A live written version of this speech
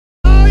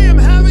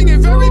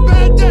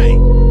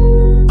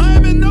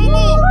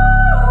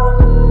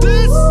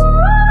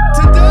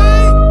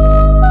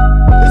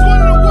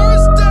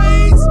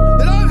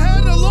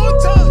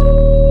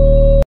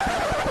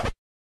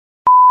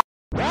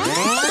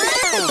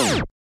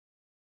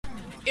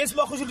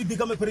ANC should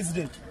become a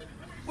president.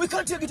 We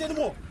can't take it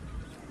anymore.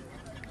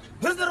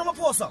 President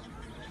Ramaphosa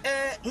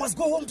must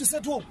go home to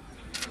set home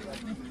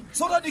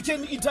so that he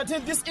can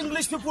entertain these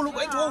English people who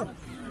went home.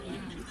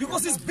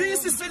 Because he's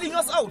busy selling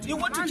us out. He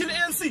wants to kill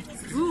ANC.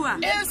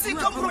 ANC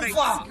come from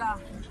far.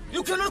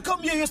 You cannot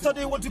come here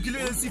yesterday and want to kill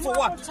ANC for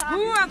what?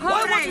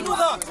 Why would you do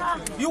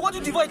that? You want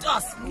to divide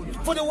us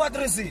for the what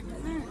reason?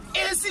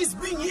 ANC has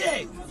been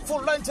here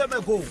for a long time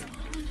ago.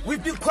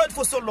 We've been quiet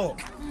for so long.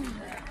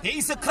 There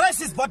is a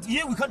crisis, but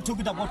here we can't talk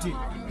about it.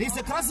 There is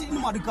a crisis in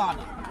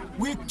Marikana.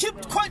 We keep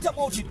quiet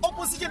about it.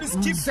 Opposition is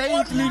keep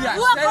on.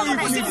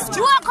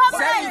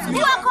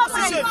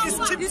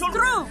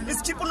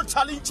 It's keep on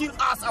challenging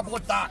us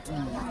about that.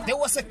 There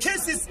was a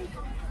case.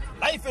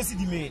 Life is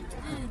made.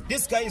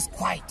 This guy is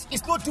quiet.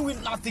 He's not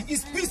doing nothing.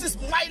 He's busy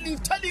smiling,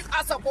 telling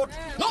us about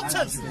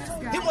nonsense.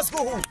 He must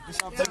go home.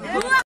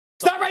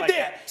 Stop right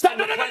there. Stop.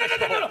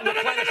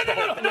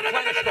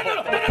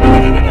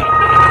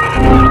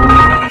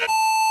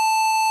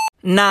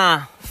 No.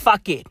 Nah,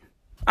 fuck it.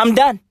 I'm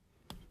done.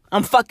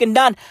 I'm fucking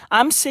done.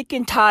 I'm sick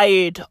and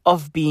tired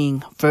of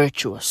being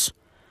virtuous.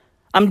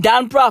 I'm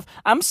done, bruv.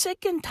 I'm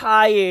sick and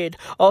tired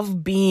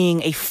of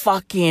being a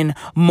fucking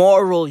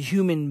moral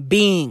human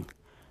being.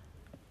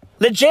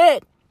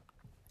 Legit.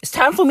 It's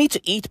time for me to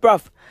eat,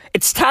 bruv.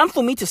 It's time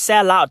for me to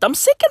sell out. I'm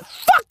sick and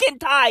fucking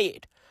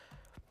tired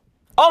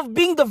of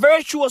being the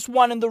virtuous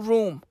one in the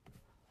room.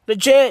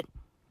 Legit.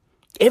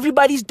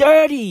 Everybody's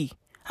dirty.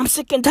 I'm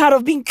sick and tired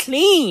of being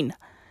clean.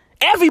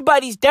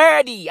 Everybody's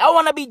dirty. I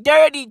want to be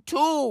dirty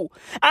too.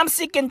 I'm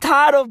sick and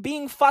tired of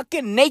being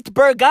fucking Nate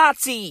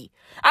Bargatze.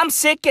 I'm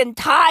sick and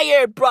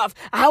tired, bruv.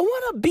 I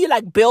want to be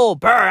like Bill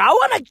Burr. I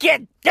want to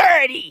get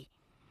dirty.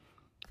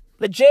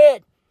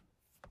 Legit.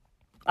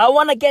 I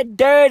want to get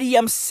dirty.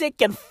 I'm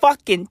sick and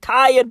fucking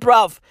tired,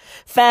 bruv.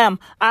 Fam,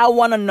 I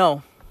want to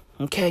know,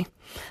 okay?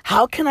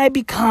 How can I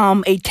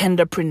become a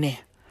tenderpreneur?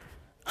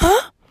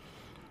 Huh?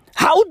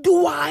 How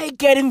do I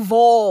get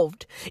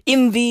involved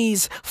in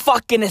these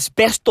fucking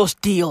asbestos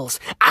deals?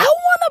 I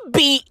want to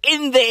be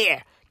in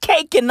there,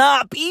 caking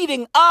up,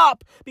 eating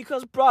up.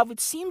 Because, bruv, it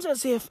seems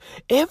as if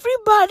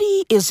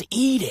everybody is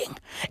eating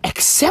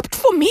except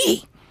for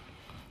me.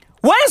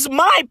 Where's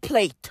my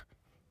plate?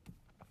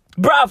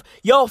 Bruv,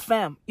 yo,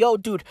 fam, yo,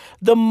 dude,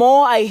 the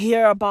more I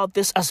hear about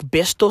this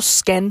asbestos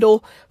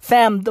scandal,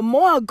 fam, the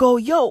more I go,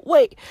 yo,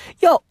 wait,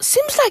 yo,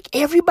 seems like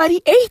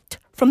everybody ate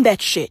from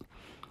that shit.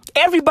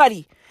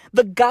 Everybody.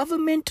 The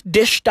government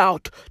dished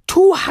out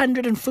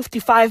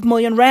 255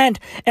 million rand.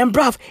 And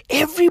bruv,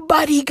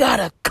 everybody got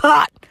a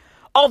cut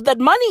of that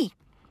money.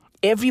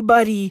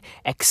 Everybody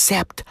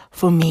except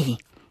for me.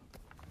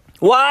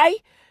 Why?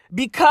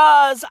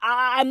 Because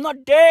I'm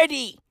not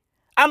dirty.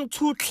 I'm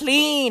too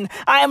clean.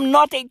 I am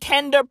not a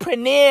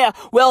tenderpreneur.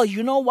 Well,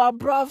 you know what,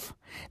 bruv?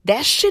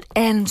 That shit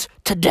ends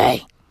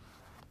today.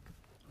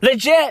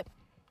 Legit.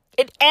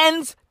 It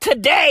ends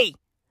today.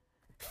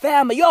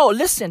 Fam, yo,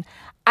 listen.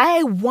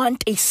 I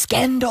want a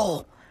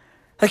scandal.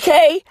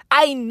 Okay?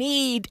 I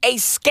need a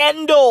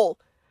scandal.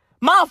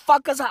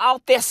 Motherfuckers are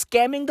out there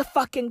scamming the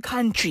fucking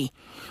country.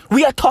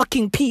 We are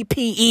talking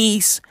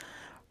PPEs.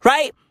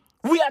 Right?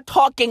 We are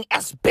talking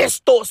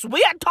asbestos.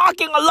 We are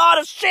talking a lot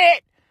of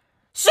shit.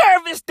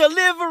 Service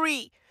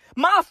delivery.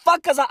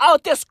 Motherfuckers are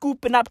out there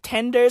scooping up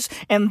tenders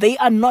and they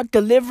are not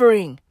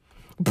delivering.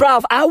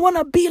 Bruv, I want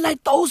to be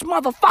like those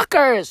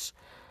motherfuckers.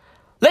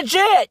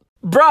 Legit.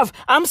 Bruv,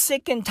 I'm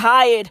sick and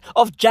tired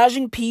of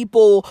judging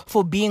people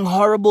for being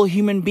horrible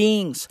human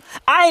beings.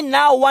 I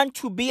now want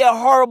to be a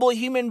horrible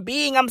human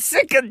being. I'm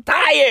sick and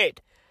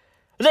tired.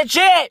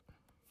 Legit.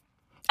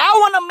 I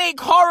want to make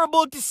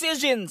horrible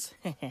decisions.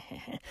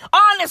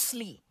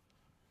 Honestly.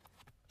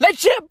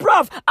 Legit,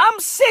 bruv. I'm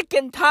sick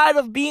and tired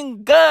of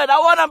being good. I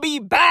want to be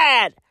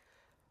bad.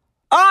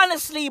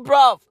 Honestly,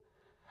 bruv.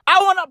 I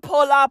want to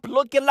pull up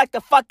looking like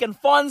the fucking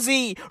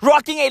Fonzie,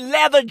 rocking a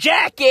leather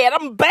jacket.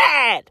 I'm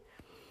bad.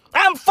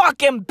 I'm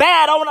fucking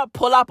bad. I want to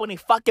pull up on a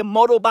fucking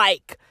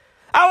motorbike.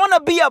 I want to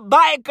be a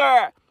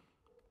biker.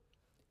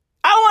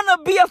 I want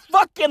to be a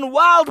fucking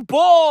wild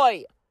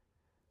boy.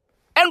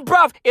 And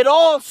bruv, it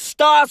all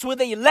starts with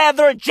a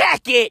leather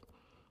jacket.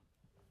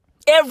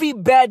 Every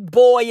bad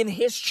boy in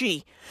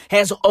history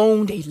has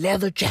owned a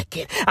leather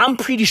jacket. I'm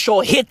pretty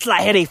sure Hitler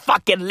had a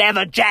fucking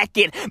leather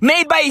jacket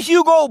made by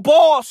Hugo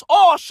Boss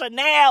or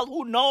Chanel.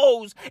 Who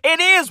knows? It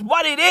is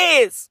what it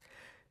is.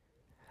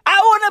 I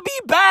want to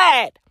be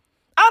bad.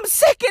 I'm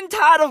sick and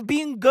tired of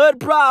being good,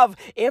 bruv.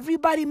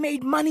 Everybody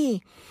made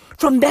money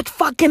from that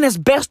fucking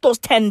asbestos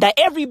tender.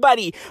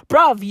 Everybody.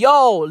 Bruv,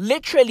 yo,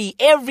 literally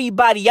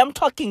everybody. I'm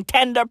talking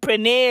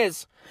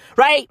tenderpreneurs,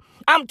 right?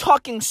 I'm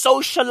talking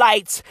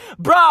socialites.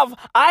 Bruv,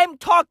 I'm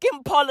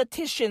talking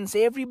politicians.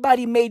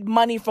 Everybody made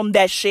money from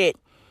that shit.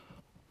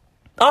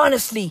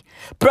 Honestly,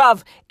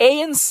 bruv,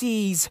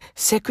 ANC's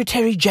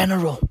Secretary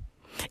General,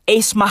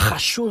 Ace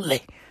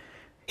Magashule,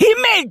 he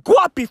made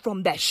guapi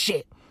from that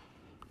shit.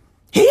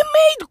 He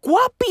made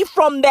guapi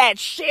from that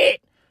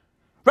shit.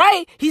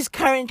 Right? He's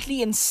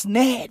currently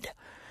ensnared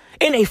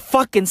in a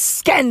fucking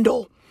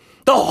scandal.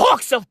 The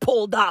Hawks have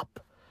pulled up.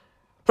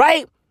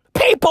 right?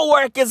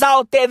 Paperwork is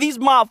out there. These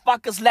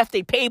motherfuckers left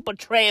a paper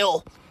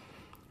trail,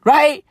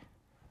 right?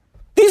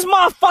 These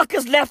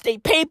motherfuckers left a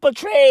paper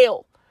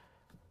trail,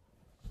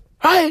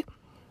 right?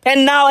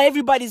 And now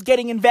everybody's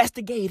getting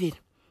investigated.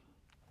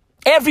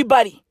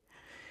 Everybody.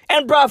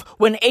 And bruv,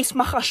 when Ace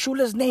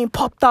Magashula's name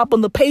popped up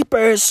on the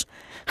papers,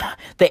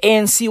 the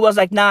ANC was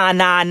like, nah.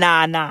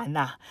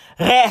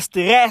 Rest,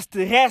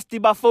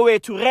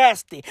 bafowethu,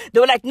 rest. They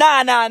were like,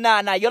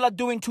 nah. You're not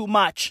doing too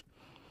much.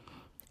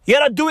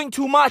 You're not doing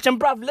too much. And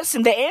bruv,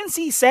 listen, the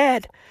ANC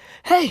said,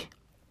 hey,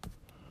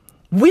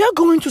 we are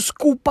going to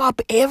scoop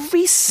up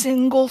every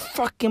single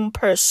fucking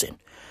person.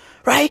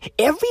 Right?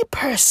 Every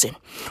person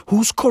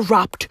who's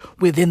corrupt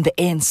within the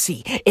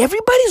ANC.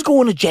 Everybody's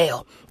going to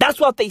jail. That's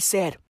what they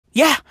said.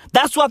 Yeah,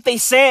 that's what they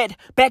said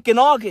back in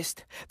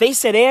August. They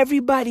said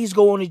everybody's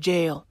going to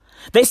jail.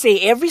 They say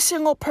every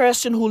single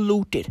person who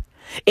looted,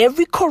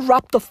 every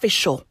corrupt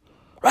official,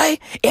 right?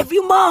 Every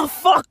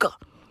motherfucker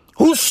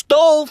who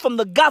stole from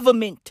the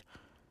government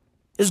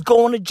is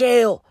going to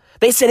jail.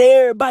 They said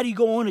everybody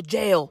going to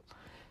jail.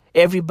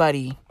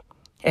 Everybody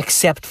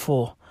except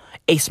for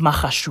Ace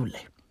Magashule.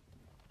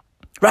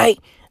 Right?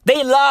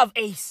 They love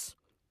Ace.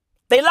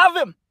 They love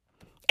him.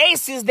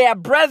 Ace is their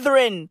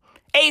brethren.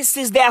 Ace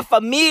is their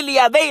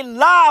familia. They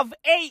love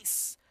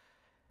Ace.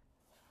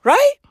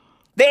 Right?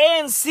 The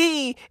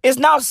ANC is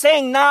now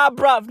saying, nah,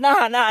 bruv.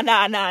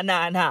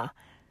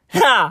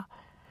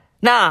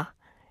 Nah.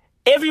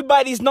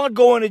 Everybody's not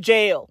going to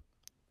jail.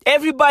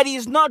 Everybody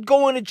is not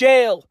going to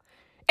jail.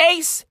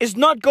 Ace is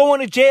not going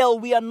to jail.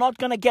 We are not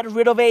going to get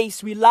rid of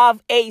Ace. We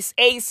love Ace.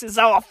 Ace is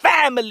our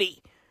family.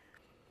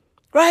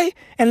 Right?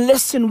 And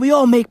listen, we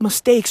all make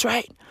mistakes,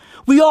 right?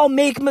 We all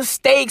make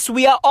mistakes.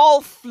 We are all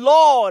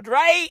flawed,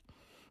 right?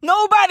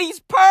 Nobody's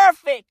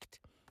perfect.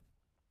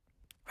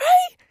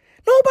 Right?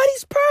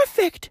 Nobody's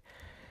perfect.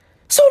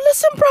 So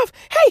listen, bruv.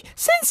 Hey,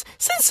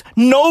 since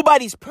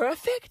nobody's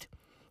perfect,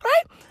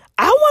 right?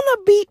 I want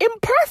to be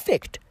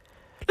imperfect.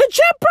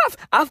 Legit, bruv.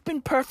 I've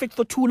been perfect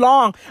for too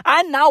long.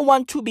 I now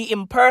want to be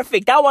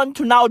imperfect. I want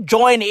to now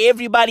join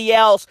everybody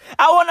else.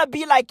 I want to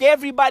be like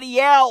everybody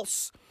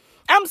else.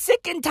 I'm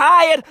sick and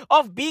tired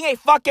of being a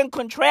fucking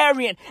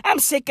contrarian. I'm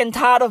sick and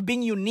tired of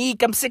being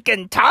unique. I'm sick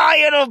and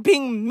tired of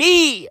being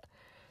me.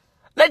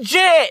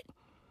 Legit.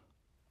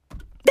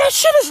 That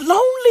shit is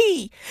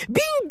lonely.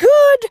 Being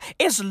good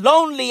is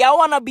lonely. I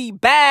want to be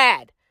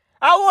bad.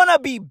 I want to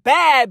be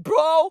bad,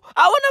 bro.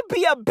 I want to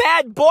be a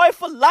bad boy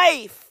for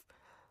life.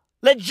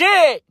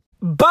 Legit.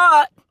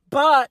 But,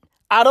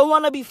 I don't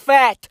want to be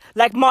fat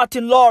like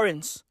Martin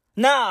Lawrence.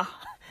 Nah,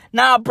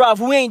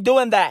 bruv, we ain't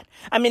doing that.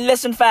 I mean,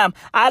 listen, fam,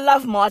 I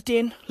love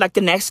Martin like the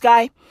next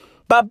guy.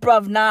 But,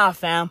 bruv, nah,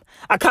 fam.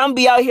 I can't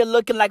be out here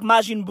looking like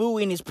Majin Buu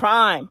in his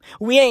prime.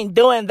 We ain't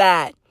doing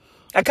that.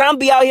 I can't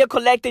be out here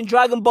collecting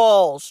Dragon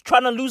Balls,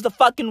 trying to lose the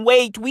fucking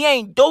weight. We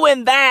ain't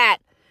doing that.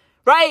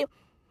 Right?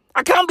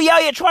 I can't be out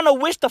here trying to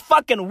wish the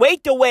fucking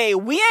weight away.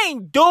 We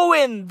ain't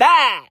doing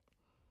that.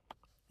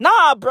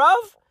 Nah,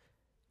 bruv.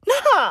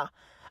 Nah.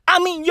 I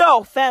mean,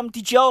 yo, fam,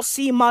 did y'all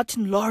see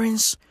Martin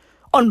Lawrence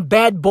on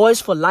Bad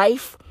Boys for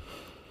Life?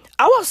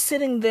 I was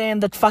sitting there in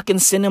that fucking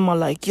cinema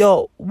like,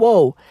 yo,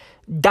 whoa,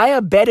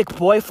 diabetic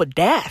boy for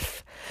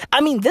death.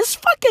 I mean, this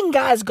fucking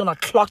guy's gonna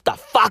clock the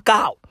fuck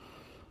out.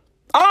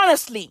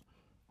 Honestly.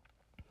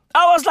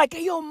 I was like,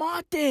 hey, yo,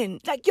 Martin.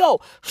 Like, yo,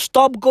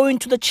 stop going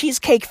to the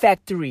Cheesecake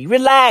Factory.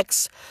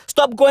 Relax.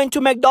 Stop going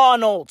to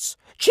McDonald's.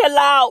 Chill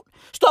out.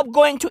 Stop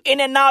going to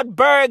In-N-Out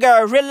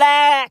Burger.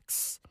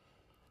 Relax.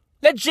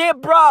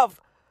 Legit, bruv.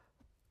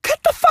 Cut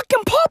the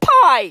fucking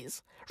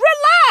Popeyes.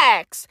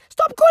 Relax.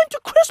 Stop going to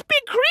Krispy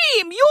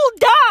Kreme. You'll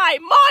die.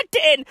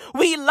 Martin.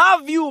 We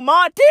love you,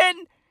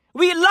 Martin.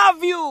 We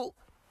love you.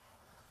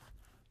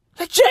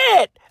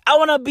 Legit. I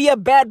want to be a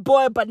bad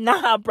boy, but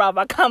nah, bruv.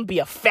 I can't be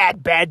a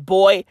fat bad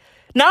boy.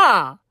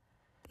 Nah.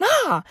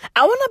 I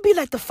want to be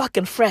like the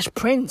fucking Fresh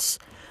Prince.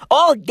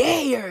 All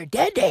day or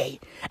day.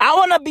 I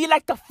want to be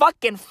like the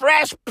fucking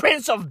Fresh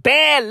Prince of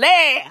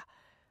Bel-Air.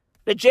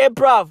 Legit,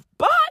 bruv.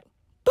 But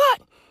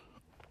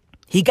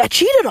he got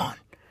cheated on.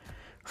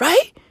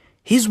 Right?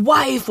 His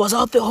wife was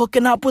out there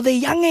hooking up with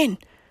a youngin'.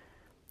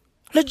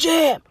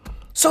 Legit.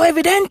 So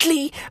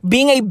evidently,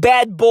 being a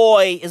bad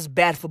boy is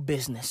bad for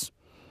business.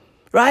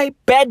 Right?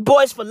 Bad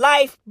boys for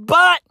life,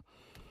 but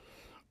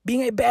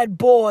being a bad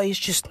boy is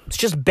just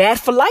bad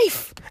for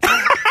life.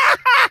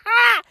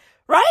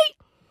 Right?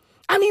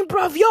 I mean,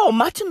 bruv, yo,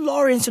 Martin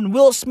Lawrence and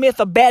Will Smith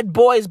are bad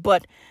boys,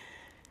 but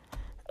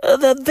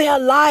their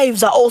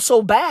lives are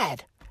also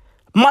bad.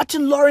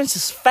 Martin Lawrence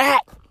is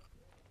fat.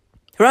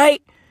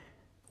 Right?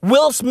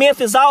 Will Smith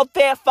is out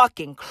there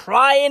fucking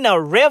crying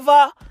a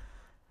river.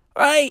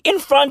 Right? In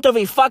front of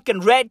a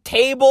fucking red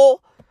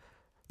table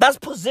that's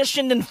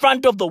positioned in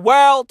front of the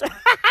world.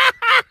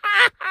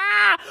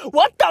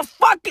 What the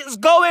fuck is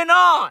going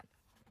on?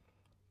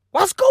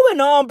 What's going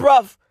on,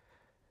 bruv?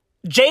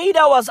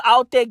 Jada was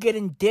out there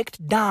getting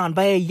dicked down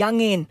by a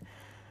youngin'.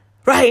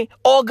 Right?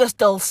 August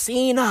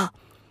Alsina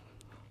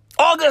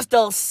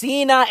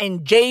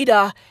and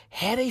Jada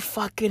had a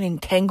fucking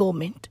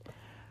entanglement.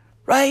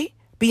 right?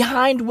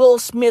 Behind Will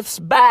Smith's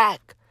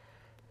back.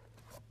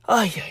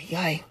 Ay, ay,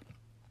 ay.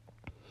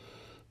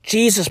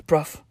 Jesus,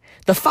 bruv.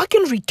 The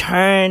fucking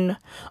return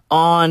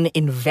on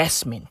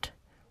investment,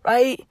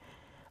 right?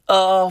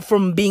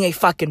 From being a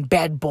fucking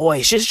bad boy.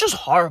 It's just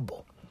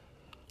horrible.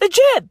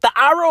 Legit. The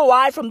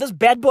ROI from this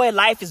bad boy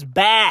life is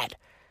bad.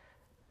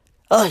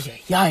 Ay,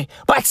 ay, ay.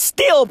 But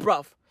still,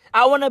 bruv,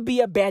 I want to be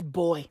a bad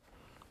boy.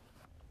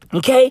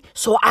 Okay?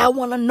 So I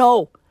want to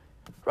know,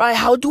 right?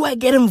 How do I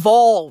get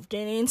involved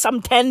in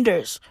some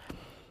tenders?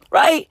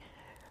 Right?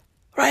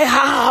 Right?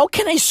 How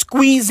can I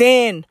squeeze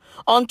in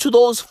onto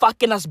those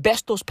fucking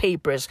asbestos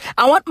papers?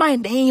 I want my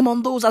name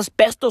on those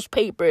asbestos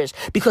papers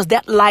because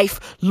that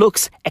life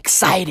looks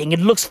exciting.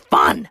 It looks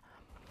fun.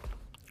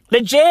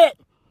 Legit.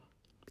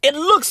 It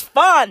looks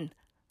fun.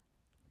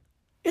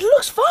 It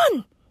looks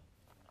fun.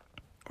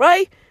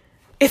 Right?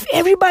 If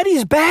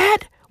everybody's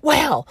bad,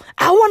 well,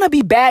 I want to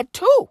be bad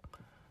too.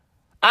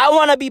 I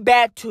want to be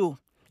bad too.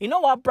 You know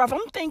what, bruv?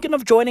 I'm thinking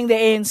of joining the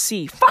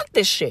ANC. Fuck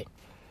this shit.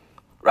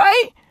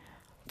 Right?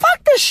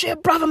 Fuck this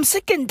shit, bruv. I'm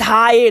sick and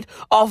tired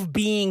of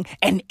being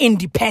an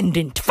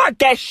independent. Fuck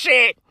that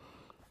shit.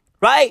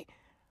 Right?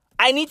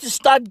 I need to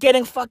start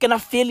getting fucking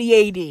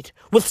affiliated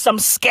with some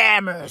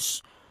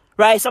scammers.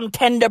 Right? Some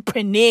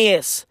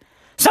tenderpreneurs.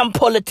 Some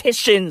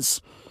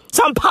politicians.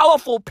 Some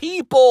powerful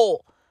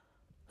people.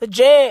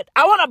 Legit.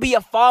 I want to be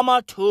a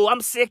farmer too.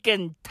 I'm sick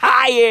and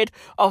tired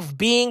of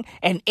being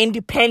an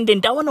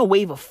independent. I want to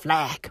wave a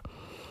flag.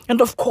 And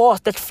of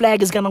course, that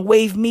flag is going to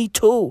wave me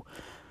too.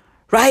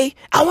 Right?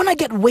 I want to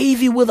get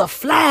wavy with a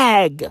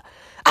flag.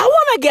 I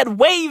want to get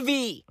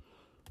wavy.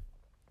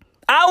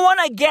 I want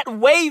to get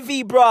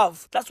wavy,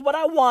 bruv. That's what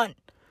I want.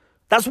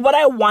 That's what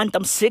I want.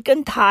 I'm sick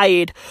and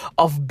tired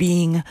of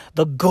being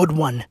the good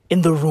one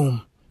in the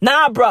room.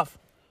 Nah, bruv.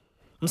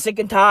 I'm sick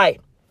and tired.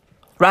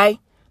 Right?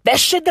 That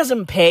shit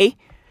doesn't pay.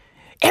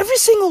 Every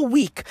single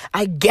week,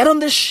 I get on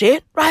this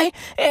shit, right?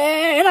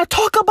 And I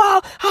talk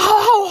about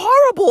how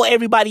horrible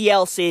everybody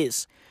else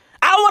is.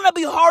 I want to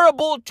be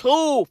horrible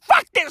too.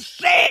 Fuck this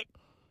shit.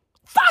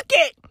 Fuck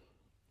it.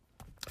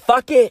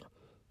 Fuck it.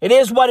 It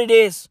is what it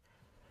is.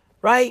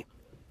 Right?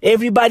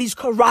 Everybody's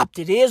corrupt.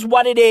 It is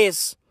what it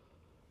is.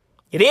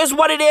 It is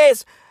what it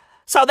is.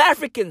 South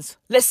Africans,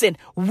 listen,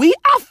 we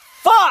are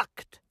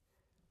fucked.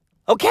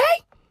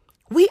 Okay?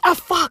 We are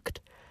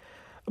fucked.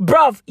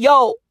 Bruv,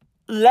 yo,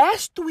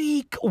 last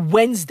week,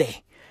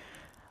 Wednesday,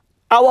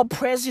 our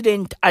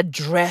president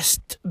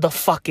addressed the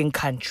fucking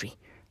country.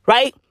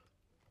 Right?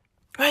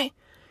 Right?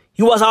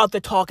 He was out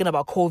there talking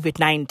about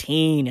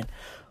COVID-19 and,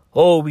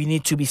 oh, we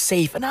need to be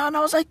safe. And I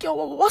was like, yo,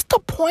 what's the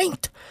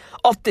point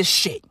of this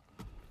shit?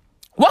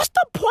 What's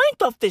the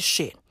point of this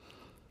shit?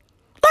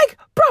 Like,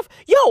 bruv,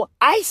 yo,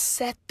 I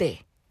sat there,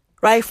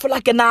 right, for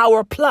like an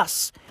hour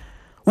plus,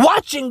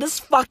 watching this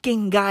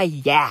fucking guy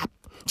yap.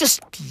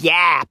 Just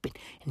yapping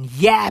and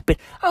yapping.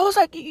 I was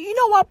like, you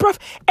know what, bruv?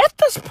 At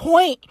this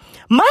point,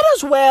 might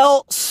as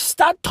well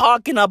start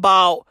talking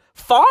about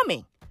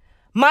farming.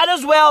 Might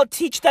as well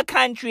teach the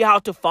country how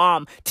to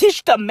farm.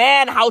 Teach the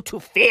man how to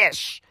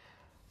fish.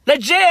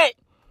 Legit.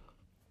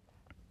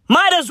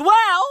 Might as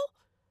well.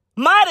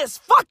 Might as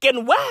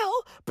fucking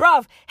well.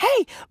 Bruv,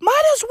 hey,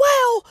 might as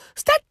well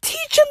start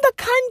teaching the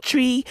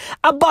country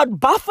about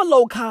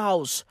buffalo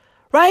cows.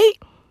 Right?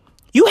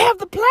 You have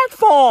the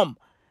platform.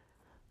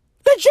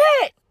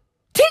 Legit.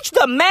 Teach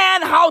the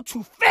man how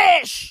to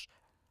fish.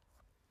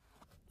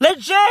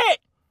 Legit.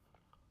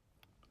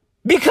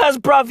 Because,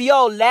 bruv,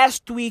 yo,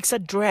 last week's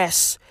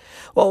address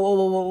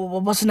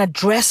was an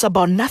address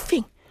about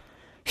nothing.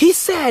 He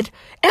said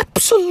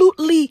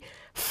absolutely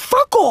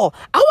fuck all.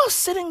 I was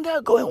sitting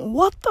there going,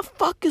 what the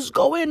fuck is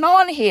going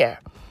on here?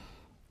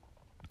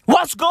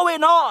 What's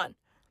going on?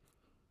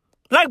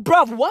 Like,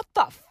 bruv, what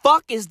the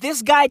fuck is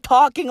this guy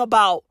talking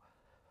about?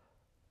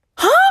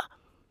 Huh?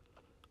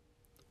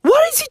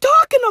 What is he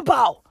talking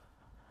about?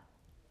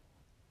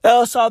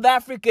 South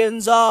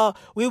Africans,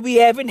 we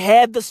haven't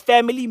had this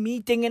family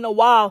meeting in a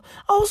while.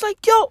 I was like,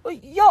 yo,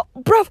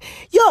 bruv,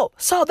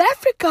 South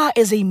Africa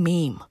is a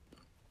meme.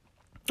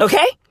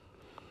 Okay?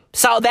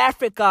 South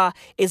Africa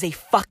is a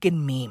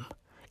fucking meme.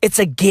 It's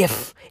a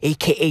GIF,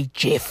 aka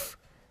GIF.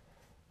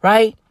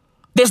 Right?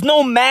 There's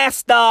no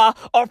master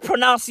or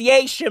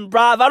pronunciation,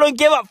 bruv. I don't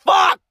give a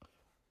fuck.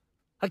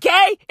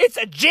 Okay? It's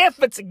a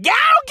GIF. It's a... I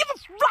don't give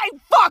a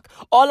right fuck.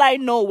 All I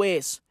know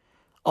is...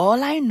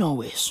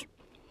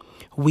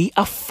 we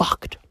are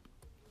fucked.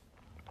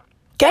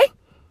 Okay?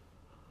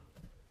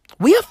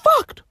 We are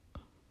fucked.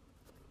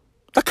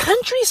 The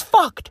country's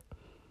fucked.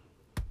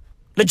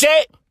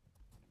 Legit.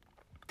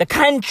 The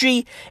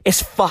country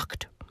is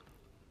fucked.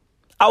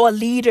 Our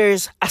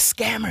leaders are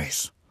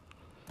scammers.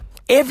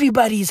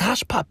 Everybody's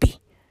hush puppy.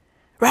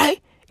 Right?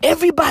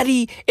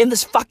 Everybody in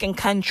this fucking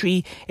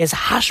country is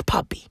hush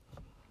puppy.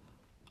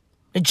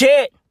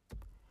 Legit.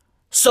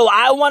 So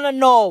I want to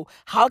know,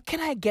 how can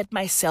I get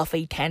myself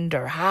a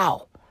tender?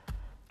 How?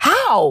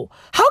 How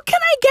can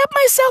I get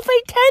myself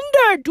a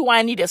tender? Do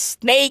I need a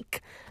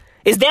snake?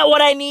 Is that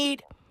what I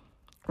need?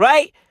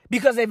 Right?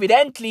 Because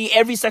evidently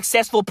every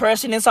successful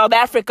person in South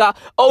Africa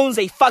owns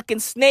a fucking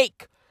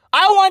snake.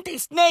 I want a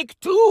snake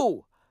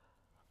too.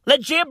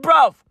 Legit,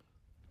 bruv.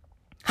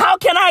 How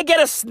can I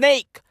get a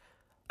snake?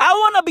 I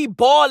want to be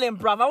balling,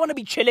 bruv. I want to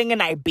be chilling in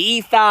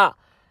Ibiza.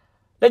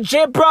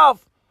 Legit, bruv.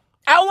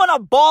 I want to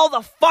ball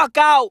the fuck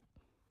out.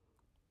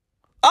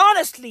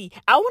 Honestly,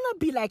 I want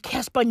to be like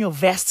Casper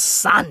Nyovest's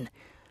son.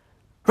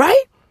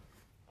 Right?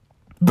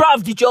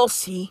 Bruv, did y'all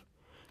see?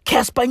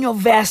 Casper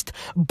Nyovest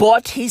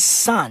bought his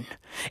son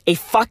a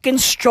fucking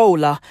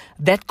stroller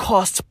that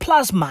costs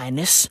plus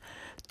minus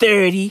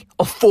 30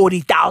 or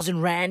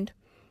 40,000 rand.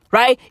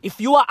 Right? If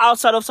you are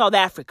outside of South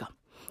Africa,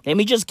 let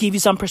me just give you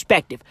some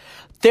perspective.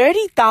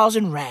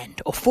 30,000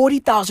 rand or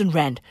 40,000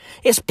 rand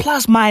is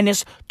plus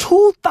minus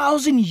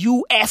 2,000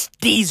 US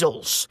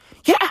diesels.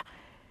 Yeah.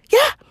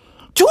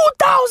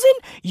 2,000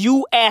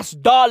 US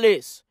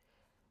dollars.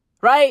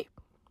 Right?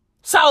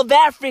 South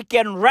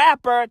African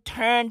rapper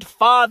turned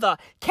father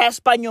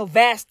Casper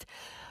Nyovest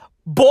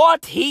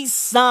bought his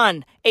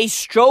son a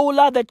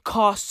stroller that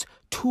costs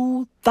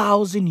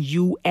 2,000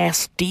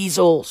 US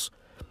diesels.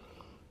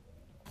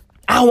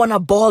 I want to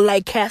ball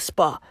like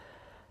Casper.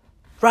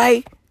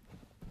 Right?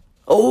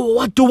 Oh,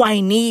 what do I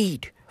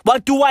need?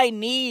 What do I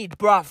need,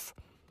 bruv?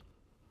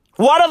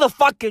 What are the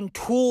fucking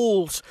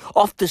tools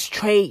of this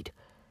trade?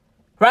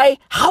 Right?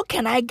 How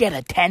can I get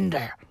a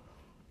tender?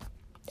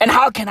 And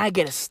how can I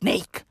get a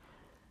snake?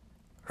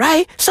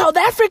 Right? South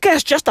Africa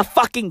is just a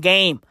fucking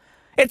game.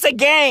 It's a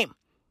game.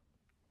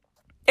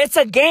 It's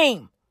a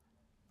game.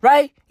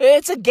 Right?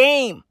 It's a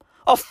game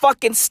of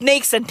fucking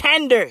snakes and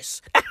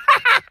tenders.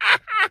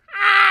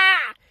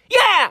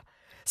 Yeah.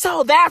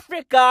 South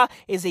Africa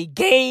is a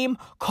game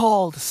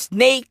called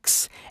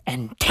snakes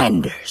and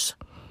tenders.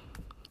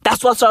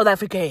 That's what South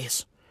Africa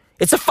is.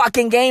 It's a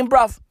fucking game,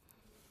 bruv.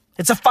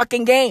 It's a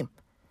fucking game.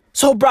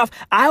 So, bruv,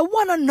 I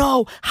want to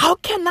know, how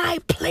can I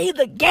play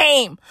the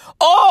game?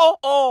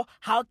 Oh,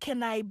 how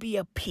can I be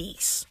a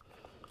piece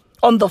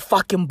on the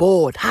fucking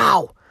board?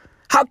 How?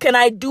 How can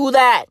I do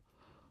that?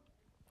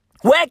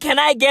 Where can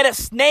I get a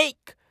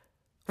snake?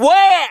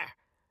 Where?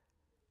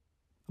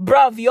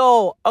 Bruv,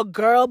 yo, a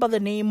girl by the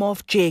name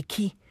of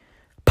Jackie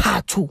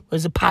Patu.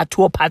 Is it Patu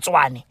or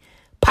Patuani?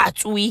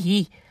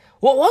 Patuihi.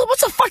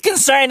 What's her fucking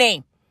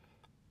surname?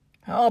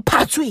 Oh,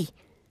 Patui.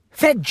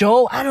 Fat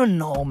Joe? I don't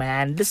know,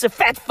 man. This is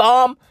Fat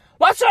Thumb.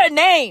 What's her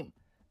name?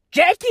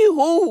 Jackie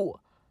who?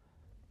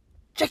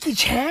 Jackie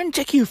Chan?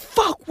 Jackie,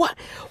 fuck, what?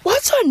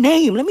 What's her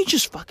name? Let me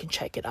just fucking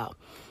check it out.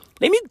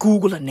 Let me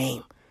Google her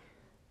name.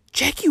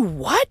 Jackie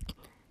what?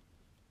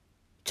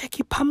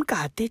 Jackie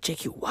Pamkate?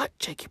 Jackie what?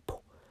 Jackie Po.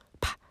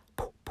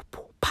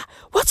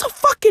 What's her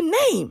fucking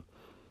name?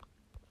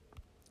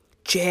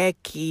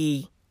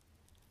 Jackie.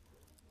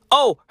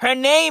 Oh, her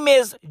name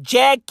is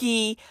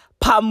Jackie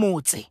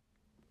Phamutse.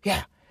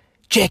 Yeah.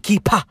 Jackie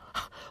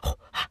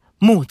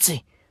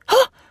Phamutse.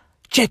 Huh?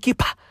 Jackie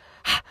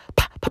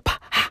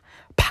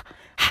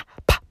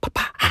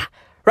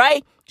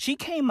Right? She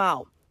came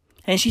out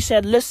and she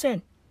said,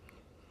 listen,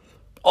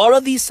 all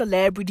of these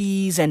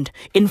celebrities and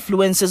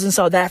influencers in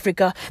South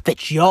Africa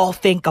that y'all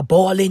think are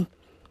balling,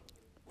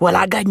 well,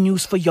 I got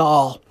news for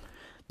y'all.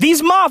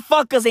 These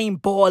motherfuckers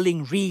ain't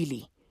balling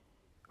really.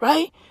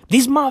 Right?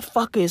 These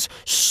motherfuckers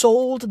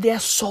sold their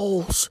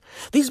souls.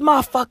 These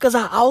motherfuckers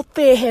are out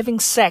there having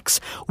sex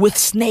with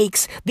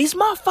snakes. These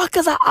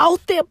motherfuckers are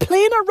out there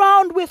playing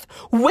around with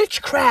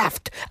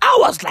witchcraft. I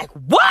was like,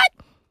 what?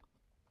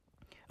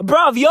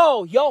 Bruv,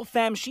 yo,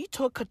 fam, she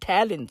took her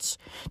talents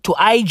to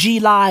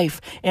IG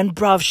Live. And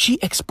bruv, she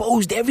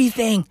exposed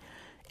everything.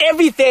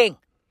 Everything.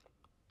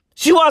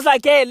 She was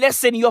like, hey,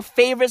 listen, your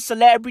favorite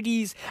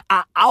celebrities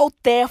are out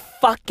there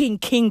fucking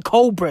king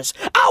cobras.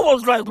 I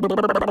was like,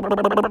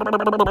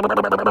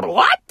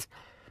 what?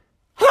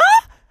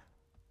 Huh?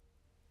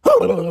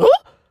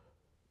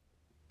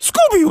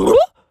 Scooby-Doo?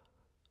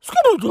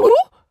 Scooby-Doo?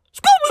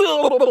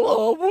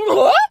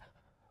 Scooby-Doo?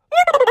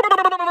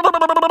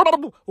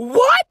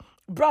 What?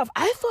 Bruv,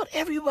 I thought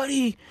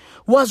everybody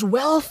was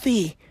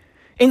wealthy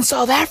in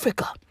South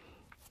Africa.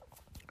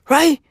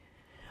 Right?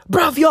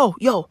 Bruv, yo.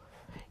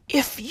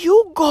 If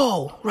you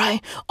go,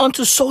 right,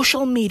 onto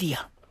social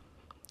media,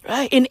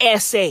 right, in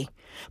SA,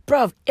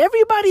 bruv,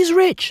 everybody's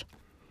rich.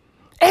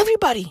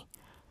 Everybody.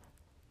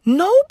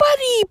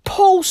 Nobody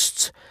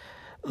posts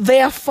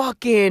their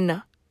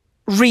fucking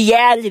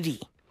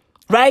reality,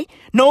 right?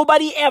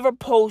 Nobody ever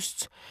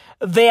posts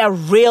their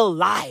real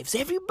lives.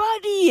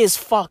 Everybody is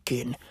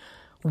fucking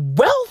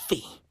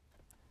wealthy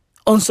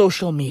on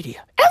social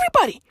media.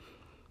 Everybody.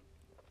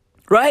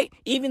 Right?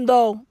 Even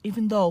though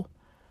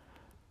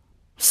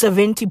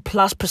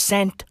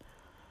 70+%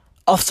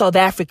 of South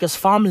Africa's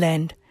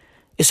farmland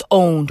is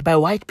owned by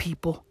white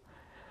people.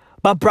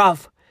 But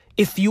bruv,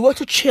 if you were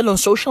to chill on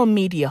social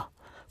media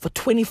for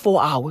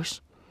 24 hours,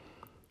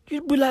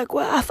 you'd be like,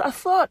 well, I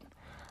thought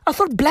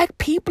black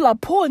people are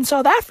poor in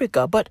South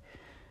Africa, but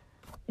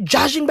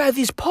judging by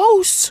these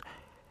posts,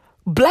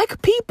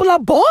 black people are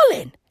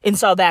balling in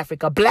South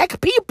Africa.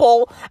 Black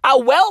people are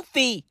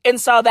wealthy in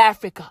South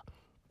Africa.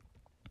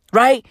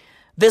 Right?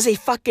 there's a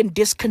fucking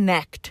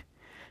disconnect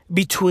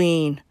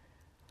between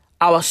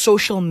our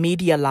social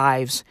media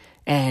lives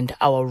and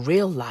our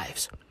real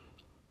lives,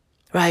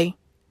 right?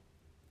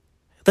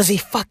 There's a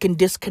fucking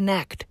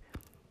disconnect.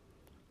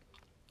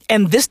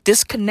 And this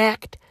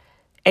disconnect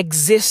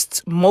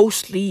exists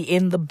mostly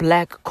in the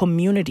black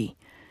community,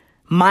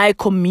 my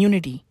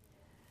community,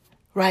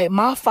 right?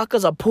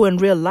 Motherfuckers are poor in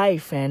real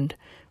life and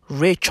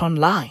rich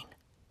online.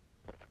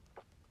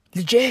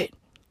 Legit.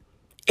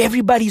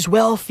 Everybody's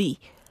wealthy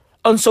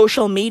on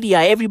social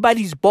media.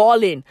 Everybody's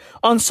balling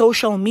on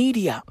social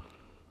media.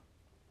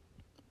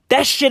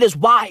 That shit is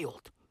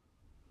wild.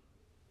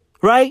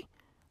 Right?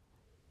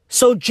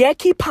 So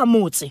Jackie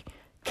Phamutse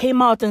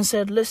came out and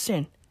said,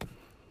 listen,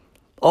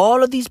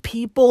 all of these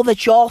people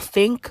that y'all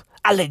think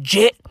are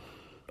legit,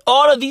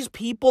 all of these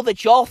people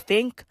that y'all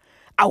think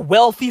are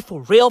wealthy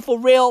for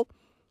real,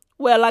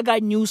 well, I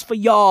got news for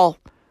y'all.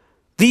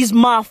 These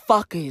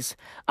motherfuckers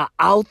are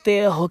out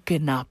there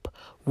hooking up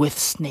with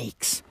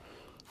snakes.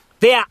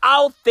 They are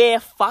out there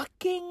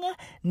fucking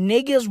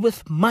niggas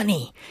with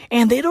money.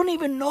 And they don't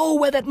even know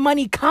where that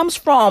money comes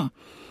from.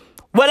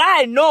 Well,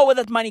 I know where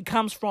that money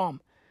comes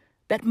from.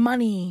 That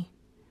money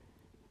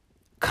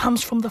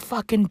comes from the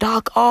fucking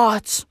dark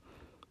arts.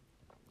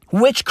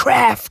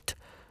 Witchcraft.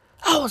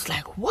 I was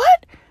like,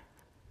 what?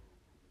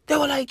 They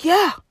were like,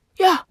 yeah.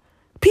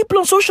 People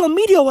on social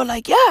media were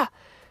like, yeah,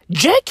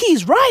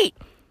 Jackie's right.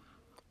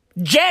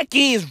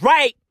 Jackie is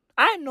right.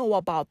 I know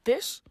about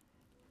this.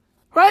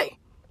 Right?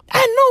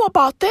 I know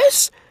about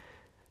this.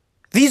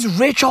 These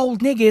rich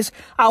old niggas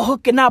are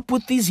hooking up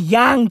with these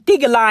young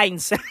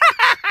diggerlines.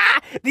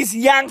 These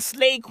young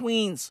slave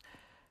queens.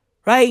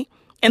 Right?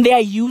 And they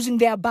are using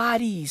their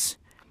bodies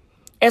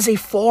as a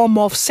form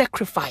of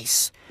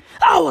sacrifice.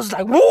 I was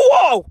like,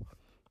 whoa.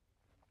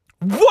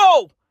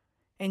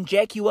 And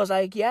Jackie was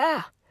like,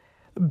 yeah,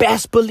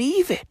 best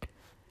believe it.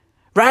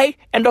 Right?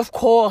 And of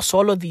course,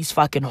 all of these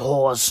fucking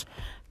whores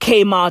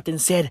came out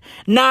and said,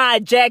 nah,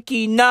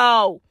 Jackie,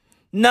 no.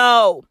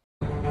 Enough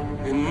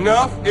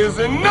is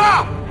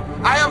enough!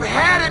 I have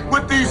had it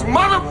with these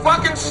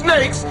motherfucking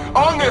snakes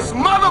on this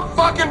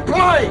motherfucking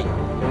plane!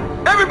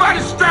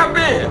 Everybody strap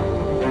in!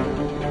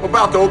 I'm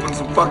about to open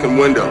some fucking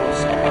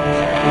windows.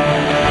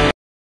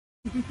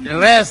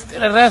 Rest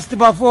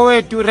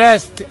bafowethu,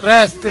 rest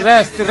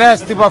bafowethu,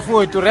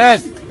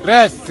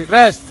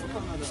 rest.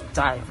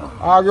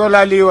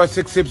 Akuyolaliwa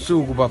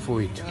sekusebusuku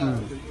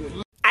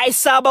bafowethu. I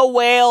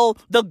subawhale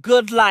the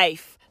good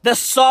life, the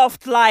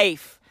soft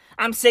life.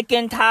 I'm sick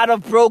and tired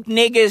of broke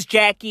niggas,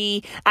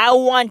 Jackie. I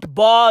want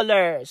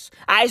ballers.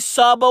 I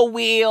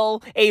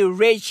subawhale a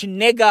rich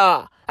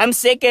nigga. I'm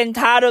sick and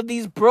tired of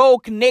these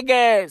broke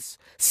niggas.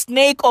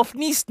 Snake of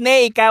me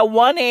snake, I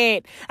want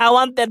it. I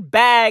want that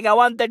bag, I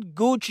want that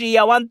Gucci,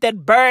 I want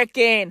that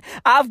Birkin.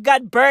 I've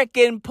got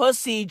Birkin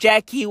pussy,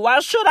 Jackie.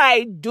 What should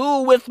I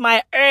do with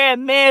my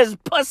Hermes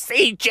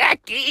pussy,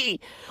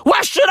 Jackie?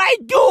 What should I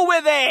do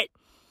with it?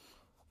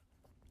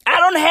 I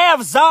don't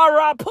have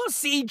Zara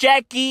pussy,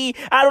 Jackie.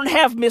 I don't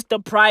have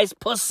Mr. Price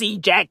pussy,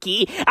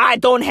 Jackie. I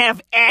don't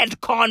have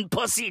Adcon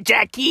pussy,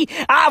 Jackie.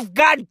 I've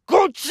got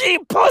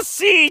Gucci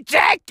pussy,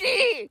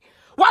 Jackie.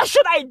 What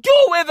should I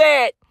do with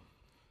it?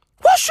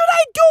 What should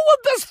I do with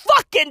this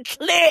fucking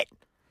clit?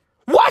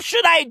 What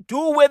should I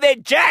do with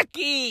it,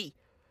 Jackie?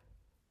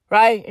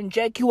 Right? And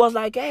Jackie was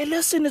like, hey,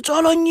 listen, it's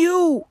all on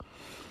you.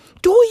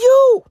 Do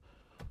you?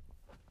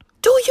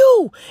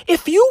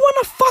 If you want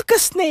to fuck a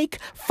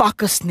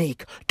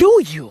snake.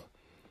 Do you?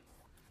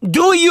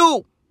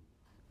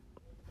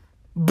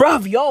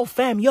 Bruv,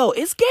 fam,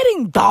 it's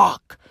getting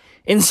dark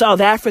in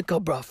South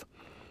Africa, bruv.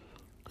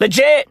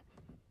 Legit,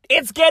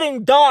 it's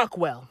getting dark.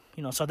 Well,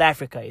 South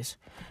Africa is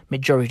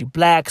majority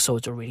black, so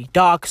it's already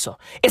dark. So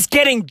it's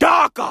getting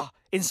darker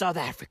in South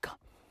Africa.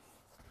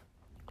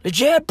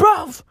 Legit,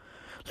 bruv.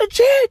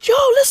 Legit,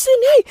 listen,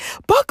 hey,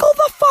 buckle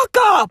the fuck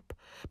up.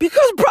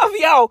 Because,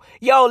 bruv,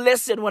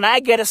 listen, when I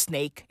get a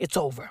snake, it's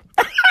over.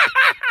 Okay?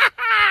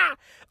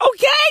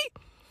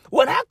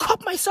 When I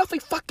caught myself a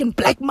fucking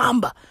black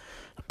mamba,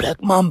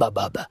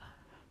 baba,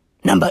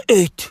 number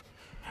 8,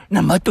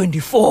 number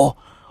 24,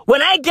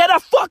 when I get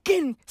a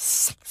fucking,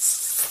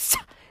 it's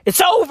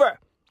over.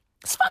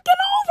 It's fucking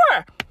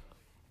over.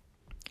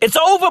 It's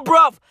over,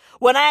 bruv.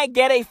 When I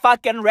get a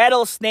fucking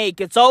rattlesnake,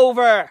 it's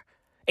over.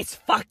 It's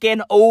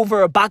fucking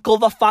over. Buckle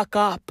the fuck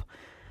up.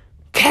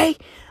 Okay?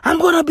 I'm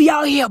gonna be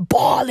out here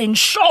balling,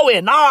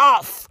 showing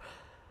off.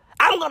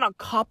 I'm gonna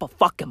cop a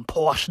fucking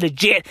Porsche,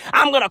 legit.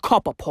 I'm gonna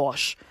cop a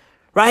Porsche,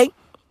 right?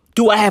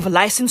 Do I have a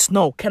license?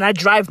 No. Can I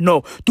drive?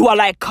 No. Do I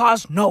like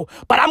cars? No.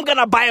 But I'm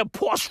gonna buy a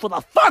Porsche for the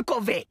fuck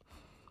of it.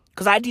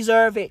 Because I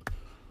deserve it.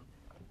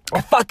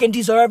 I fucking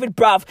deserve it,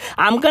 bruv.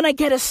 I'm gonna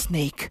get a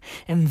snake.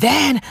 And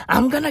then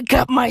I'm gonna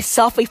get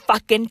myself a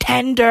fucking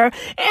tender.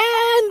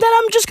 And then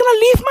I'm just gonna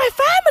leave my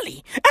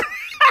family.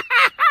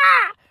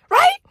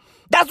 Right?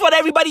 That's what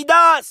everybody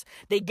does.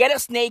 They get a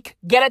snake,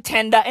 get a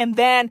tender, and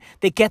then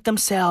they get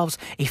themselves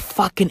a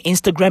fucking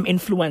Instagram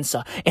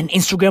influencer, an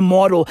Instagram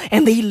model,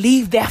 and they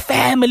leave their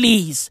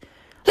families.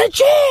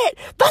 Legit.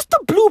 That's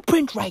the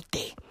blueprint right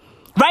there.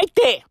 Right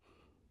there.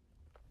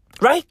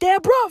 Right there,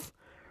 bruv.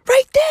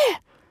 Right there.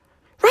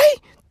 Right?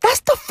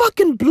 That's the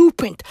fucking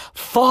blueprint.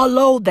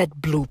 Follow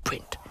that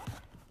blueprint.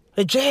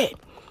 Legit.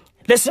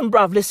 Listen,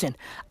 bruv, listen.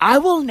 I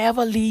will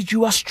never lead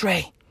you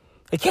astray.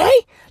 Okay?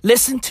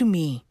 Listen to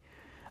me.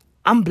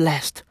 I'm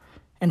blessed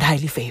and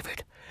highly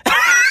favored.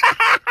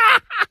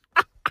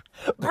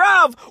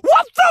 Bruv,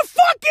 what the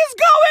fuck is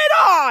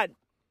going on?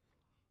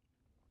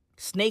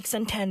 Snakes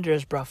and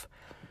tenders, bruv.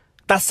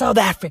 That's South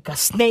Africa.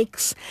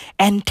 Snakes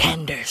and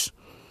tenders.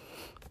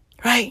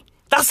 Right?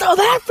 That's South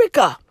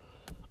Africa.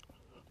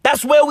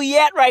 That's where we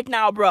at right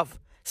now, bruv.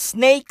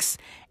 Snakes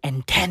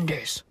and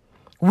tenders.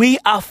 We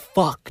are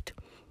fucked.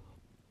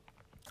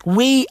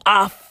 We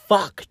are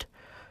fucked.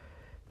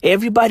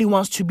 Everybody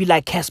wants to be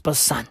like Casper's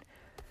son.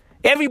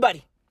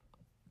 Everybody.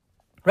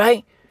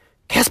 Right?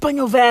 Casper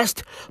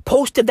Nyovest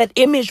posted that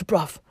image,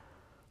 bruv.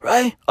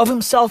 Right? Of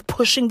himself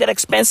pushing that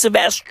expensive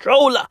ass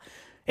stroller.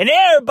 And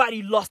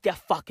everybody lost their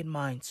fucking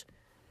minds.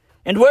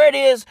 And word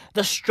is,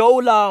 the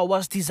stroller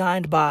was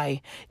designed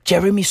by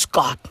Jeremy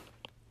Scott.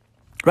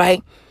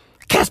 Right?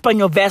 Casper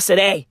Nyovest said,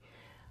 hey,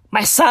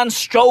 my son's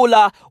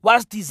stroller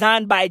was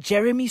designed by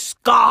Jeremy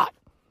Scott.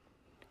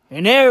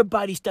 And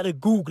everybody started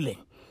Googling.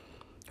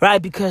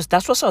 Right? Because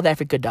that's what South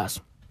Africa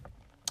does.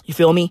 You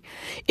feel me?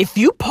 If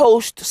you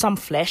post some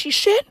flashy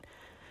shit,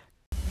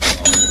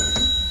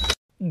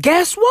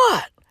 guess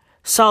what?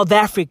 South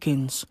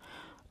Africans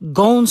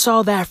gone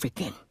South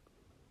African.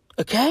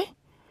 Okay?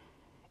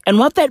 And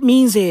what that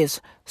means is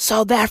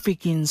South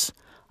Africans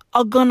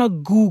are gonna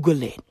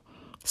Google it.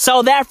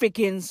 South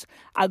Africans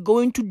are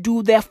going to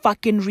do their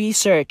fucking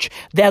research.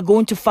 They're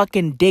going to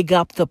fucking dig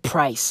up the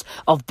price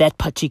of that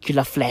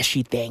particular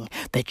flashy thing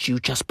that you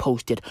just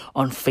posted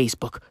on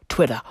Facebook,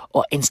 Twitter,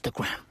 or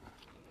Instagram.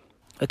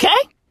 Okay?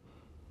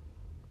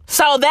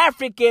 South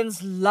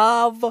Africans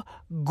love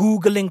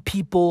Googling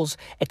people's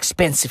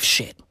expensive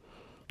shit.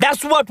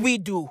 That's what we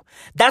do.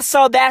 That's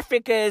South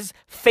Africa's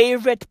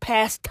favorite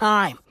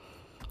pastime.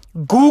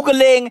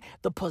 Googling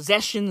the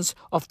possessions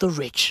of the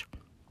rich.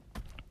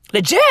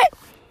 Legit.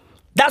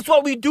 That's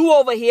what we do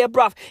over here,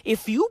 bruv.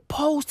 If you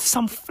post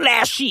some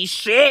flashy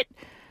shit,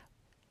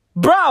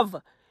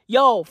 bruv,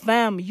 yo,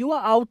 fam, you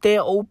are out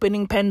there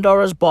opening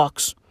Pandora's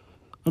box.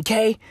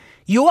 Okay?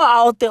 You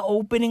are out there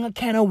opening a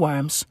can of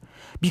worms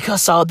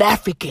because South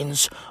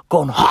Africans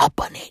gonna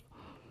hop on it.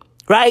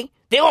 Right?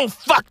 They gonna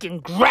fucking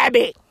grab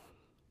it.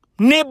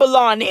 Nibble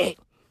on it.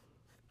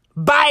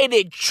 Bite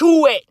it.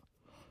 Chew it.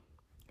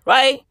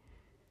 Right?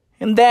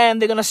 And then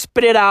they're gonna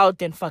spit it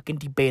out and fucking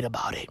debate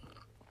about it.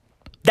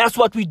 That's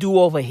what we do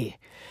over here.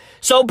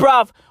 So,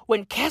 bruv,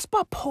 when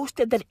Casper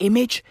posted that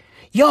image,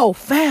 yo,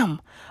 fam,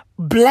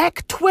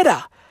 Black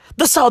Twitter,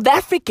 the South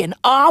African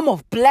arm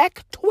of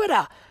Black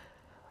Twitter,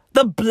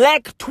 the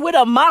Black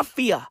Twitter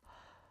mafia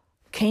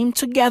came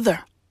together,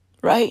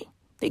 right?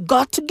 They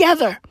got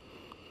together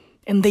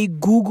and they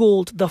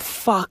Googled the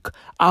fuck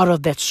out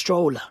of that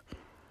stroller.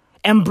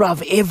 And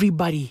bruv,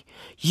 everybody,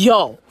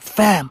 yo,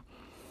 fam,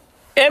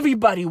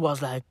 everybody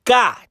was like,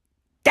 God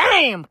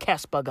damn,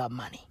 Casper got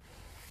money.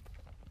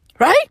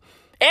 Right?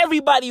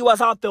 Everybody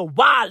was out there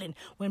wilding.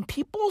 When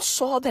people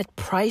saw that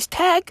price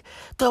tag,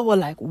 they were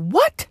like,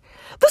 what?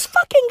 This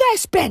fucking guy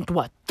spent,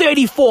 what,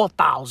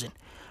 34,000,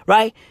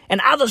 right? And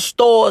other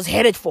stores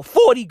headed for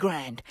 40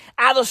 grand.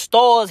 Other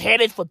stores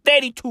headed for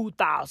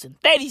 32,000,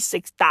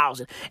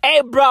 36,000.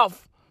 Hey,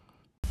 bruv.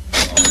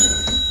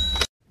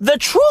 The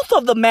truth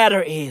of the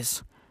matter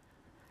is,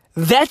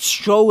 that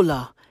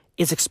stroller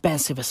is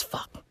expensive as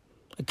fuck.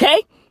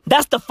 Okay?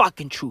 That's the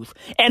fucking truth.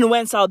 And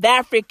when South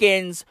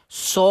Africans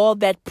saw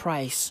that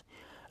price,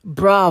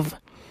 bruv,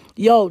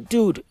 yo,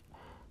 dude,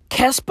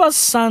 Casper's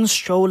son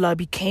stroller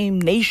became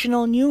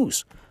national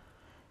news.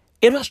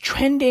 It was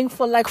trending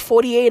for like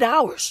 48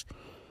 hours,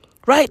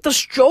 right? The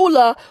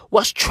stroller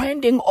was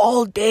trending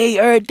all day,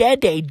 every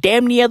day,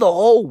 damn near the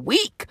whole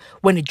week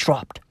when it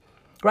dropped,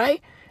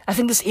 right? I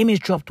think this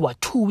image dropped,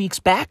 2 weeks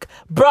back?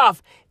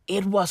 Bruv,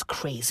 it was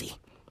crazy.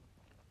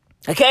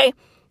 Okay?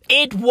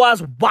 It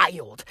was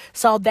wild.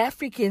 South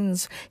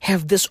Africans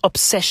have this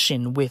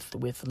obsession with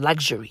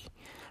luxury,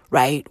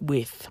 right?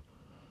 With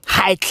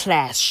high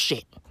class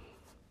shit,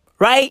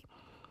 right?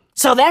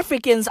 South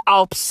Africans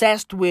are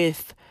obsessed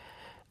with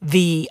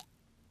the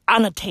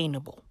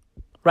unattainable,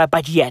 right?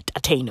 But yet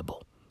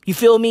attainable. You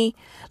feel me?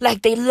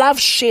 Like they love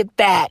shit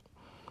that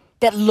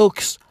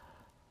looks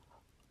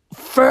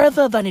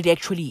further than it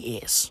actually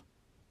is.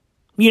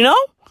 You know?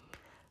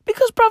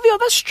 Because, bruv, yo,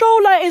 that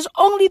stroller is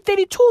only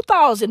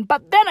 32,000.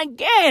 But then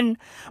again,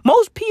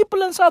 most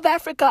people in South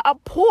Africa are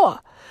poor.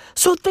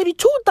 So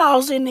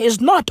 32,000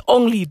 is not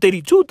only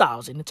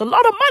 32,000. It's a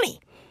lot of money.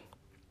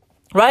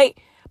 Right?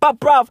 But,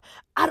 bruv,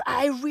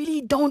 I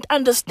really don't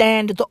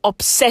understand the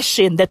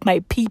obsession that my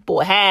people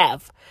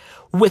have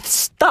with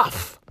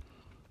stuff.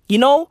 You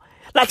know?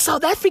 Like,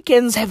 South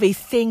Africans have a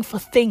thing for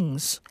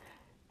things.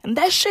 And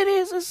that shit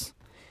is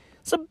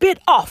it's a bit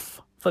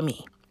off for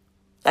me.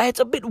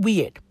 It's a bit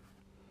weird.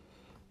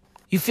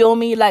 You feel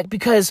me? Like,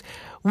 because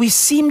we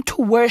seem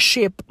to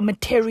worship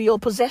material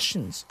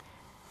possessions.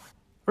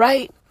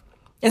 right?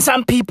 And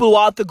some people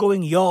are out there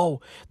going, yo,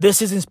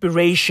 this is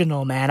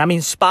inspirational, man. I'm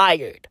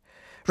inspired,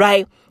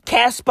 right?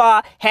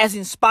 Casper has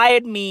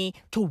inspired me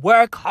to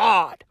work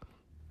hard.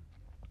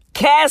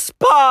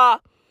 Casper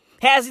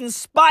has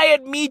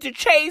inspired me to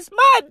chase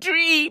my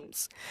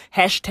dreams.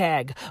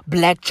 Hashtag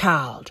Black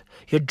Child.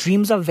 Your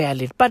dreams are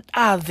valid, but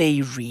are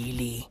they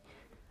really?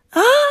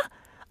 Huh?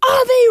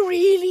 Are they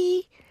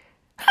really?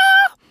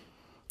 Huh?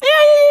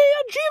 Yeah,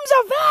 your dreams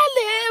are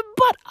valid,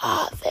 but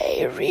are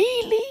they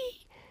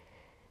really?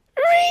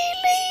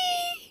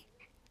 Really?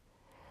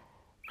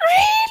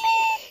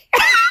 Really?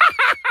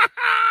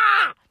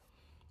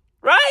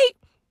 Right?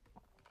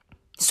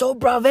 So,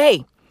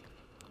 brave.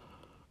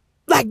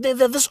 Like,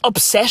 this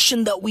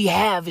obsession that we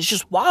have is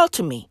just wild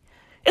to me.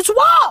 It's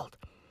wild.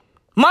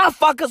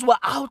 Motherfuckers were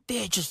out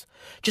there just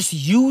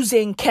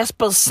using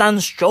Casper's son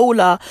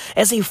Stroller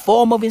as a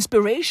form of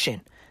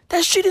inspiration.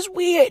 That shit is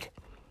weird.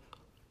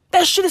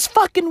 That shit is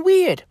fucking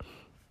weird.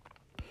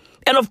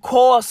 And of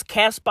course,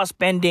 Casper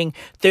spending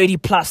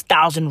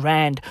 30,000+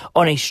 rand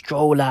on a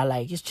stroller,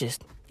 like, it's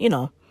just,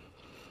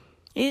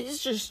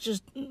 it's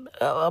just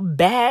a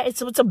bad,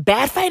 it's a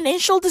bad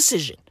financial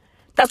decision.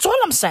 That's all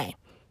I'm saying.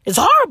 It's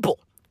horrible.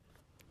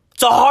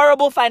 It's a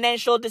horrible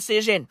financial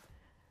decision.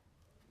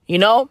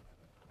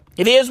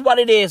 It is what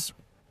it is.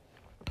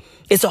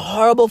 It's a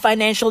horrible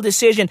financial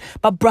decision.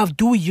 But bruv,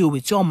 do you?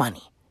 It's your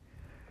money.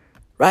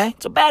 Right?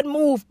 It's a bad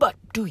move, but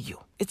do you?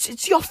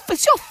 It's your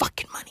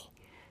fucking money.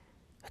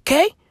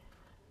 Okay?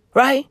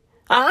 Right?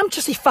 I'm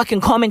just a fucking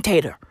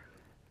commentator.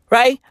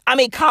 Right? I'm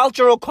a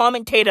cultural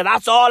commentator.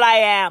 That's all I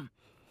am.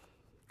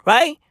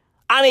 Right?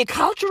 I'm a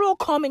cultural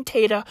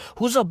commentator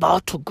who's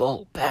about to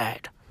go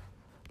bad.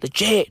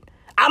 Legit.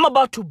 I'm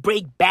about to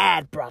break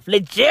bad, bruv.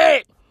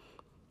 Legit.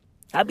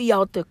 I be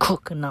out there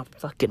cooking up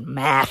fucking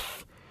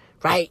math.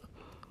 Right?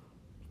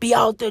 Be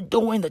out there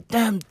doing the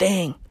damn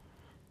thing.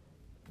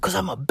 Because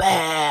I'm a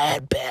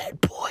bad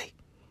boy.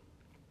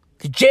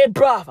 Legit,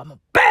 bruv. I'm a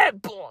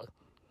bad boy.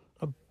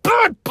 A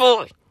bad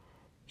boy.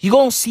 You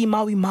gonna see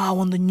Maui Mao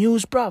on the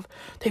news, bruv.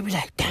 They be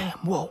like, damn,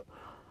 whoa.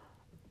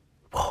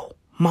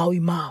 Maui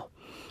Mao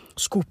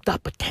scooped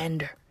up a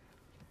tender.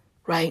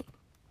 Right?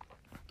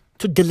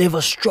 To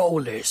deliver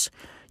strollers.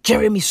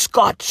 Jeremy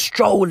Scott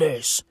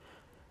strollers.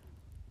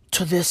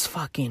 To this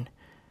fucking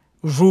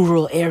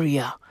rural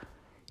area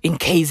in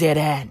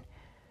KZN.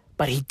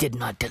 But he did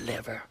not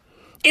deliver.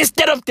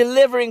 Instead of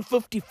delivering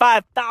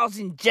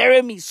 55,000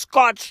 Jeremy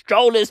Scott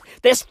strollers,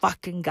 this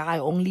fucking guy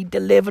only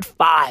delivered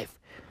 5.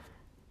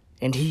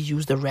 And he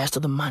used the rest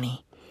of the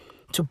money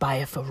to buy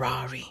a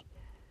Ferrari,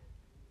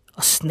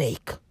 a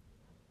snake,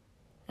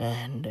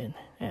 and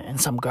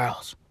some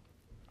girls,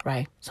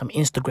 right? Some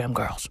Instagram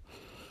girls.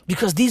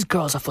 Because these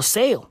girls are for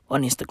sale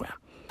on Instagram.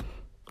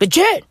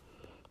 Legit.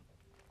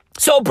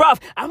 So, bruv,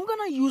 I'm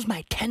gonna use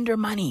my tender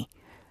money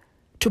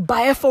to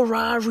buy a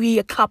Ferrari,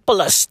 a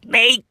couple of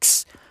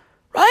snakes,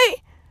 right?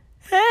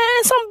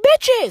 And some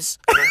bitches.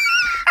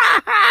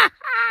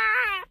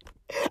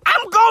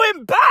 I'm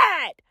going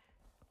bad.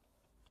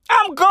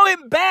 I'm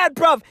going bad,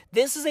 bruv.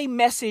 This is a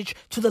message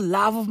to the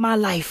love of my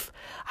life.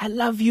 I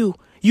love you.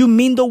 You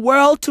mean the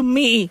world to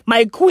me,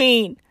 my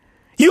queen.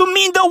 You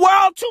mean the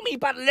world to me,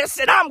 but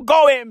listen, I'm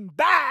going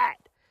bad.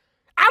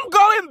 I'm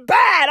going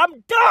bad.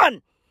 I'm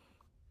done.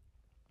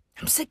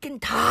 I'm sick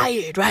and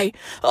tired, right?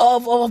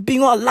 Of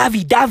being all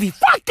lovey-dovey.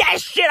 Fuck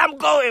that shit. I'm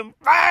going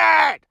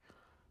bad.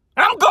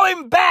 I'm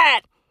going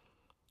bad.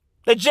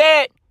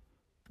 Legit.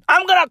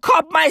 I'm gonna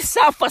cop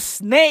myself a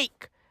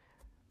snake.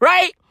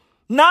 Right?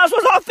 Nas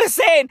was off there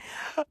saying,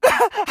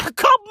 I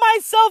cop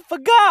myself for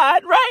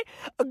God, right?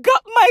 I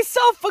got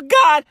myself for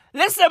God.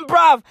 Listen,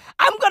 bruv,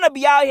 I'm gonna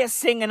be out here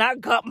singing, I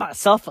got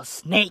myself a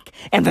snake.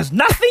 And there's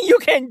nothing you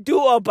can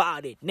do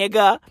about it,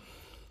 nigga.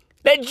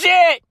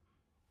 Legit.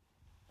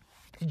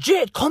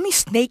 Legit. Call me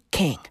Snake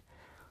King.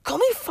 Call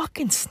me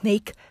fucking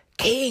Snake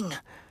King.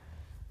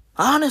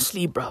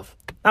 Honestly, bruv.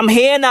 I'm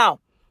here now.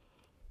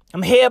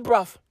 I'm here,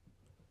 bruv.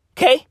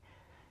 Okay?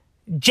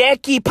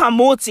 Jackie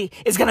Pamuzzi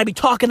is gonna be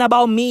talking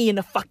about me in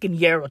a fucking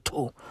year or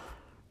two.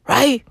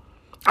 Right?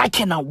 I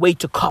cannot wait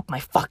to cop my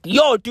fucking...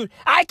 Yo, dude,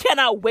 I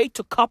cannot wait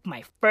to cop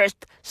my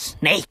first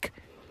snake.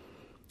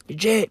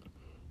 Legit.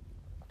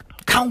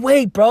 Can't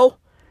wait, bro.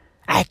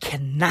 I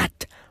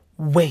cannot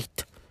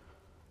wait.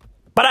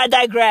 But I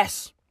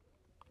digress.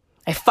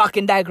 I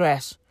fucking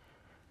digress.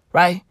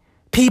 Right?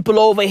 People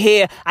over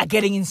here are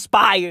getting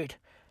inspired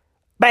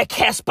by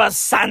Casper's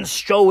son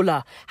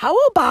stroller. How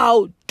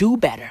about do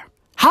better?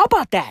 How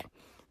about that?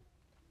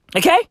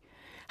 Okay?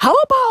 How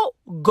about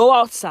go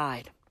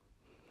outside?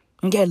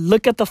 Okay,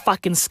 look at the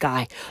fucking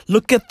sky.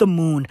 Look at the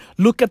moon.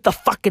 Look at the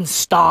fucking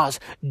stars.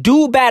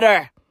 Do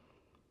better.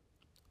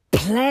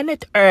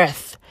 Planet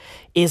Earth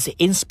is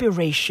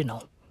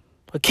inspirational.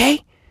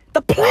 Okay?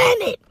 The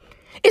planet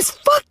is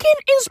fucking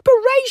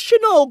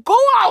inspirational. Go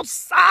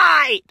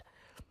outside.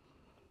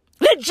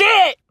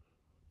 Legit.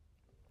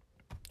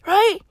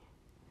 Right?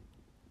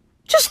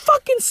 Just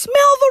fucking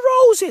smell the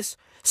roses.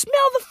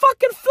 Smell the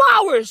fucking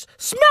flowers.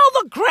 Smell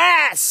the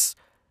grass.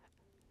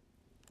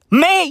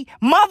 May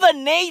Mother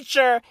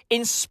Nature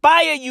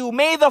inspire you.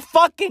 May the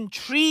fucking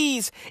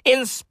trees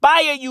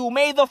inspire you.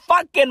 May the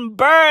fucking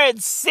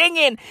birds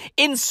singing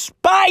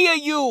inspire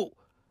you.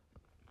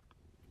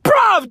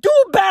 Bruv, do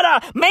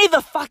better. May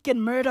the fucking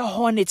murder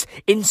hornets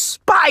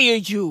inspire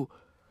you.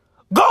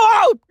 Go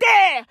out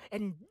there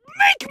and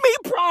make me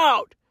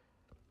proud.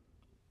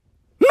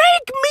 Make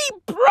me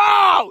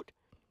proud.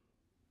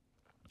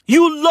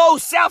 You low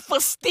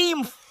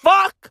self-esteem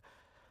fuck.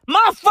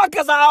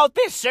 Motherfuckers are out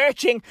there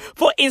searching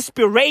for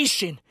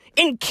inspiration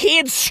in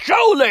kids'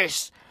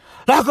 strollers.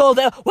 Like,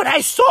 when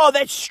I saw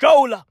that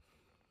stroller,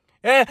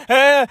 and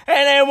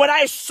then when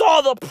I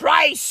saw the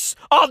price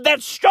of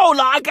that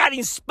stroller, I got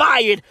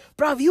inspired.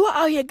 Bro, you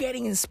are out here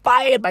getting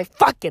inspired by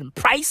fucking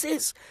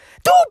prices?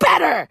 Do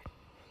better.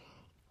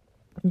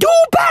 Do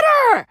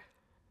better.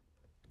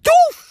 Do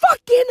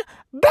fucking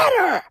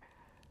better.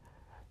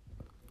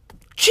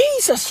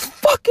 Jesus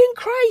fucking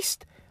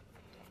Christ.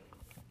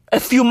 A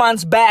few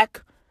months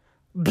back,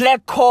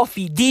 Black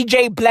Coffee,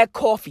 DJ Black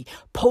Coffee,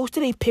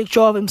 posted a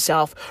picture of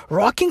himself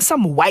rocking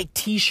some white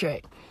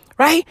t-shirt,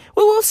 right?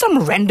 With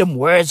some random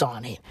words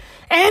on it.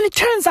 And it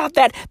turns out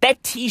that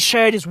that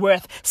t-shirt is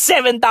worth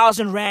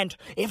 7,000 rand.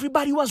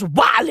 Everybody was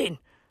wilding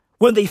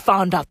when they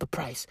found out the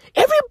price.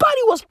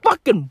 Everybody was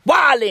fucking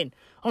wilding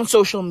on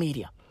social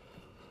media.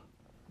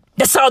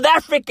 The South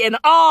African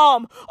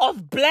arm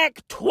of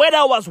Black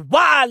Twitter was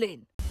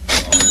wilding.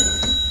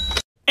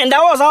 And I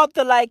was out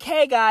there like,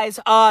 hey guys,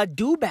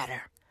 do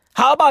better.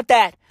 How about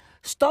that?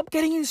 Stop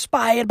getting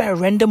inspired by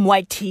random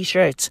white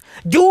t-shirts.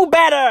 Do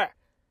better.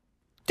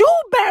 Do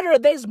better.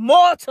 There's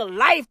more to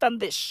life than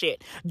this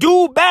shit.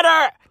 Do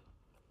better.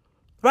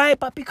 Right?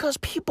 But because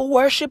people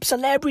worship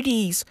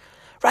celebrities,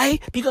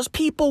 right? Because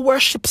people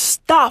worship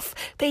stuff,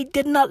 they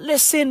did not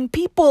listen.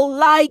 People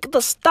like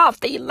the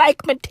stuff. They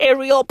like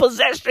material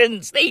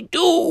possessions. They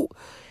do.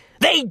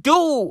 They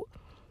do.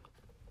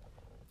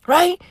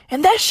 Right?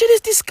 And that shit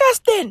is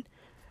disgusting.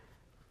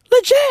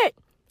 Legit.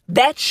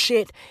 That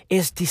shit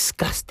is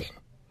disgusting.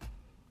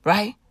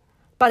 Right?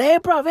 But hey,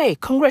 bruv, hey,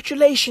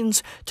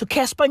 congratulations to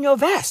Casper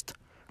Nyovest.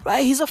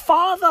 Right? He's a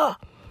father.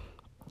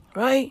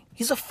 Right?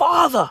 He's a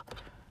father.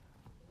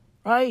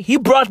 Right? He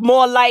brought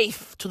more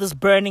life to this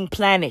burning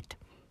planet.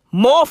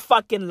 More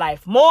fucking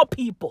life. More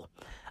people.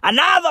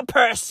 Another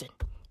person.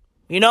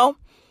 You know?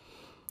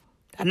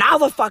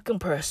 Another fucking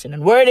person.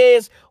 And word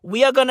is,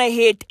 we are gonna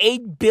hit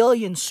 8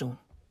 billion soon.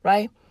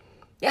 Right?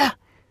 Yeah.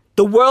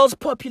 The world's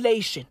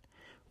population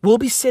will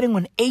be sitting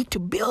on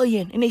 8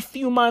 billion in a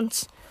few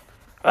months.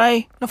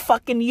 Right? In a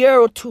fucking year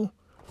or two.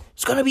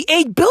 It's gonna be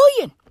 8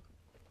 billion.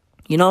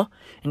 You know?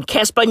 And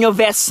Casper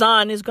Nyovest's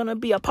son is gonna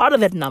be a part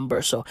of that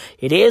number. So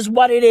it is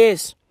what it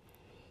is.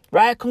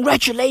 Right?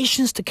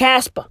 Congratulations to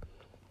Casper.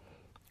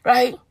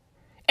 Right?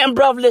 And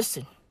bruv,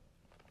 listen.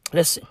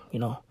 Listen, you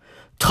know.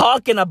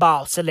 Talking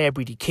about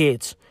celebrity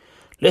kids.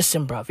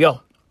 Listen, bruv,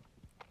 yo.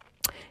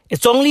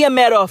 It's only a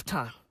matter of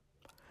time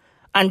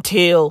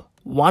until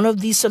one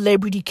of these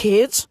celebrity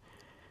kids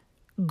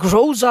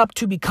grows up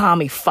to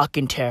become a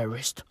fucking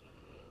terrorist.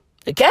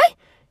 Okay?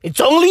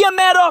 It's only a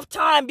matter of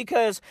time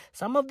because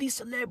some of these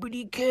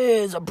celebrity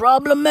kids are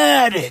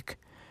problematic.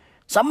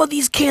 Some of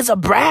these kids are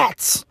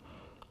brats.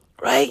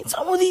 Right?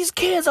 Some of these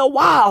kids are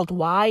wild.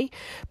 Why?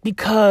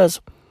 Because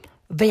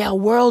their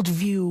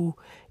worldview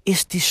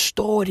is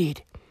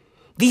distorted.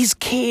 These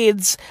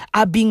kids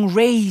are being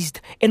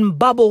raised in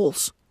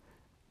bubbles.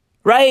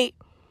 Right?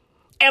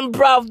 And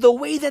bruv, the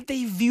way that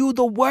they view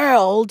the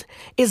world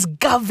is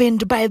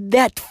governed by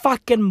that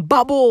fucking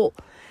bubble.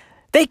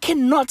 They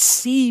cannot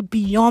see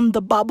beyond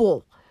the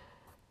bubble.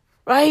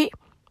 Right?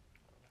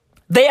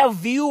 Their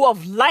view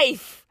of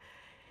life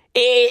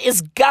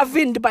is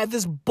governed by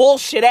this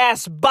bullshit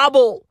ass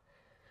bubble.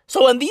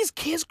 So when these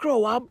kids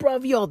grow up,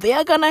 bruv, yo,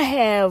 they're gonna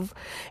have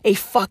a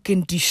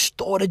fucking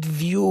distorted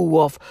view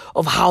of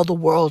how the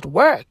world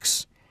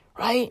works.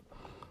 Right?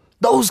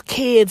 Those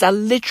kids are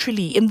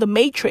literally in the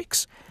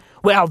Matrix.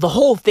 Well, the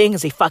whole thing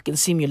is a fucking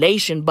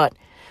simulation, but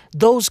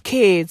those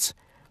kids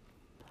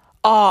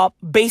are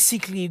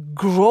basically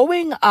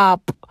growing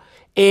up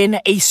in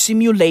a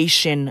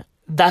simulation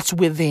that's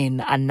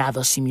within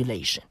another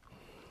simulation.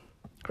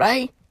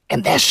 Right?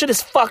 And that shit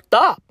is fucked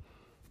up.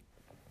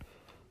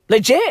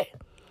 Legit.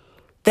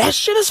 That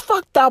shit is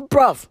fucked up,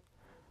 bruv.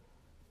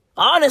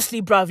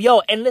 Honestly, bruv,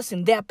 yo, and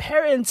listen, their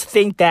parents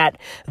think that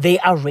they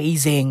are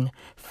raising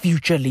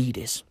future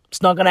leaders.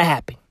 It's not gonna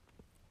happen.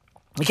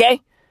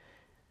 Okay?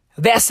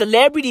 Their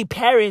celebrity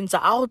parents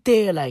are out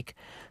there like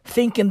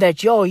thinking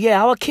that, yo,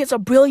 yeah, our kids are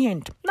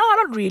brilliant. No,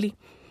 not really.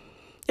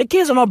 Your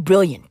kids are not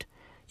brilliant.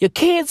 Your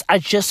kids are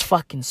just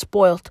fucking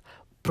spoiled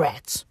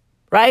brats.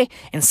 Right?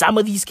 And some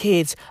of these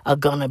kids are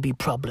gonna be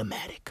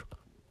problematic.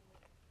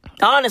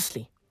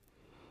 Honestly.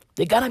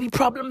 They're gonna be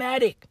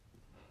problematic.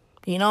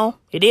 You know?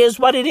 It is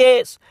what it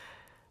is.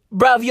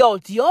 Bruv, yo,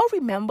 do y'all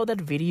remember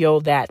that video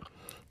that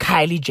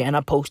Kylie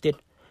Jenner posted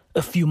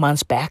a few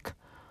months back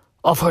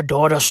of her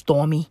daughter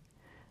Stormy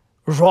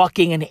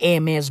rocking an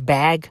Hermes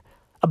bag,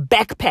 a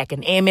backpack,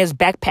 an Hermes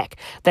backpack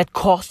that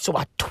costs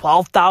what,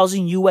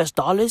 $12,000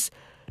 US?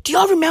 Do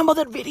y'all remember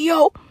that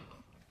video?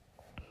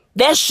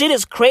 That shit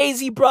is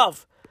crazy,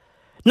 bruv.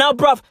 Now,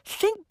 bruv,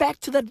 think back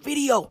to that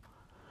video.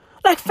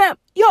 Like, fam,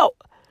 yo,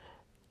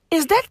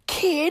 is that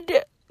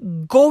kid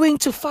going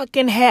to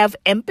fucking have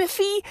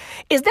empathy?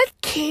 Is that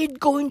kid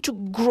going to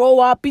grow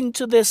up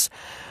into this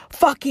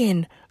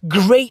fucking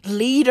great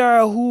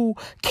leader who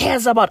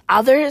cares about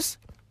others?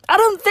 I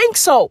don't think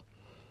so.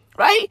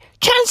 Right?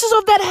 Chances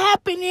of that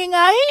happening,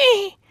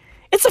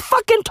 it's a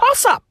fucking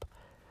toss-up.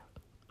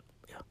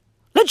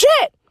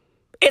 Legit.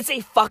 It's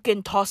a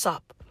fucking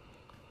toss-up.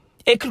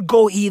 It could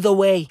go either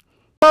way.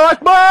 Allah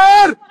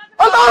Akbar!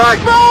 Allah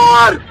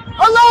Akbar!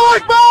 Allah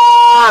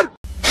Akbar!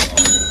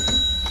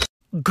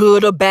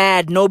 Good or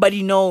bad,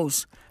 nobody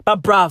knows.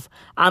 But bruv,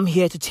 I'm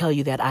here to tell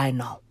you that I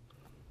know.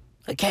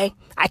 Okay?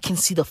 I can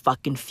see the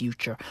fucking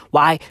future.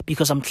 Why?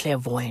 Because I'm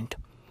clairvoyant.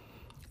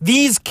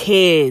 These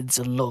kids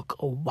look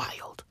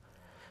wild.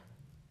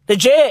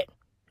 Legit.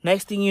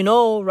 Next thing you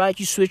know, right,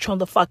 you switch on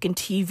the fucking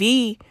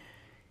TV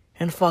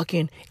and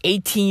fucking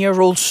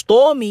 18-year-old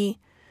Stormy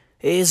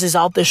is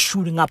out there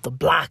shooting up the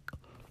block.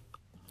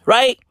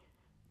 Right?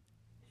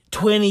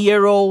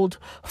 20-year-old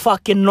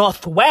fucking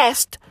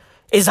Northwest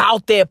is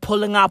out there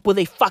pulling up with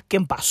a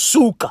fucking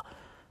bazooka.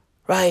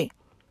 Right?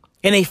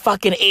 And a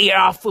fucking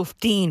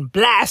AR-15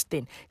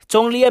 blasting. It's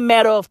only a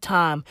matter of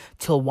time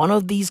till one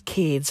of these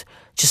kids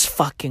just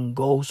fucking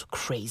goes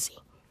crazy.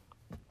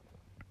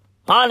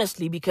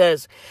 Honestly,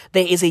 because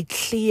there is a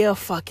clear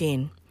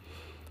fucking,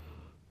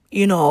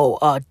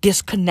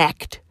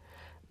 disconnect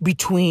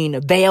between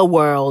their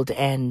world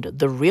and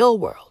the real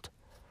world.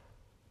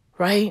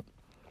 Right?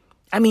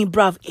 I mean,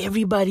 bruv,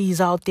 everybody's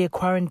out there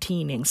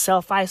quarantining,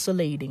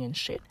 self-isolating and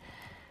shit.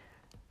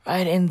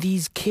 Right? And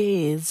these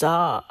kids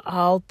are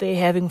out there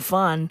having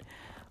fun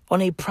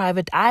on a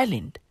private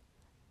island.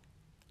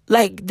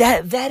 Like,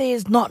 that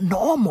is not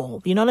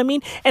normal. You know what I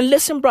mean? And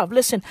listen, bruv,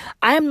 listen.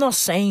 I am not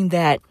saying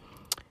that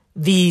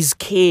these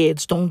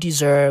kids don't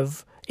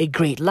deserve a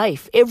great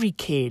life. Every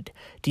kid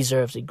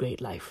deserves a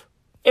great life.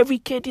 Every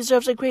kid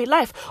deserves a great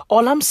life.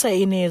 All I'm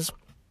saying is,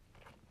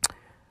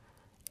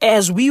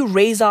 as we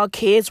raise our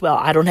kids, well,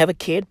 I don't have a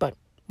kid, but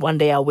one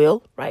day I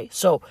will, right?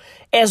 So,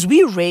 as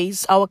we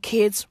raise our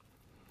kids,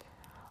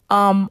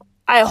 I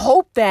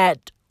hope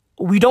that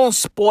we don't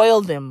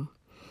spoil them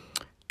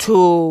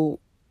to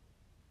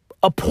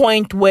a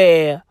point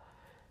where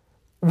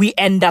we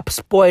end up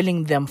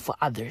spoiling them for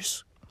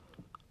others.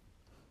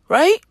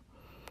 Right?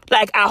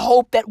 Like, I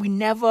hope that we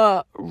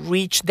never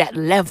reach that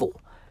level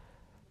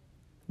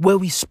where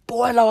we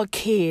spoil our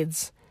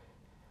kids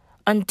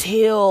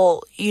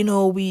until,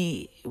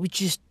 we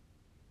just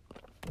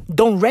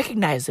don't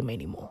recognize them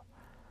anymore.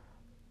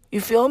 You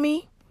feel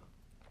me?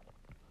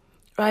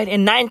 Right?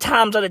 And 9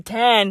 times out of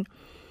 10,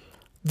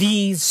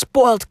 these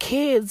spoiled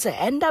kids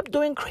end up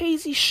doing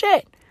crazy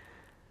shit.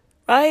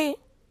 Right?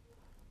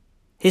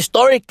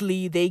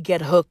 Historically, they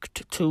get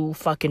hooked to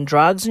fucking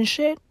drugs and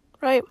shit.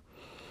 Right?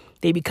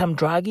 They become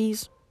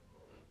druggies.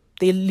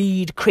 They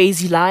lead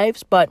crazy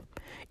lives. But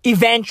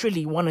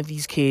eventually, one of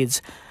these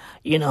kids,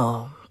 is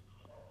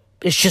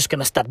just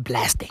gonna start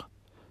blasting.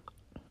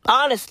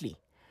 Honestly,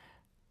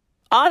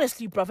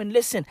 bruv, and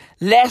listen,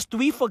 lest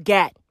we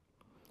forget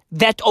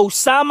that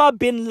Osama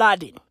bin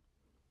Laden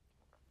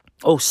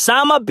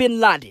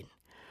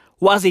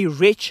was a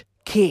rich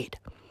kid.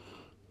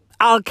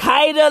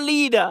 Al-Qaeda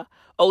leader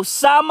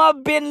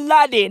Osama bin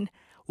Laden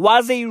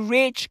was a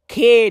rich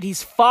kid.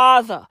 His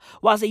father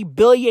was a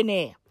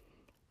billionaire.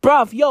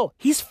 Bruv,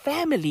 his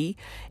family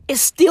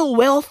is still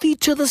wealthy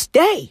to this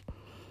day.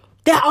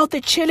 They're out there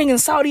chilling in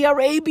Saudi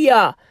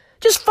Arabia.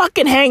 Just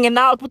fucking hanging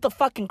out with the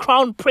fucking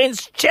crown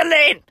prince.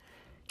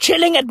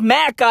 Chilling at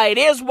Mecca. It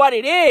is what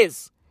it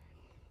is.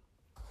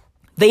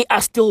 They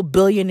are still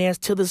billionaires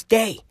to this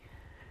day.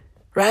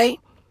 Right?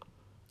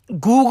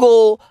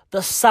 Google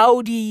the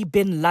Saudi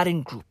bin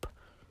Laden group.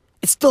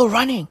 It's still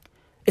running.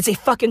 It's a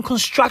fucking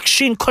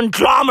construction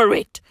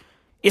conglomerate.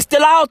 It's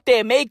still out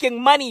there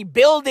making money,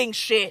 building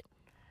shit.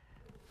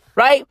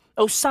 Right?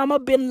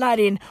 Osama bin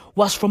Laden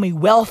was from a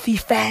wealthy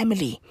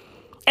family.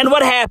 And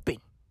what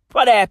happened?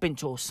 What happened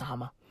to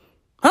Osama?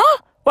 Huh?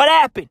 What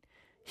happened?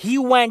 He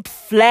went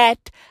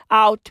flat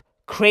out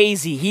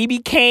crazy. He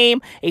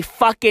became a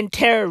fucking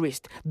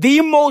terrorist. The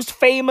most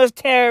famous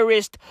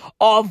terrorist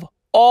of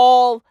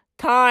all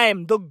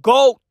time. The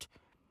GOAT.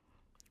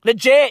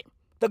 Legit.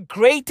 The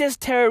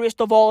greatest terrorist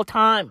of all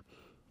time.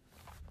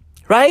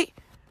 Right?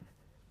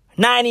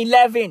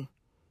 9/11.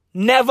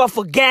 Never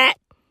forget.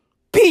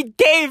 Pete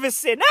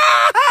Davidson.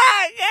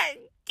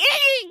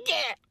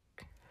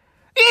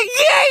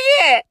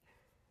 Yeah.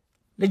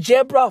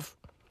 Legit, bruv.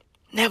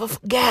 Never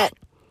forget.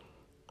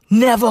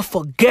 Never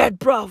forget,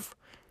 bruv.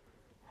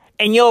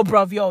 And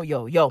bruv,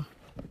 yo.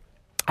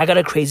 I got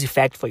a crazy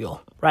fact for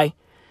y'all, right?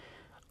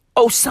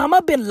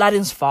 Osama bin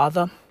Laden's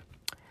father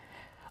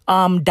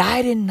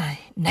died in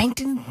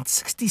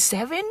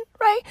 1967,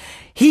 right?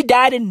 He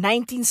died in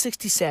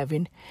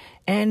 1967,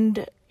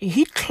 and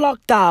he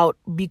clocked out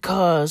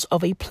because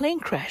of a plane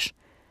crash.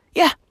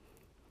 Yeah.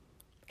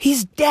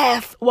 His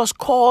death was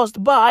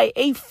caused by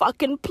a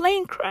fucking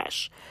plane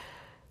crash.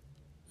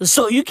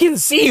 So you can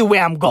see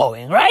where I'm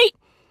going, right?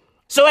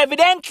 So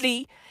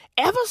evidently,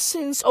 ever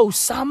since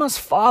Osama's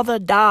father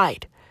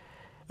died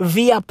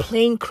via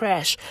plane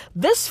crash,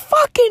 this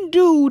fucking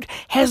dude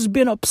has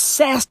been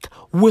obsessed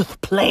with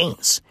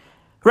planes,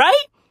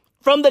 right?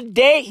 From the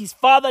day his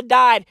father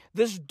died,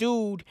 this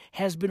dude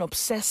has been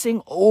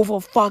obsessing over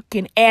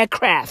fucking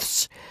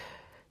aircrafts.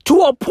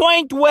 To a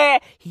point where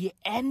he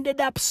ended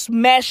up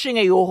smashing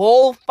a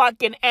whole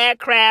fucking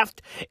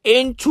aircraft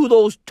into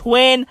those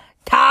twin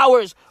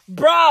towers.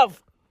 Bruv,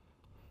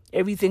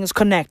 everything is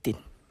connected.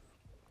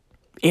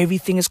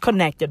 Everything is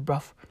connected,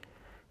 bruv.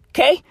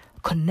 Okay?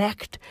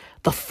 Connect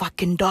the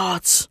fucking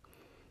dots.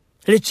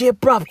 Legit,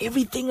 bruv.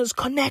 Everything is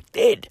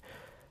connected.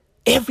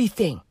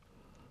 Everything.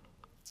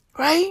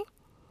 Right?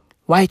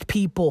 White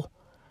people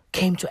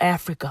came to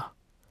Africa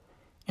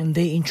and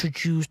they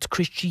introduced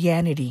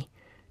Christianity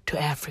to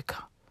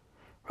Africa.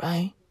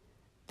 Right?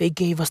 They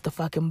gave us the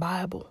fucking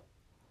Bible.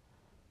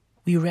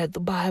 We read the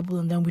Bible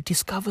and then we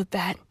discovered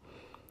that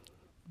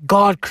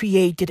God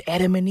created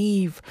Adam and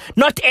Eve.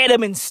 Not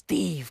Adam and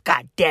Steve.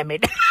 God damn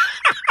it.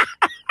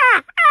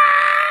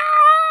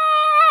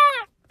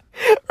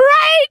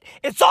 Right?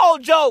 It's all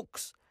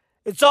jokes.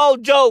 It's all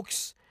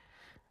jokes.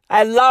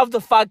 I love the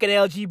fucking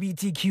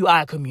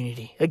LGBTQI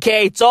community.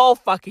 Okay? It's all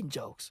fucking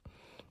jokes.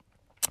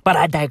 But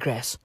I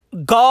digress.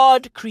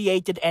 God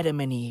created Adam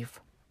and Eve.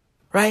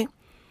 Right?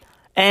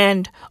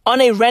 And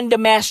on a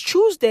random ass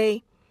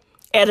Tuesday,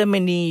 Adam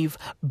and Eve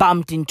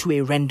bumped into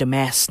a random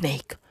ass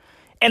snake.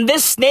 And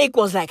this snake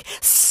was like,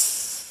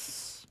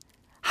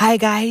 hi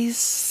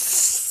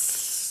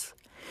guys,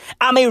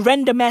 I'm a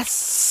random ass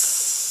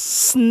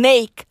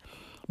snake,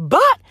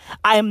 but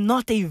I am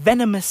not a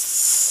venomous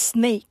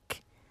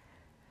snake.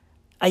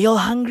 Are y'all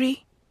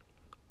hungry?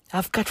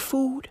 I've got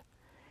food.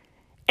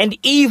 And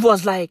Eve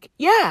was like,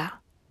 yeah,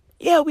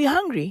 we're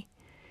hungry.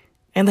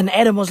 And then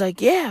Adam was like,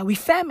 yeah, we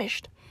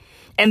famished.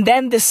 And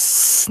then the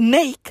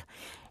snake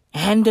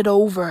handed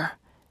over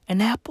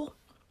an apple.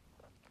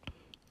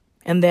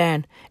 And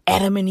then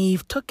Adam and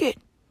Eve took it.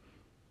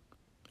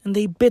 And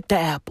they bit the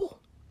apple.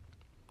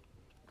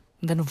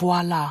 And then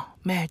voila,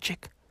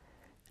 magic.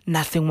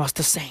 Nothing was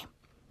the same.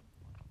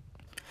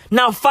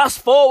 Now fast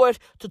forward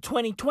to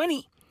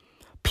 2020.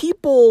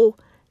 People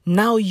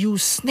now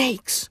use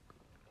snakes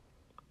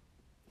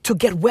to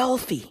get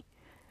wealthy.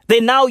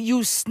 They now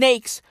use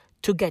snakes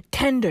to get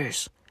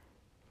tenders.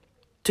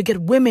 To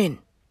get women.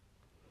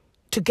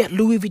 To get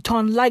Louis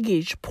Vuitton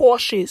luggage,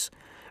 Porsches,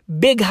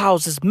 big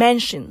houses,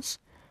 mansions.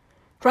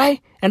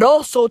 Right? And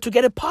also to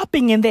get it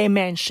popping in their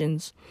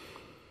mansions.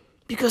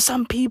 Because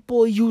some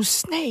people use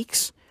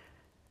snakes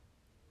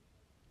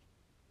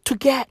to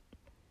get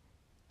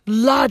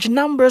large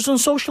numbers on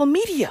social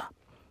media.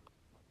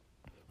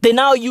 They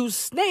now use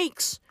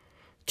snakes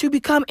to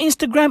become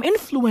Instagram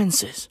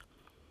influencers.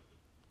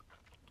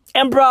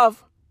 And bruv,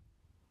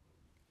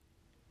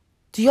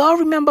 do y'all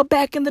remember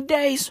back in the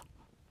days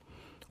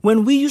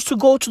when we used to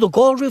go to the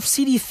Gold Reef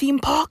City theme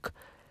park?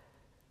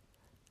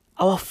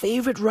 Our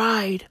favorite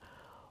ride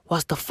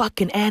was the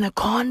fucking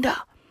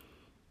Anaconda.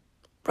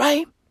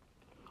 Right?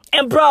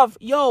 And bruv,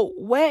 yo,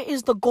 where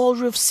is the Gold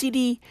Reef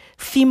City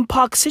theme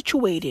park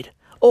situated?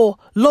 Or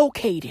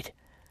located?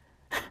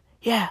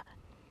 Yeah.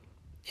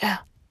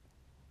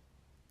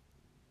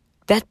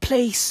 That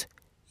place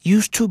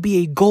used to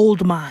be a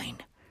gold mine.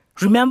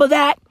 Remember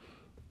that?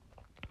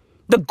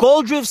 The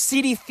Gold Reef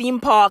City theme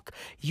park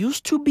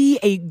used to be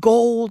a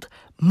gold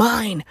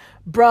mine.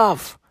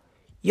 Bruv,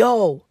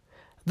 yo,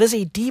 there's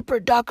a deeper,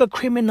 darker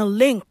criminal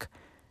link.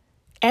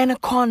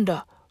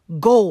 Anaconda,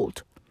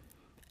 gold.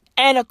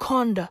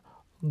 Anaconda,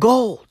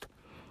 gold.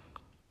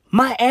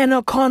 My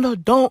anaconda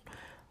don't.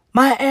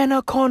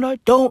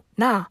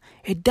 Nah,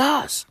 it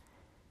does.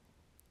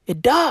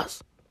 It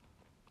does.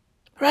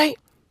 Right?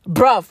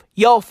 Bruv,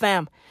 yo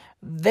fam,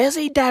 there's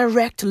a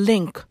direct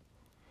link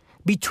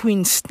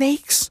between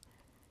snakes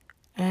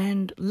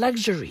and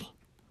luxury.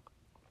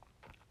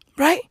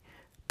 Right?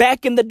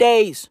 Back in the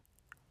days.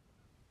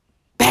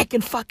 Back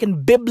in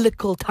fucking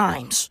biblical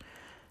times.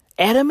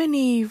 Adam and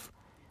Eve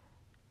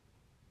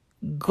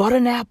got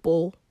an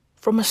apple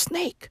from a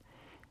snake,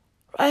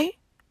 right?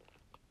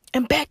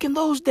 And back in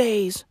those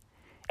days,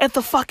 at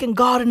the fucking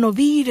Garden of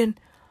Eden,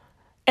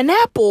 an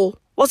apple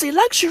was a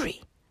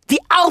luxury,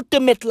 the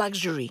ultimate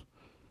luxury,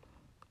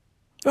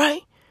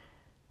 right?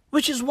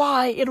 Which is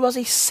why it was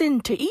a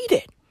sin to eat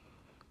it.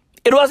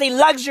 It was a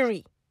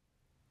luxury.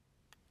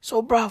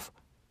 So, bruv,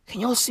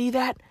 can y'all see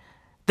that?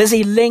 There's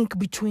a link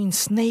between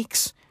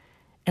snakes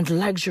and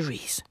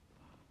luxuries.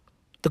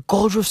 The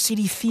Gold Reef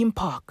City theme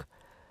park.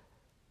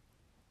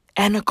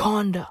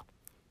 Anaconda.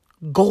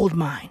 Gold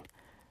mine.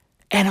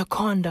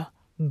 Anaconda.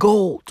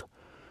 Gold.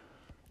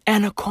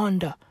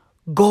 Anaconda.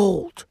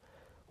 Gold.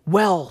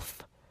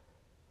 Wealth.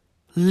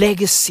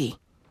 Legacy.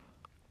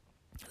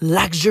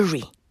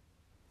 Luxury.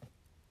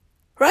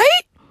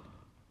 Right?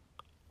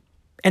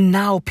 And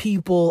now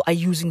people are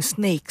using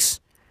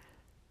snakes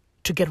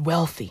to get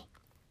wealthy.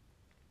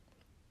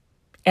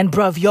 And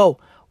bruv, yo,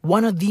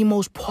 one of the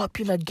most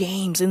popular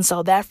games in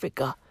South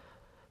Africa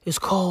is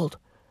called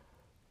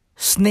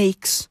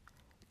Snakes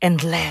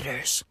and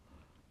Ladders.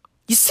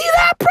 You see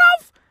that,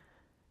 bruv?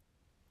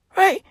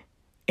 Right?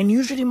 And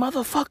usually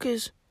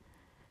motherfuckers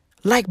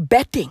like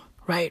betting,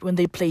 right? When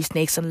they play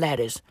Snakes and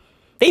Ladders.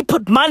 They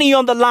put money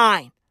on the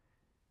line.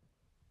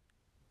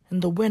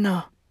 And the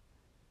winner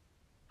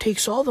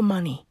takes all the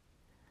money.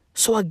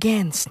 So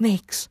again,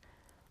 snakes,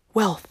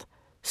 wealth,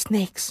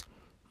 snakes,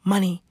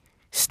 money,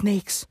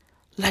 snakes,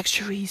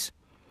 luxuries.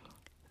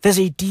 There's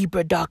a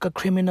deeper, darker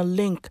criminal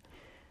link,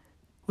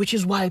 which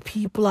is why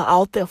people are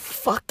out there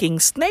fucking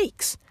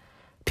snakes.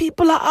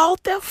 People are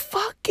out there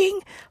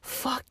fucking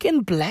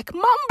black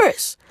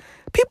mambas.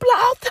 People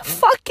are out there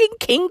fucking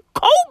king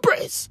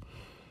cobras.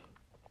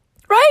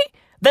 Right?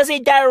 There's a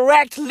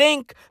direct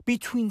link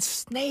between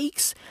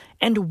snakes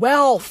and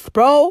wealth,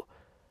 bro.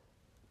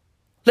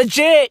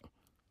 Legit.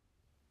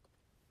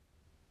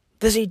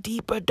 There's a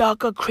deeper,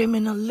 darker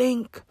criminal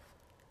link.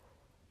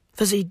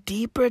 There's a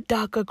deeper,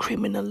 darker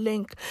criminal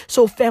link.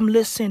 So, fam,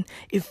 listen.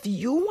 If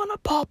you want to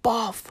pop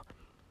off,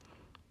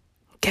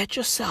 get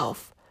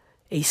yourself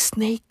a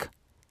snake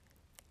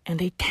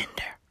and a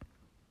tender.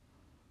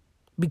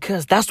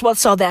 Because that's what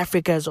South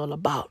Africa is all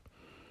about.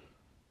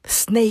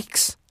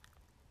 Snakes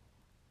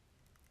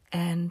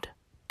and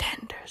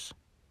tenders.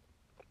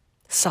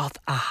 South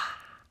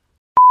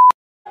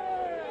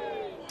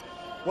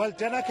Well,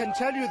 Dan, I can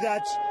tell you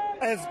that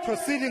as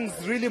proceedings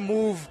really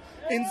move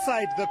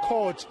inside the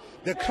court,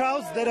 the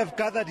crowds that have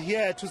gathered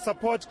here to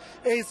support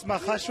Ace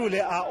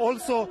Magashule are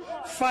also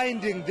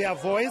finding their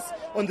voice.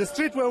 On the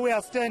street where we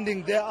are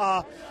standing, there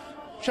are,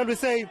 shall we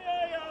say,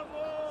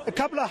 a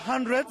couple of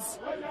hundreds,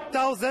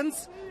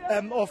 thousands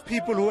of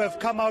people who have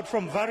come out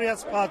from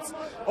various parts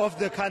of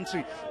the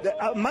country.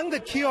 Among the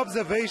key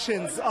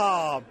observations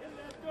are,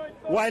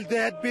 while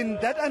there had been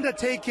that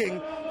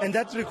undertaking and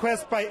that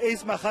request by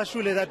Ace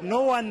Magashule that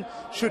no one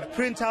should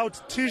print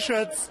out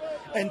T-shirts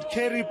and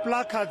carry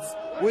placards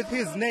with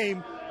his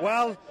name,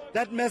 well,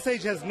 that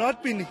message has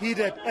not been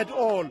heeded at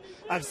all.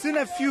 I've seen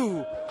a few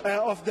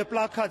of the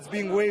placards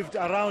being waved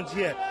around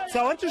here. So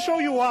I want to show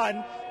you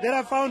one that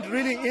I found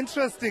really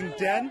interesting,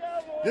 Dan.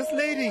 This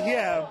lady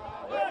here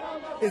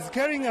is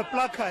carrying a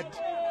placard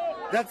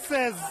that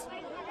says,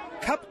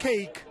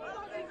 "Cupcake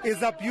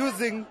is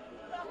abusing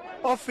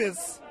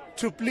office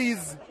to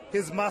please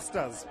his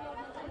masters."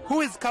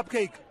 Who is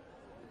Cupcake?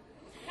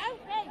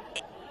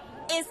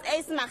 It's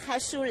Ace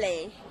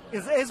Magashule.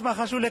 Is Ace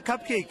Magashule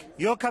Cupcake?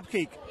 Your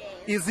Cupcake?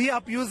 Is he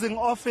abusing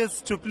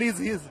office to please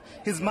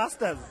his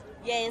masters?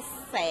 Yes,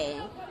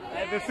 sir. I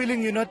have a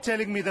feeling you're not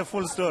telling me the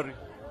full story.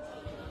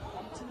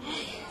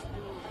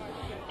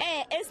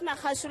 Ace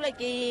Magashule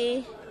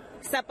ke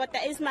supporter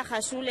Ace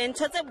Magashule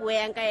ntse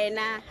buang ka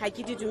ena ha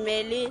ke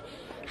didumele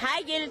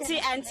ha guilty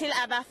until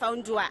aba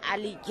found you are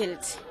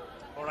guilty.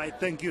 All right,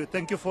 thank you.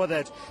 Thank you for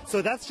that.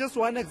 So that's just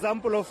one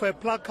example of a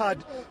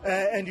placard,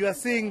 and you are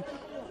seeing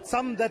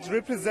some that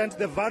represent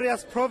the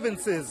various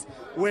provinces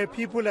where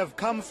people have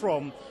come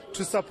from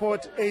to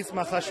support Ace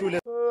Magashule.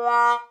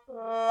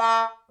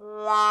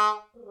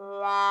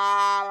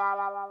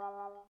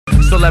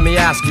 So let me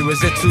ask you,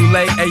 is it too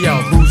late? Hey yo,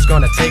 who's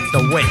gonna take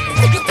the weight?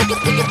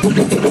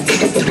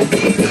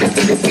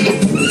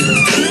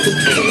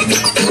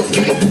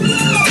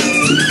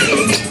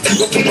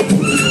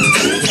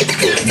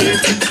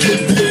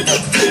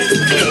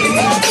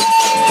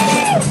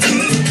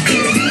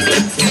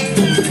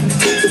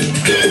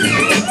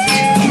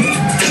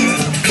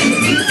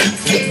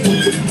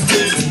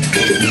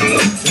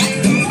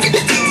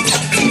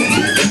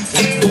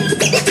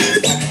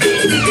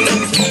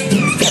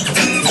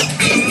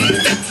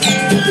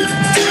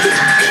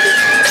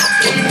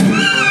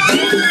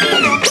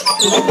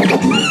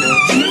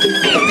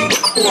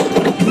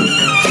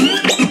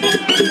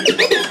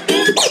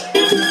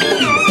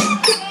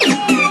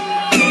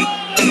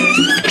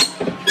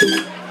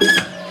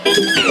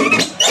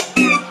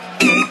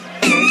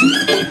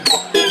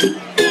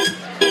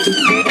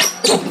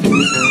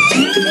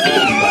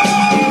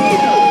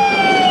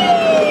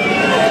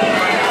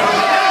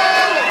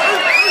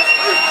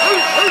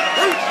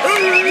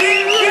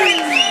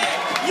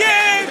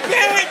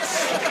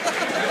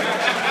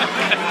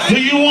 Do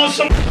you want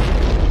some?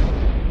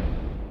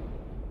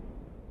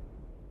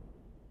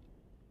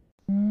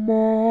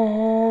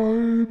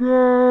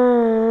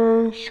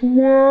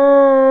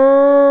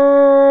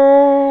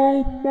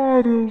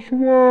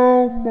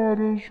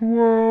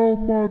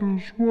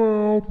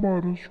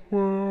 Might as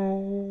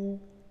well.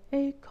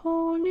 A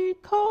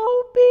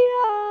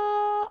cornucopia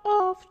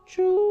of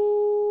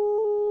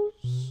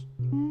juice.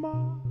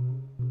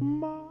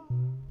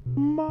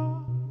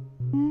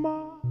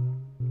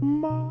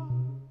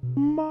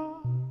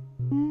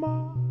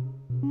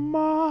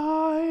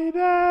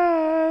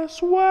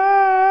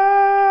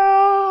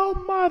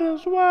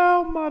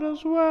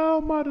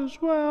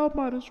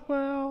 Might as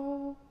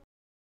well.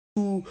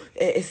 To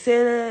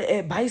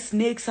sell, buy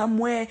snake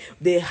somewhere,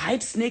 they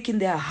hide snake in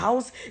their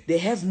house, they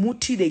have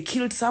muti, they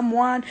killed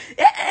someone.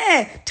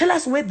 Tell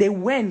us where they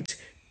went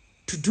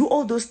to do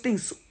all those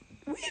things.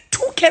 We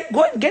too can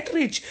go and get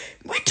rich.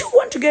 We too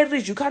want to get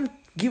rich. You can't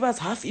give us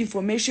half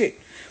information.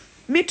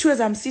 Me too,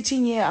 as I'm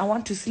sitting here, I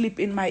want to sleep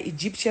in my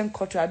Egyptian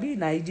cotton. I be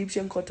in an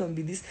Egyptian cotton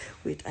be this.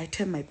 Wait, I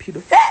turn my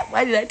pillow.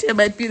 Why did I turn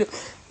my pillow?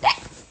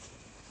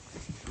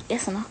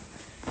 Yes or no?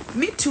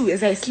 Me too,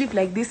 as I sleep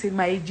like this in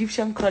my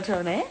Egyptian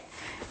cotton, I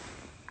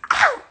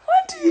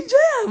want to enjoy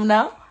them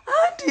now.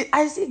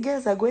 I see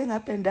girls are going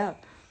up and down,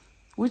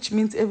 which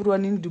means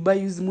everyone in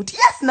Dubai uses muti.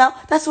 Yes, now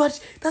that's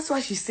what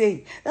she's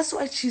saying. That's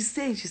what she's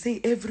saying. She's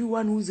saying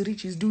everyone who's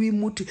rich is doing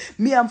muti.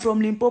 Me, I'm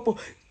from Limpopo.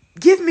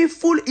 Give me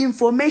full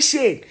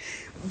information.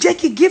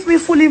 Jackie, give me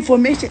full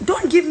information.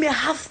 Don't give me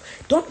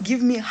half. Don't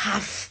give me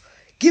half.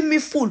 Give me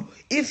full.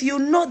 If you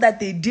know that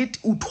they did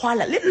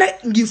utwala,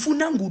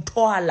 ngifuna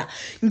ngutwala.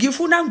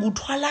 Ngifuna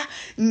ngutwala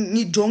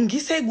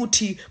ngijongise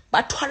guthi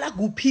batwala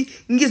kuphi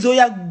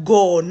ngizoya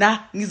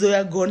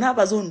gona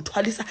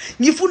bazontwalisa.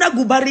 Ngifuna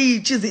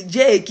kubarichi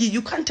Jackie.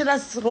 You can't tell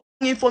us wrong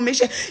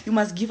information. You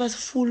must give us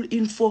full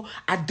info,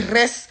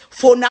 address,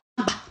 phone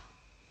number.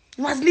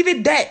 You must leave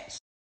it there.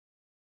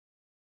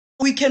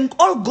 We can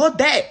all go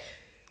there.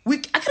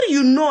 Actually,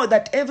 you know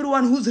that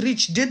everyone who's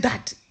rich did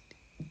that.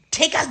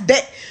 Take us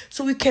there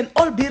so we can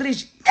all be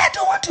rich. I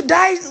don't want to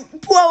die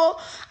poor.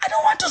 I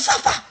don't want to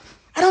suffer.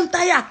 I don't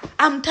tire.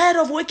 I'm tired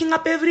of waking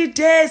up every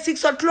day,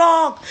 6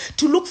 o'clock,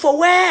 to look for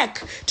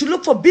work, to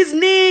look for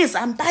business.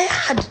 I'm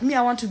tired. Me,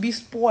 I want to be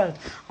spoiled.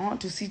 I want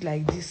to sit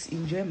like this,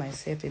 enjoy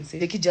myself and say,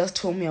 Jackie just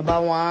told me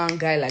about one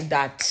guy like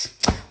that.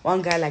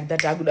 One guy like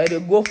that, I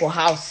would go for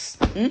house.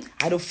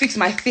 I don't fix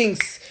my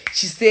things.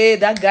 She said,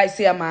 that guy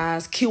say I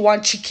must kill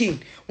one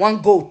chicken,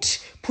 one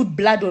goat, put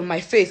blood on my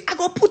face. I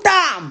go put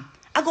them.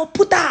 I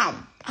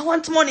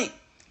want money.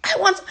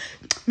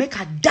 Make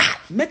her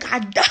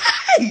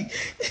die.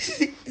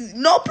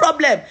 No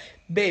problem.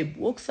 Babe,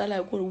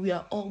 we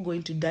are all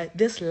going to die.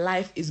 This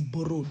life is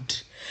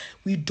borrowed.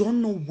 We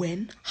don't know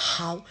when,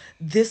 how.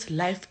 This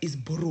life is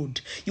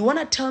borrowed. You want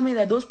to tell me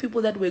that those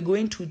people that were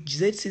going to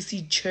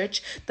ZCC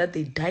church, that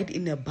they died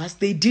in a bus,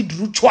 they did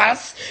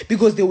rituals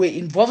because they were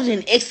involved in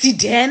an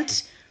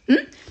accident?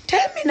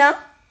 Tell me now.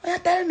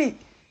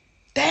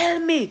 Tell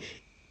me.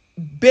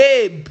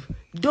 Babe,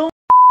 don't.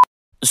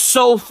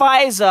 So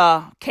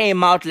Pfizer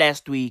came out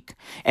last week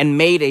and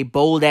made a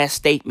bold-ass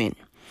statement.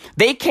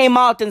 They came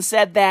out and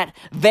said that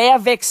their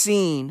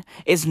vaccine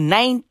is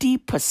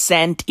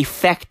 90%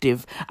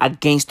 effective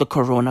against the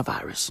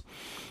coronavirus.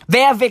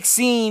 Their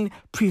vaccine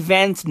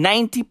prevents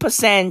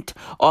 90%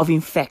 of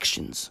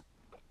infections.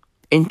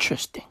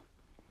 Interesting.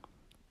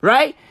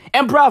 Right?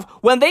 And bruv,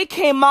 when they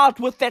came out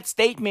with that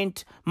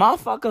statement,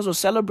 motherfuckers were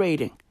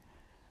celebrating.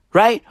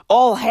 Right?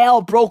 All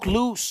hell broke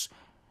loose.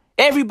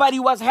 Everybody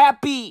was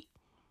happy.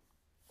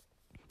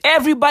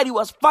 Everybody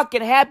was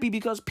fucking happy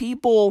because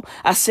people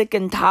are sick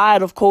and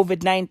tired of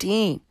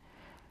COVID-19,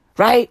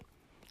 right?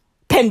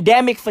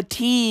 Pandemic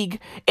fatigue,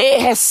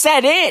 it has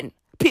set in.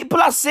 People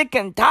are sick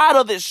and tired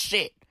of this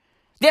shit.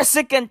 They're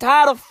sick and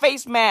tired of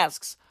face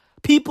masks.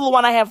 People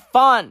want to have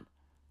fun,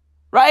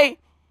 right?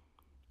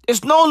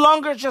 It's no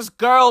longer just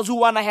girls who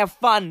want to have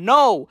fun.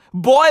 No,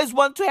 boys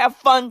want to have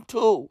fun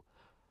too.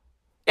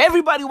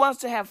 Everybody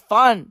wants to have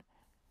fun.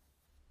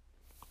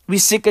 We're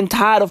sick and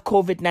tired of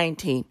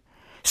COVID-19.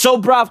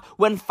 So, bruv,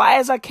 when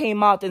Pfizer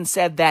came out and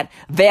said that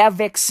their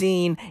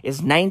vaccine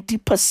is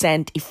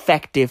 90%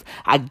 effective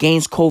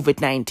against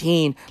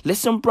COVID-19,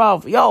 listen,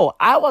 bruv, yo,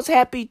 I was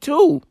happy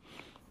too.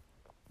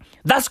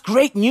 That's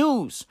great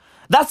news.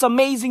 That's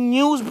amazing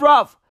news,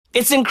 bruv.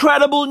 It's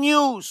incredible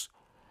news.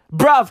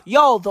 Bruv,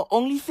 yo, the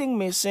only thing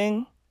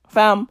missing,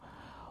 fam,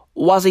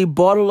 was a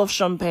bottle of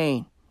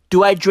champagne.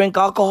 Do I drink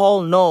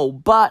alcohol? No,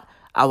 but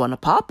I want to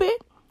pop it,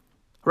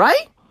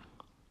 right?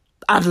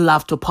 I'd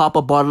love to pop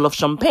a bottle of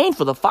champagne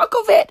for the fuck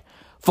of it,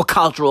 for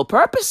cultural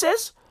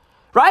purposes,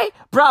 right?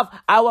 Bruv,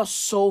 I was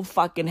so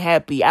fucking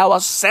happy. I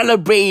was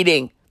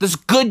celebrating this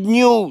good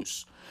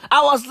news.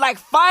 I was like,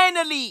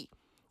 finally,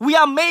 we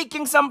are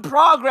making some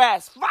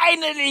progress.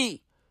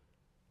 Finally,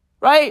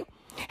 right?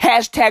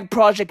 Hashtag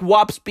Project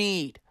Warp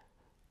Speed.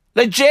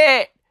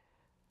 Legit.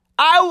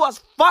 I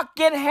was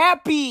fucking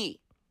happy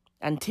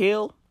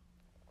until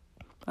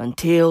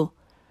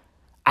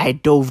I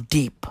dove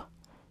deep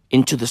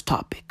into this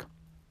topic.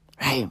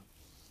 Right?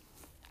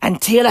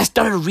 Until I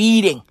started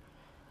reading.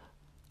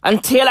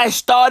 Until I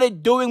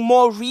started doing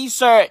more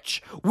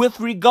research with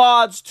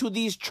regards to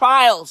these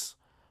trials.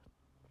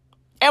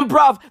 And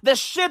bruv, the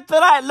shit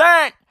that I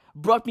learned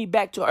brought me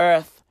back to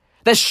earth.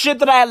 The shit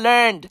that I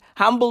learned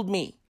humbled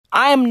me.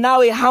 I am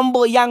now a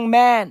humble young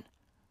man.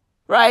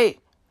 Right?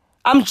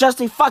 I'm just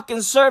a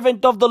fucking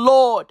servant of the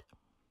Lord.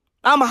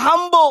 I'm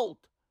humbled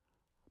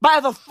by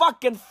the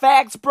fucking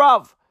facts,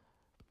 bruv.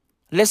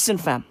 Listen,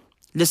 fam.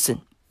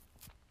 Listen.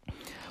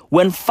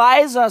 When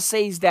Pfizer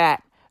says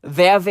that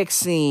their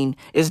vaccine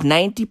is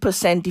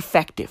 90%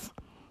 effective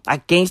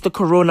against the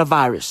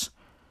coronavirus,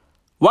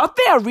 what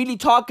they are really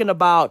talking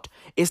about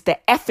is the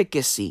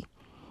efficacy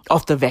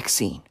of the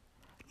vaccine,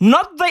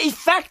 not the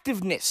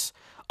effectiveness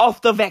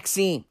of the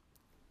vaccine.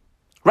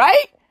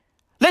 Right?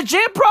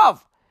 Legit, bruv.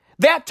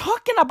 They're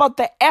talking about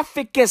the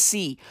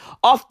efficacy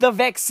of the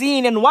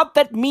vaccine, and what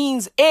that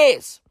means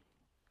is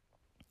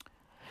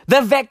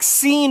the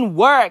vaccine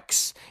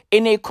works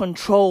in a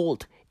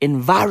controlled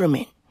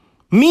environment,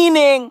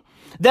 meaning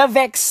the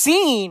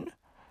vaccine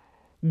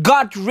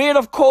got rid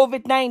of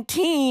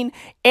COVID-19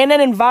 in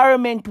an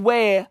environment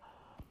where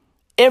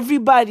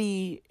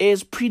everybody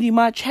is pretty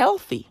much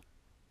healthy,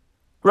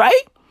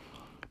 right?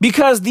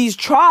 Because these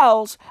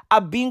trials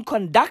are being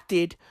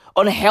conducted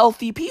on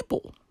healthy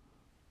people,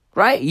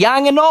 right?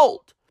 Young and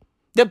old.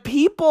 The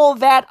people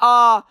that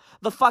are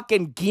the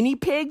fucking guinea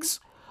pigs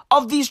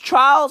of these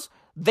trials,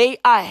 they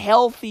are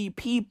healthy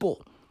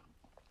people,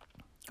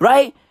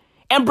 right?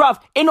 And bruv,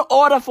 in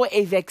order for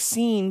a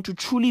vaccine to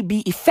truly be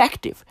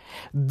effective,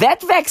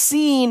 that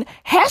vaccine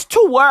has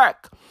to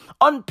work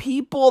on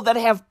people that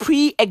have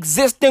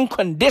pre-existing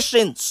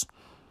conditions,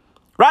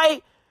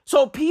 right?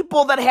 So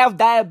people that have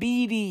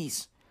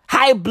diabetes,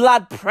 high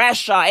blood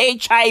pressure,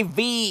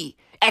 HIV,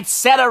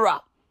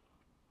 etc.,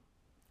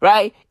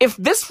 right? If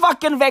this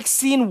fucking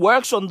vaccine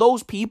works on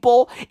those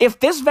people, if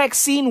this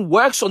vaccine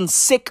works on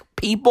sick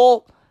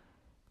people,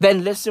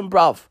 then listen,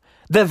 bruv,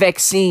 the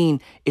vaccine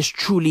is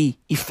truly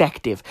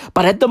effective.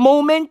 But at the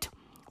moment,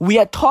 we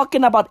are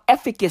talking about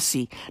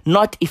efficacy,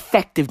 not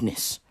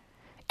effectiveness.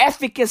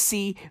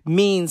 Efficacy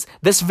means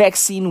this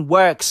vaccine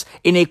works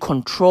in a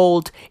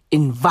controlled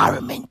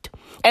environment.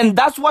 And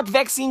that's what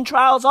vaccine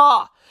trials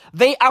are.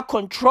 They are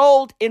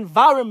controlled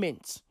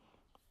environments.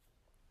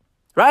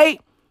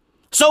 Right?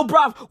 So,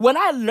 bruv, when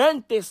I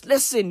learned this,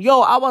 listen,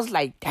 I was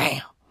like,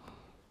 damn.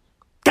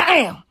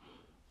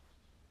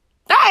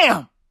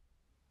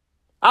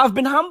 I've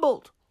been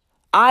humbled.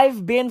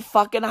 I've been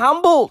fucking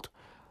humbled.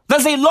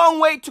 There's a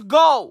long way to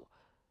go.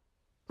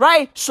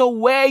 Right? So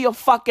wear your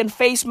fucking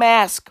face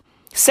mask.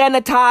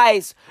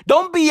 Sanitize.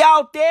 Don't be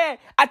out there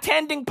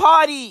attending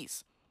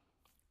parties.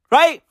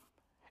 Right?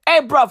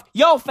 Hey, bruv.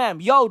 Yo, fam.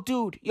 Yo,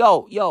 dude.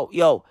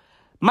 Yo.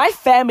 My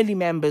family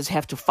members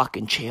have to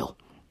fucking chill.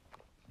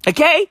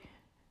 Okay?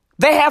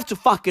 They have to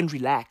fucking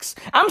relax.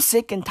 I'm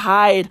sick and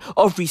tired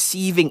of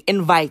receiving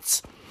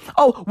invites.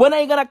 Oh, when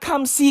are you gonna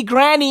come see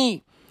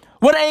Granny?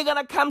 When are you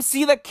gonna come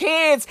see the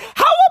kids?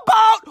 How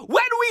about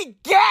when we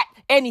get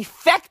an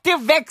effective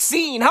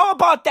vaccine? How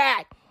about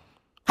that?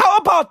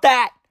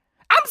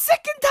 I'm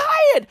sick and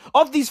tired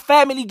of these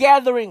family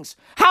gatherings.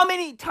 How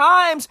many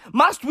times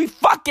must we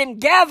fucking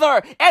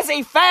gather as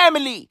a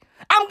family?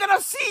 I'm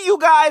gonna see you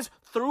guys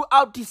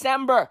throughout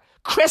December.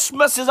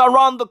 Christmas is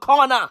around the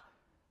corner.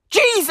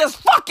 Jesus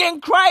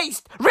fucking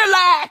Christ,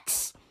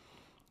 relax.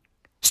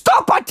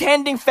 Stop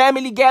attending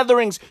family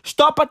gatherings.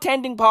 Stop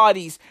attending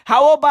parties.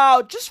 How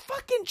about just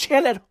fucking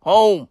chill at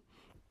home?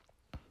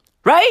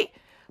 Right?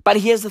 But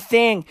here's the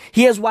thing.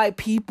 Here's why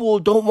people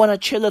don't want to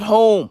chill at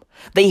home.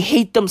 They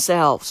hate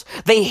themselves.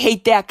 They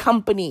hate their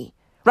company.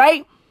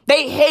 Right?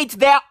 They hate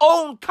their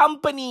own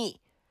company.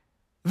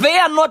 They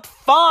are not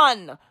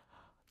fun.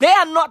 They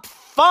are not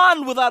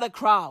fun without a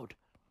crowd.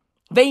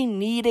 They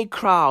need a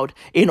crowd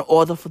in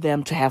order for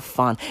them to have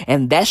fun.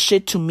 And that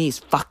shit to me is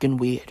fucking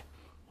weird.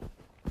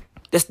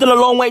 There's still a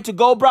long way to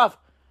go, bruv.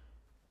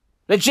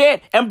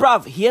 Legit. And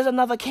bruv, here's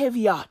another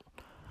caveat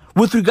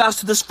with regards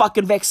to this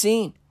fucking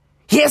vaccine.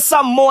 Here's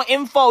some more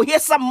info.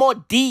 Here's some more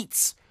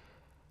deets.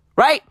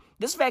 Right?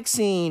 This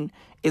vaccine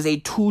is a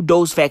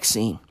 2-dose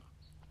vaccine.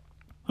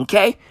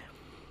 Okay?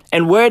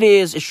 And where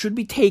it should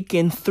be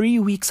taken 3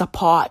 weeks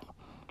apart.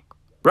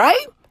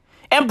 Right?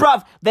 And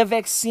bruv, the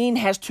vaccine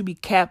has to be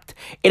kept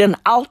in an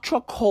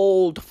ultra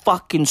cold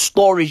fucking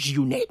storage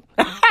unit.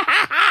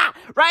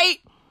 Right?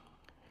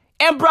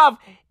 And bruv,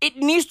 it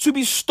needs to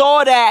be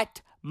stored at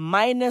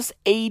minus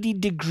 80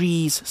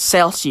 degrees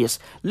Celsius.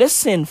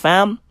 Listen,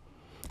 fam.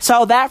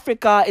 South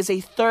Africa is a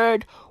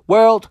third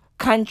world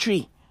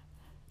country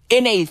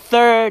in a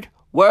third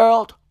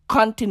world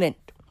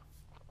continent.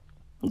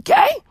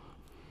 Okay?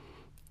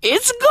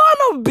 It's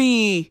gonna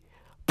be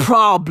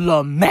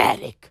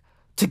problematic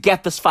to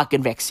get this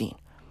fucking vaccine.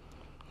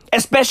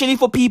 Especially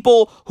for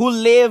people who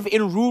live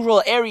in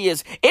rural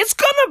areas. It's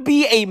gonna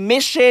be a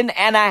mission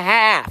and a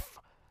half.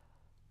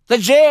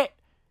 Legit.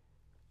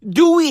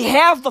 Do we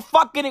have the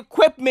fucking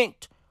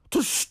equipment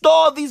to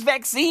store these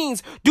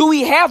vaccines? Do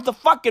we have the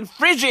fucking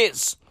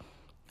fridges?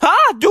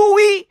 Huh? Do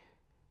we?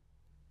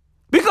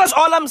 Because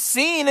all I'm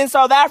seeing in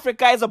South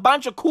Africa is a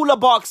bunch of cooler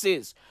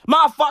boxes.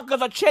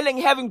 Motherfuckers are chilling,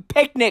 having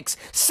picnics,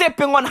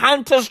 sipping on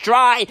Hunter's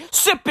Dry,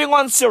 sipping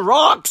on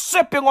Ciroc,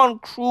 sipping on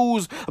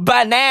Cruise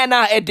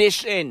Banana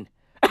Edition.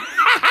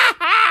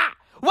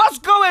 What's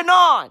going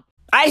on?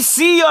 I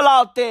see y'all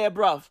out there,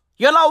 bruv.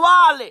 Y'all are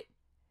wallet,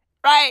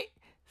 right?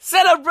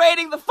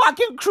 Celebrating the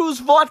fucking Cruise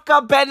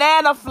Vodka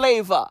banana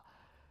flavor.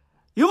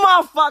 You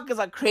motherfuckers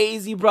are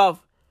crazy, bruv.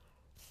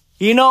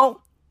 You know?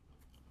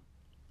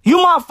 You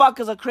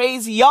motherfuckers are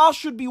crazy. Y'all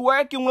should be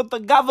working with the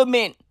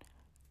government,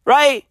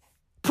 right?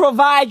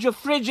 Provide your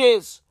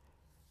fridges.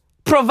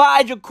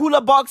 Provide your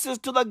cooler boxes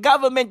to the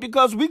government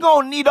because we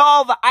gonna need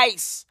all the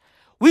ice.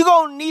 We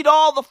gonna need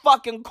all the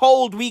fucking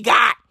cold we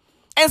got.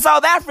 And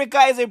South Africa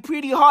is a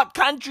pretty hot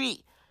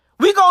country.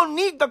 We gonna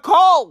need the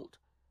cold.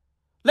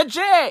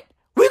 Legit.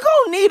 We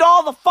gonna need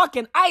all the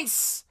fucking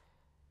ice.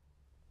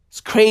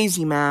 It's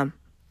crazy, man.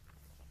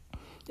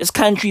 This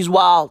country's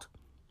wild.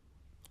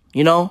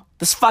 You know?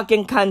 This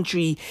fucking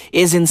country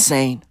is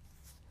insane.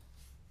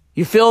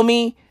 You feel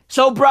me?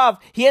 So, bruv,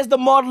 here's the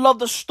moral of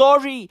the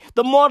story.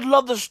 The moral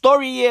of the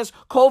story is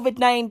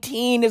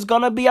COVID-19 is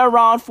gonna be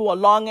around for a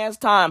long ass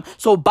time.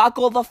 So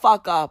buckle the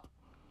fuck up.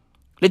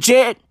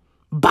 Legit.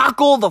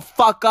 Buckle the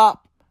fuck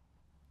up.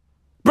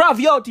 Bruv,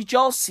 yo, did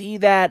y'all see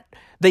that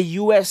the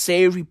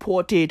USA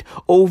reported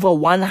over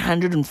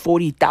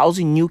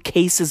 140,000 new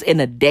cases in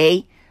a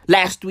day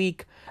last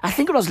week? I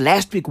think it was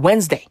last week,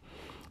 Wednesday.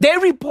 They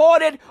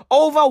reported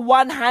over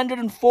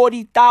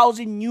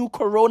 140,000 new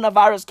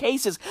coronavirus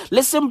cases.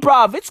 Listen,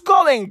 bruv, it's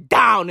going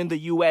down in the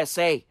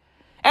USA.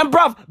 And,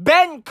 bruv,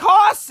 Ben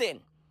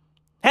Carson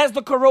has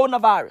the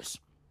coronavirus.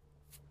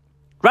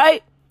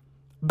 Right?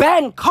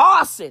 Ben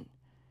Carson.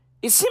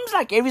 It seems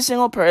like every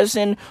single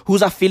person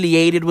who's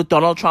affiliated with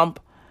Donald Trump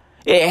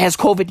has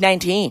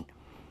COVID-19.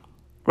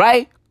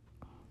 Right?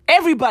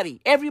 Everybody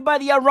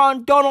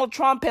around Donald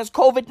Trump has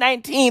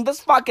COVID-19.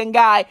 This fucking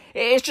guy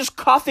is just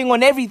coughing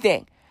on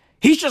everything.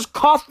 He's just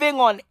coughing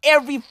on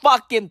every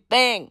fucking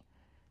thing.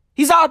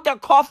 He's out there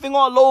coughing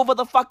all over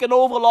the fucking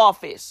Oval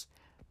Office.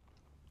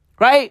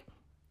 Right?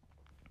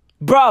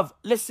 Bruv,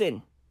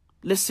 listen.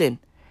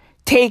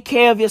 Take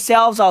care of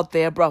yourselves out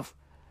there, bruv.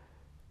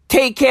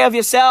 Take care of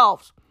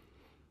yourselves.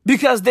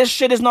 Because this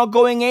shit is not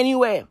going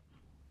anywhere.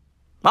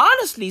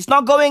 Honestly, it's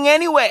not going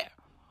anywhere.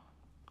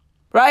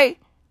 Right?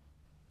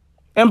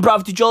 And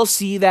bruv, did y'all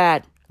see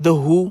that the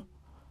WHO,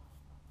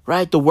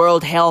 right, the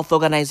World Health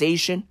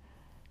Organization,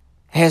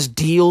 has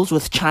deals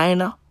with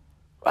China,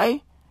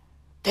 right?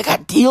 They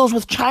got deals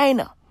with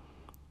China.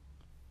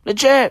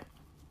 Legit.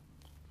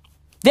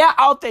 They're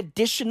out there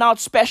dishing out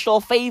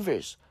special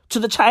favors to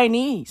the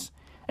Chinese.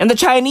 And the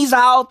Chinese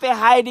are out there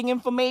hiding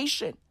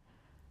information.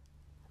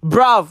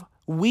 Bruv,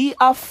 we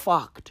are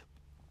fucked.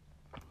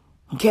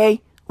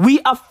 Okay? We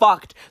are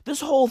fucked.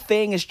 This whole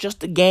thing is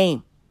just a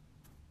game.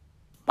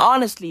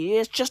 Honestly,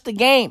 it's just a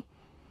game.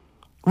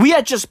 We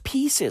are just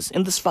pieces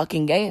in this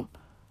fucking game.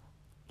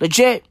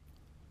 Legit.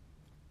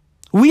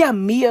 We are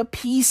mere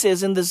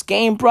pieces in this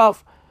game,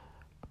 bruv.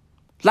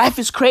 Life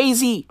is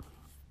crazy.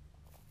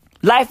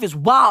 Life is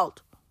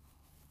wild.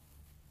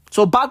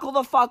 So buckle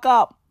the fuck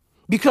up.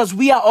 Because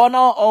we are on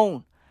our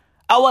own.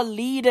 Our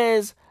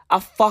leaders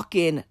are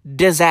fucking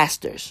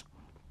disasters.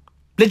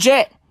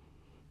 Legit.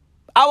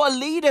 Our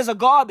leaders are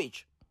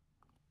garbage.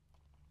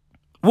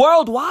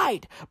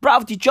 Worldwide.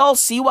 Bruv, did y'all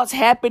see what's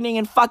happening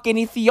in fucking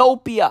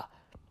Ethiopia?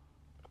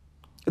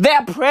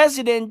 Their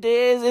president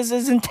is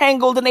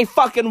entangled in a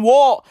fucking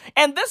war.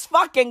 And this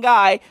fucking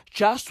guy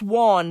just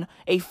won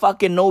a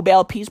fucking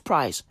Nobel Peace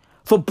Prize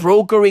for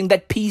brokering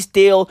that peace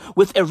deal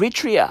with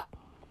Eritrea.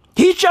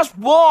 He just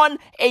won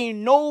a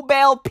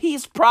Nobel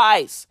Peace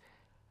Prize.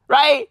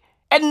 Right?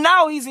 And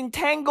now he's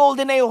entangled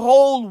in a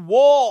whole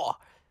war.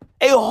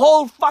 A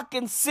whole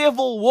fucking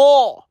civil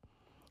war.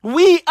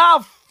 We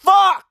are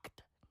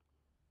fucked.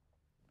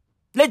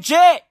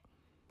 Legit.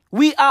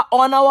 We are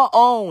on our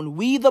own.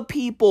 We the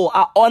people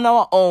are on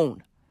our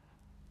own.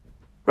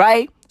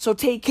 Right? So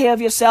take care of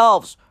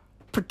yourselves.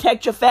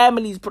 Protect your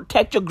families.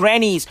 Protect your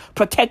grannies.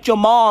 Protect your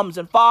moms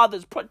and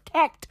fathers.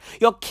 Protect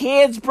your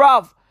kids,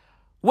 bruv.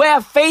 Wear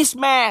a face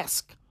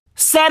mask.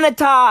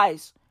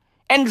 Sanitize.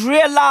 And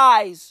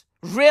realize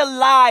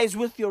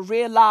with your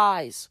real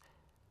eyes.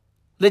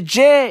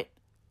 Legit.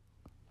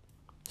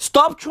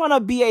 Stop trying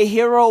to be a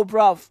hero,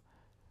 bruv.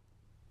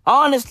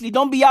 Honestly,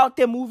 don't be out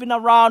there moving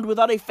around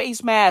without a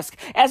face mask.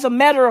 As a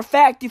matter of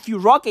fact, if you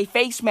rock a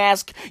face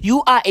mask,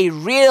 you are a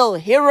real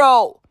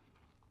hero.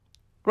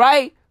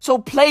 Right? So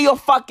play your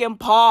fucking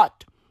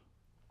part.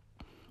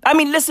 I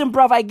mean, listen,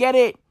 bruv, I get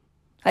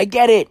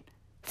it.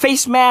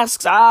 Face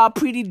masks are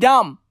pretty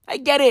dumb. I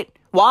get it.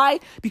 Why?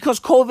 Because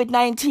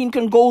COVID-19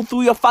 can go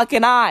through your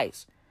fucking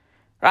eyes.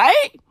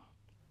 Right?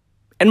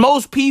 And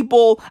most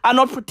people are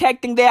not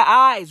protecting their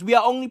eyes. We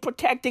are only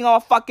protecting our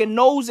fucking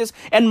noses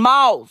and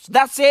mouths.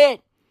 That's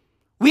it.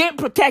 We ain't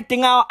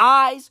protecting our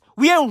eyes.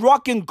 We ain't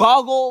rocking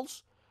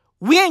goggles.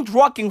 We ain't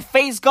rocking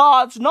face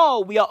guards. No,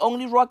 we are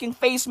only rocking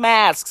face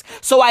masks.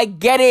 So I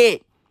get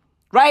it.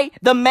 Right?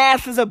 The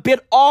math is a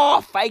bit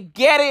off. I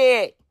get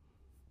it.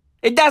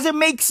 It doesn't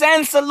make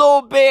sense a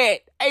little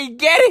bit. I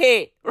get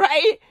it.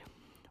 Right?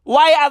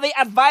 Why are they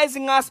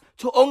advising us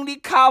to only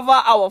cover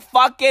our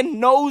fucking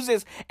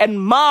noses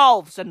and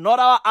mouths and not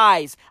our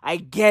eyes? I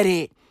get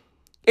it.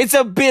 It's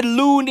a bit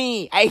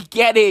loony. I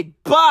get it.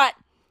 But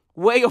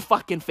wear your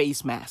fucking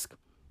face mask.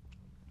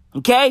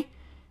 Okay?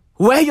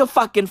 Wear your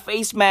fucking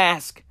face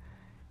mask.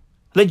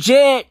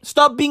 Legit.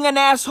 Stop being an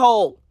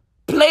asshole.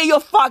 Play your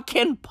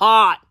fucking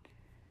part.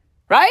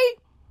 Right?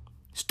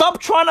 Stop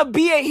trying to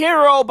be a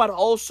hero. But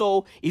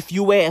also, if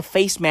you wear a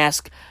face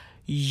mask,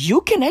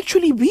 you can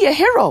actually be a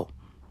hero.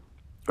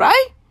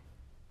 Right?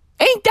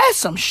 Ain't that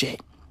some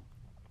shit?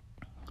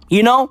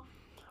 You know?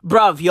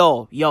 Bruv,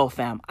 yo,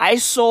 fam. I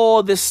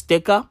saw this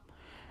sticker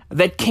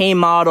that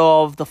came out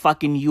of the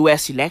fucking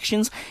US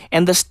elections.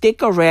 And the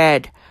sticker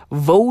read,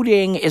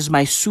 voting is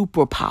my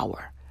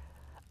superpower.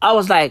 I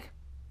was like,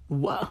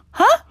 what?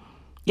 Huh?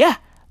 Yeah.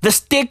 The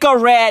sticker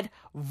read,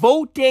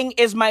 voting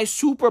is my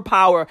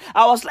superpower.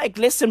 I was like,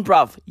 listen,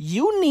 bruv,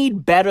 you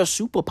need better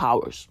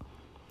superpowers.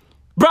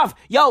 Bruv,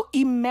 yo,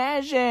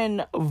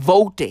 imagine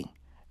voting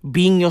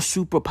being your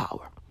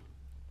superpower.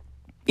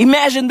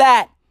 Imagine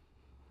that.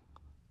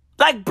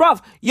 Like,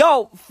 bruv,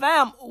 yo,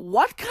 fam,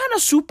 what kind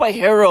of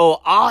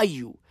superhero are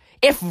you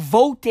if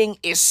voting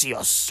is your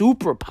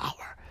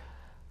superpower?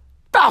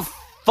 The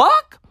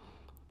fuck?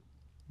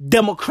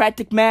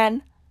 Democratic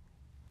man?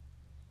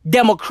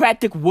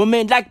 Democratic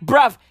woman? Like,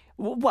 bruv,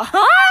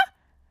 huh?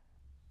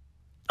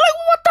 Like,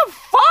 what the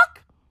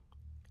fuck?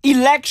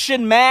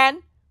 Election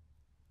man?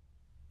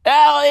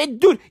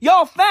 Dude,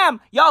 yo,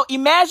 fam, yo,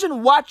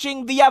 imagine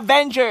watching the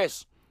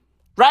Avengers,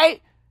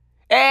 right?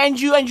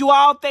 And you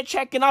are out there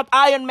checking out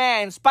Iron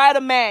Man,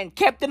 Spider-Man,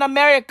 Captain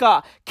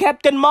America,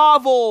 Captain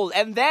Marvel,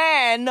 and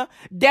then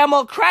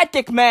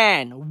Democratic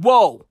Man.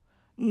 Whoa.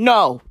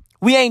 No,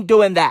 we ain't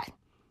doing that.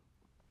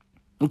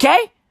 Okay?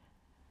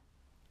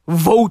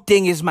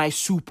 Voting is my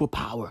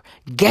superpower.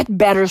 Get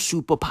better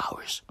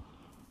superpowers.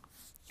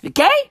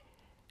 Okay?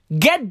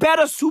 Get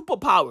better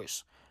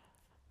superpowers.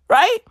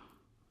 Right?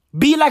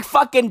 Be like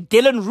fucking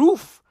Dylan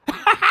Roof.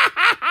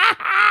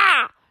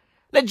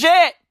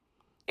 Legit.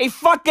 A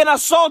fucking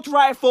assault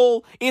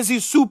rifle is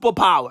his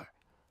superpower.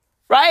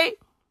 Right?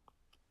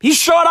 He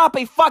shot up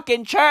a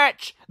fucking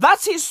church.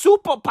 That's his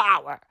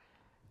superpower.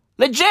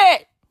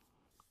 Legit.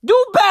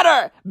 Do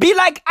better. Be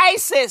like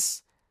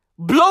ISIS.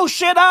 Blow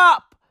shit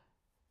up.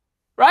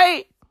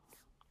 Right?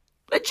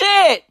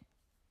 Legit.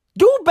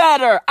 Do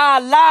better.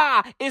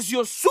 Allah is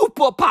your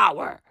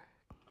superpower.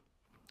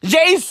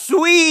 Je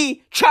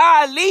suis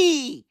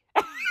Charlie.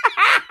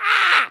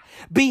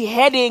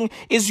 Beheading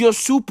is your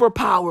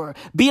superpower.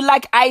 Be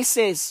like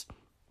ISIS.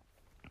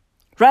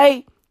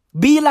 Right?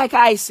 Be like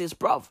ISIS,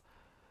 bruv.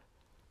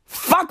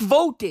 Fuck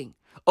voting.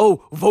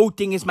 Oh,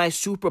 voting is my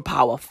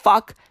superpower.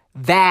 Fuck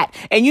that.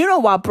 And you know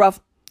what,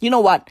 bruv? You know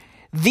what?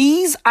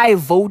 These I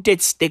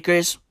voted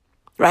stickers,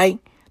 right,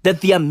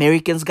 that the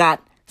Americans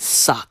got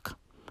suck.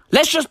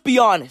 Let's just be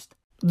honest.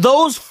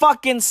 Those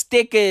fucking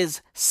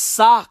stickers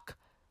suck.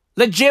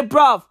 Legit,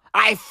 bruv.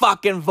 I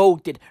fucking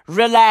voted.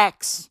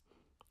 Relax.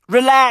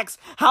 Relax.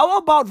 How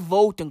about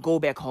vote and go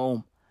back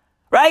home?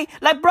 Right?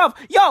 Like, bruv,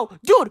 yo,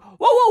 dude,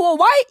 whoa.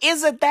 Why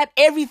is it that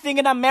everything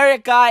in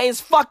America is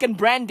fucking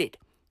branded?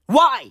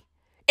 Why?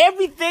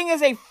 Everything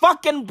is a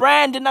fucking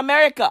brand in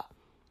America.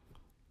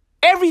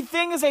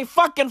 Everything is a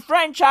fucking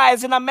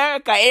franchise in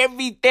America.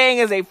 Everything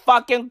is a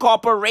fucking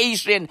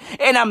corporation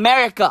in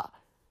America.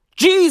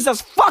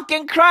 Jesus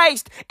fucking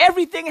Christ.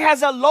 Everything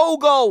has a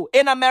logo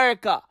in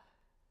America.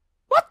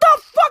 What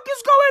the fuck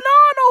is going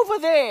on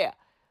over there?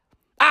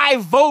 I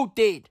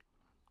voted.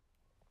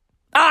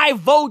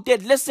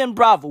 Listen,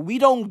 bruv, we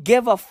don't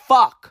give a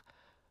fuck.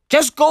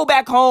 Just go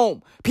back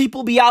home.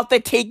 People be out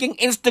there taking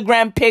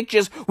Instagram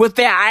pictures with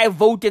their I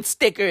voted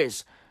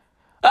stickers.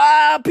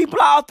 People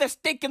are out there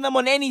sticking them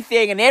on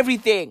anything and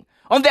everything.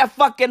 On their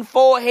fucking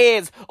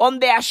foreheads, on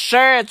their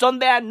shirts, on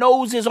their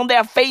noses, on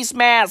their face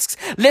masks.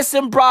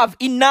 Listen, bruv,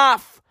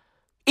 enough.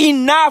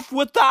 Enough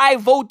with the I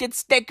voted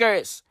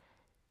stickers.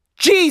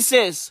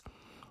 Jesus.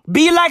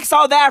 Be like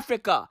South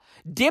Africa.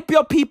 Dip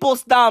your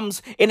people's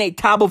thumbs in a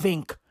tub of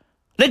ink.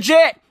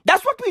 Legit.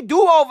 That's what we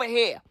do over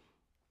here.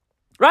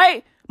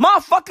 Right?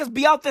 Motherfuckers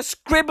be out there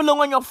scribbling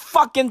on your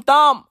fucking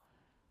thumb.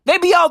 They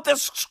be out there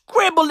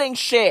scribbling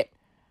shit.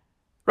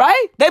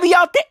 Right? They be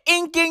out there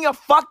inking your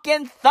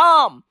fucking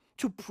thumb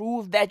to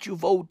prove that you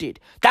voted.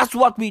 That's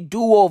what we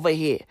do over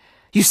here.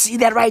 You see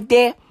that right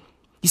there?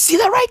 You see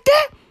that right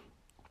there?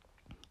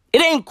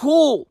 It ain't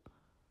cool.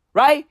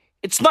 Right?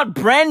 It's not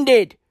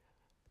branded.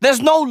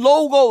 There's no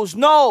logos.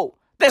 No.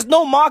 There's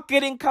no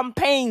marketing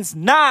campaigns.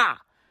 Nah.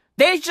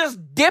 They just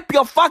dip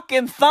your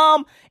fucking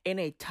thumb in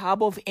a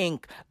tub of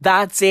ink.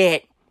 That's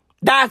it.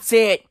 That's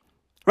it.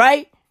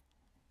 Right?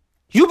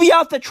 You be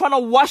out there trying to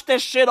wash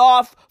that shit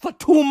off for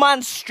 2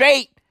 months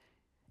straight.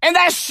 And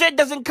that shit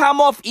doesn't come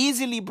off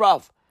easily,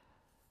 bruv.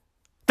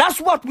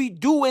 That's what we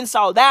do in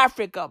South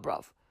Africa,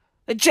 bruv.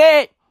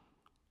 Legit.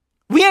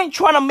 We ain't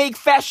trying to make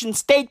fashion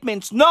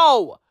statements.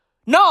 No.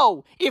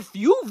 No. If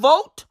you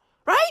vote,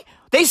 right?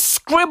 They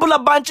scribble a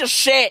bunch of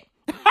shit.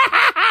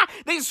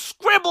 They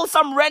scribble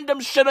some random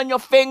shit on your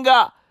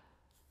finger.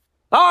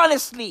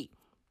 Honestly.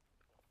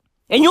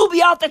 And you'll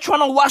be out there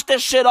trying to wash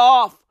that shit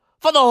off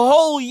for the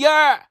whole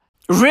year.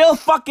 Real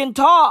fucking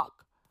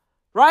talk.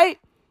 Right?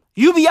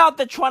 You be out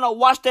there trying to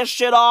wash that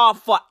shit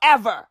off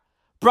forever.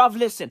 Bruv,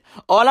 listen.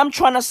 All I'm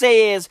trying to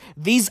say is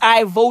these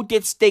I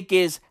voted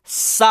stickers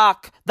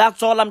suck.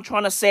 That's all I'm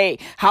trying to say.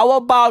 How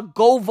about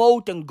go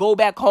vote and go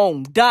back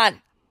home?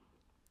 Done.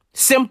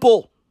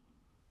 Simple.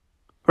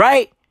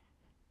 Right?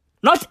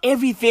 Not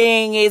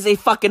everything is a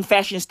fucking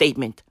fashion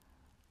statement.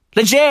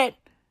 Legit.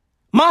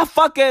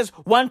 Motherfuckers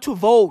want to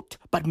vote,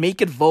 but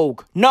make it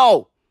Vogue.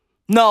 No.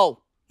 No.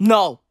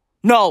 No.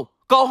 No.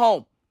 Go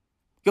home.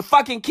 Your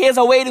fucking kids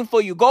are waiting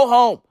for you. Go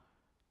home.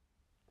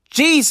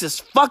 Jesus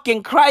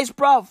fucking Christ,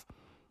 bruv.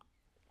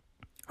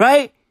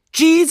 Right?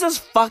 Jesus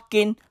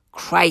fucking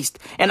Christ.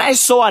 And I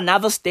saw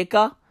another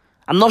sticker.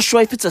 I'm not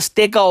sure if it's a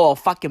sticker or a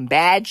fucking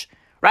badge.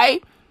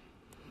 Right?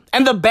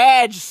 And the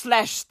badge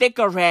 /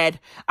 sticker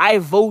read, I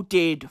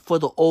voted for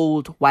the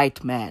old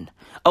white man.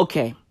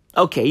 Okay.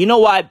 You know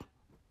what?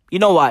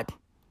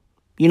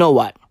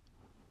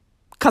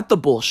 Cut the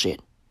bullshit,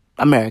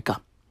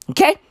 America.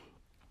 Okay?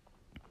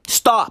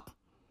 Stop.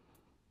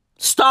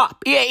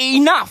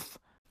 Enough.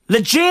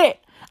 Legit.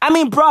 I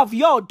mean,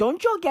 bruv,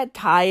 don't y'all get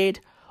tired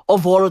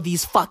of all of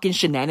these fucking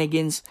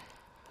shenanigans?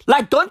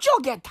 Like, don't y'all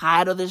get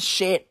tired of this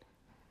shit?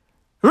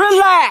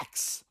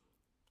 Relax.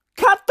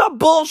 Cut the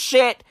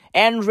bullshit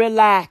and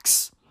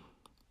relax.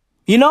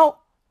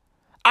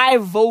 I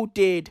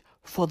voted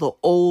for the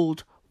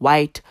old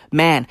white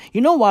man.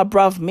 You know what,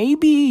 bruv?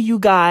 Maybe you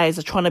guys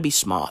are trying to be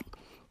smart.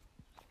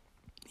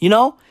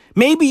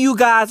 Maybe you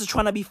guys are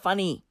trying to be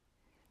funny.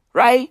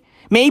 Right?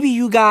 Maybe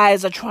you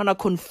guys are trying to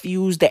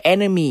confuse the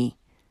enemy.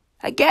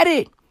 I get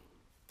it.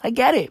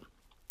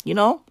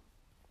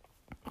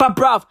 But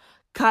bruv,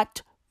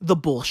 cut the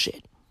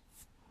bullshit.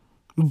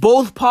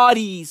 Both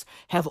parties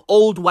have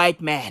old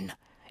white men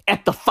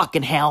at the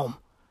fucking helm.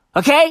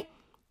 Okay?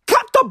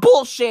 Cut the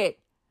bullshit.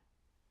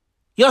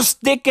 Your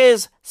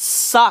stickers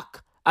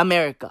suck,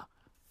 America.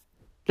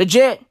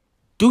 Legit.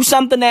 Do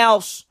something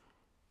else.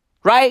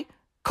 Right?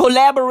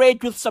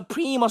 Collaborate with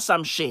Supreme or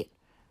some shit.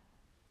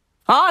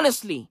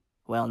 Honestly.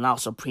 Well, now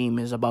Supreme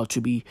is about to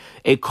be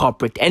a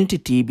corporate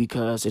entity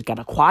because it got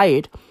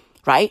acquired,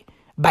 right?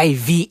 By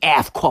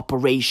VF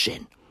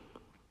Corporation.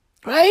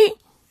 Right?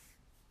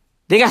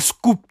 They got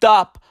scooped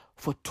up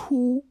for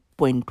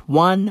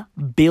 $2.1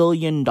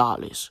 billion.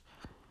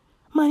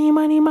 Money.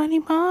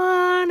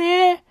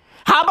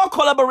 How about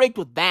collaborate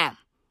with them?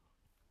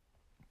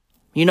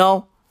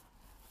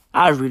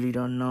 I really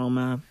don't know,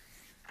 man.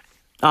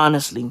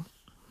 Honestly.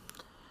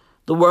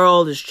 The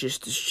world is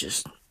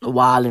just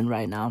wilding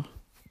right now.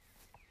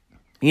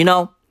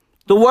 The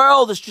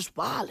world is just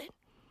wilding.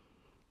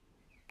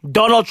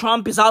 Donald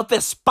Trump is out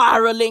there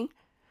spiraling.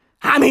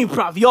 I mean,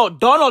 bruv,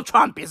 Donald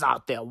Trump is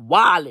out there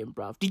wilding,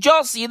 bruv. Did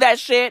y'all see that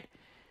shit?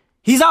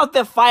 He's out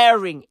there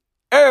firing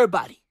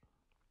everybody.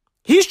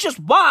 He's just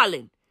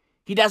wilding.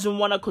 He doesn't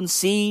want to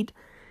concede.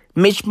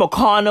 Mitch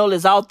McConnell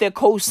is out there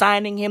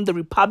co-signing him. The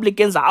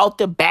Republicans are out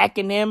there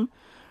backing him,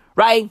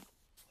 right?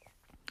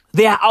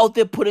 They are out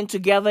there putting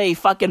together a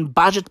fucking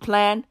budget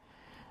plan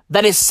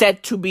that is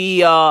set to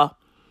be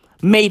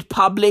made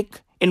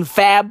public in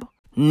Feb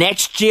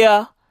next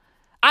year.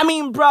 I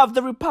mean, bruv,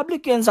 the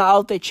Republicans are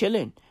out there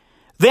chilling.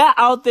 They're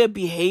out there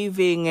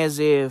behaving as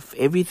if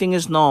everything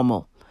is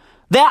normal.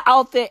 They're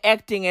out there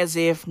acting as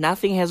if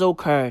nothing has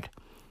occurred.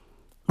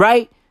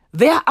 Right?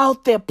 They're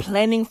out there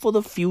planning for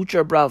the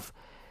future, bruv.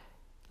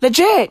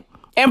 Legit.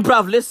 And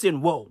bruv,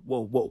 listen,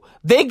 whoa.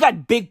 They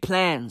got big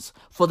plans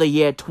for the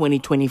year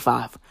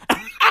 2025.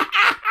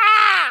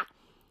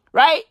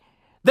 Right?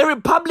 The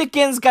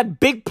Republicans got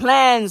big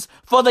plans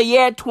for the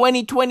year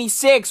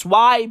 2026.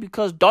 Why?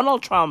 Because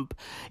Donald Trump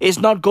is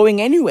not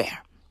going anywhere.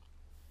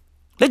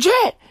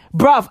 Legit.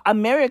 Bruv,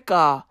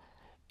 America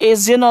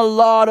is in a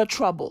lot of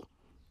trouble.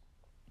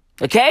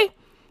 Okay?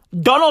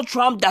 Donald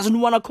Trump doesn't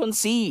want to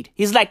concede.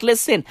 He's like,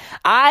 listen,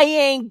 I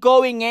ain't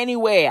going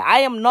anywhere.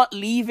 I am not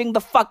leaving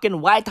the fucking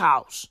White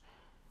House.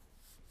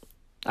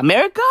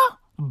 America,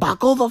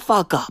 buckle the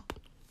fuck up.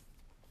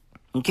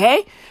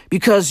 Okay?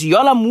 Because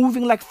y'all are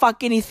moving like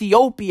fucking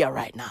Ethiopia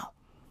right now.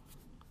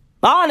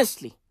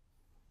 Honestly.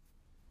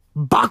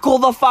 Buckle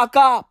the fuck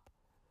up.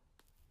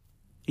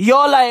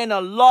 Y'all are in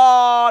a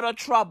lot of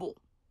trouble.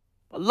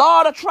 A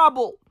lot of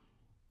trouble.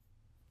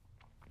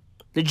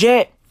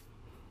 Legit.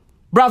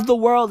 Bruv, the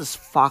world is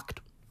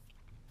fucked.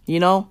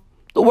 The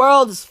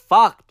world is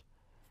fucked.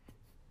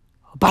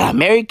 But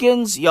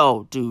Americans, they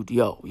are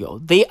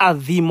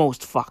the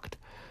most fucked.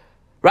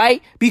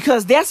 Right?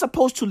 Because they're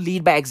supposed to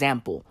lead by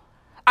example.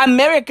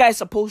 America is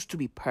supposed to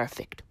be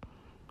perfect.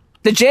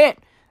 Legit.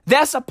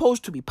 They're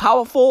supposed to be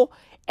powerful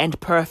and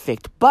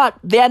perfect. But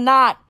they're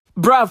not.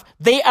 Bruv,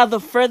 they are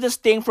the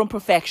furthest thing from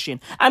perfection.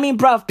 I mean,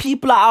 bruv,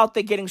 people are out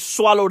there getting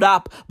swallowed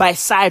up by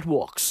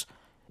sidewalks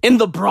in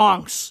the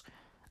Bronx.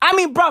 I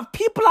mean, bruv,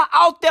 people are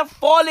out there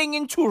falling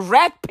into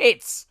rat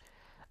pits.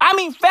 I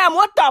mean, fam,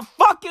 what the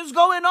fuck is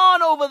going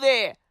on over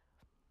there?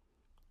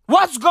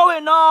 What's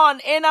going on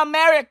in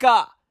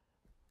America?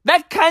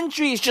 That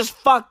country is just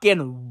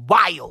fucking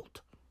wild.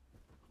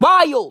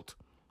 Wild.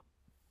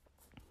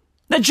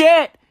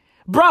 Legit.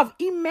 Bruv,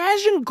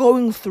 imagine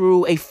going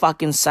through a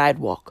fucking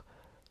sidewalk.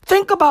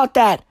 Think about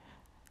that.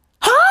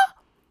 Huh?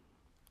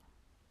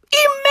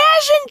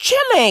 Imagine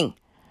chilling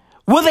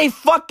with a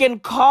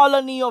fucking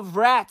colony of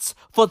rats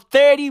for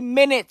 30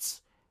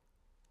 minutes.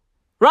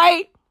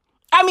 Right?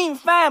 I mean,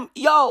 fam,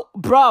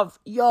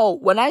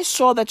 when I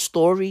saw that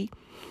story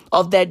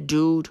of that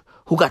dude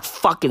who got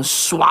fucking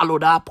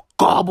swallowed up,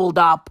 gobbled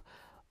up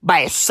by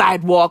a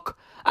sidewalk,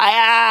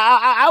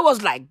 I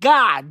was like,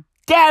 God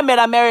damn it,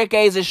 America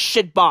is a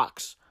shit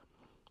box.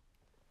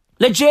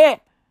 Legit.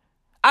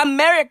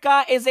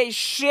 America is a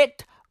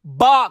shit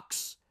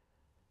box.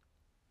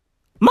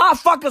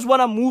 Motherfuckers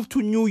want to move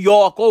to New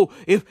York. Oh,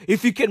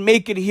 if you can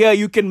make it here,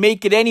 you can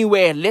make it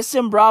anywhere.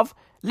 Listen, bruv.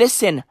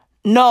 Listen.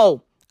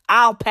 No.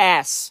 I'll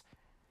pass.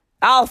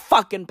 I'll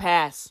fucking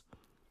pass.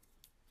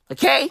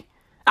 Okay?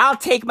 I'll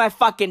take my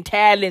fucking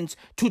talents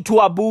to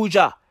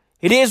Abuja.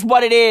 It is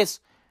what it is.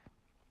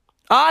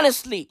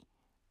 Honestly.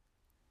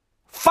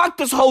 Fuck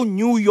this whole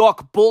New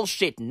York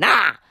bullshit.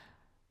 Nah.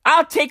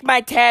 I'll take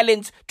my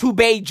talents to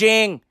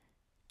Beijing.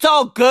 It's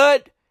all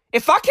good.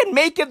 If I can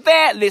make it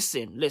there,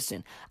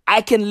 listen.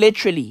 I can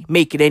literally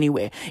make it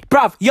anywhere.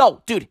 Bruv,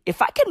 yo, dude,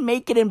 if I can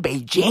make it in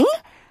Beijing,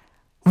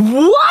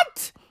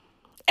 what?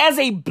 As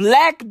a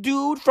black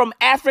dude from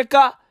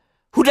Africa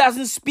who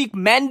doesn't speak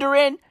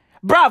Mandarin,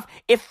 bruv,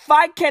 if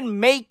I can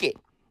make it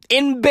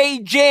in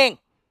Beijing,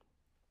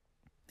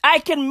 I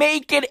can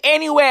make it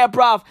anywhere,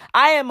 bruv.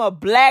 I am a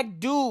black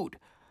dude.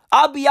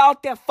 I'll be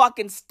out there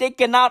fucking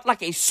sticking out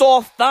like a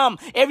sore thumb.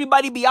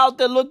 Everybody be out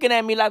there looking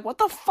at me like, what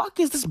the fuck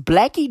is this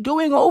blackie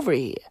doing over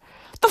here?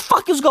 What the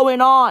fuck is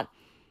going on?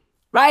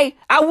 Right?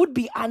 I would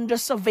be under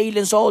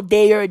surveillance all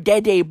day or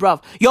day,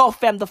 bruv. Yo,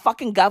 fam, the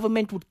fucking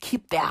government would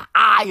keep their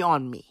eye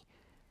on me.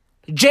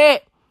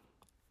 Legit.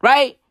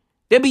 Right?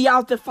 They'd be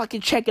out there fucking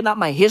checking out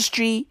my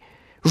history,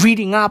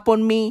 reading up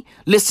on me,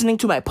 listening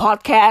to my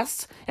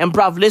podcasts. And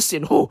bruv,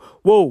 listen,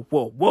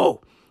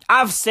 whoa.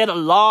 I've said a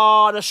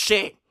lot of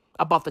shit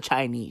about the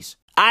Chinese.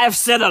 I've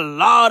said a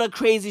lot of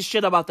crazy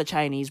shit about the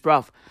Chinese,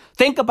 bruv.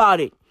 Think about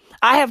it.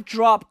 I have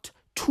dropped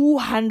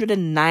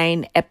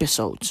 209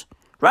 episodes,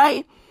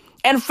 right?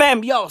 And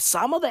fam, yo,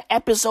 some of the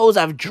episodes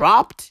I've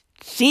dropped,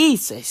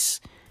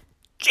 Jesus.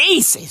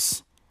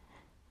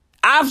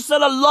 I've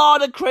said a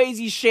lot of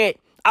crazy shit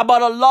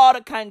about a lot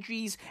of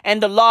countries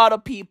and a lot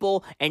of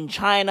people, and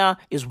China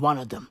is one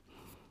of them,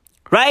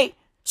 right?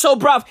 So,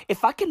 bruv,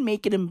 if I can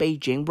make it in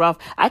Beijing, bruv,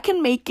 I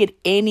can make it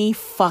any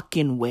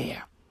fucking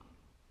where.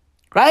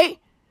 Right?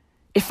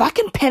 If I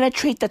can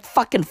penetrate that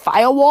fucking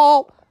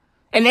firewall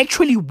and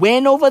actually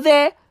win over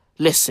there,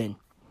 listen,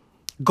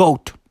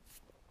 GOAT.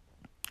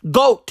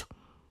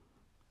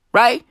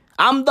 Right?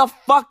 I'm the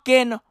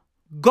fucking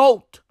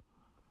GOAT.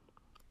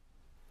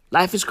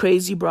 Life is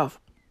crazy, bruv.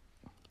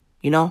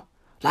 You know?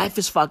 Life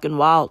is fucking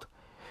wild.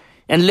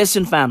 And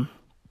listen, fam.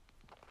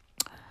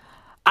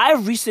 I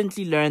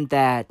recently learned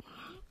that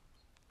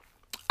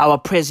our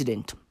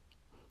president,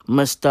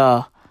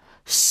 Mr.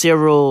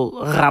 Cyril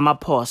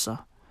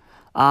Ramaphosa,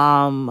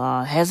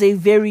 has a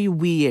very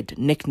weird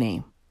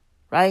nickname,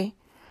 right?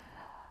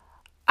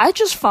 I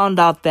just found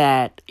out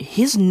that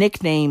his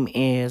nickname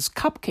is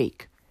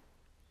Cupcake.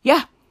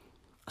 Yeah.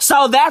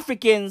 South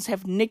Africans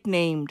have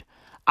nicknamed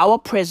our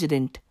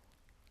president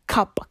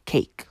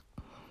Cupcake.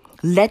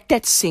 Let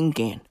that sink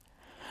in.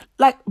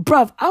 Like,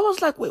 bruv, I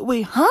was like,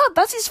 wait, huh?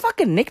 That's his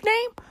fucking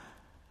nickname?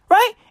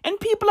 Right? And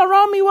people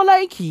around me were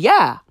like,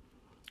 yeah,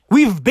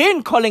 we've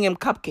been calling him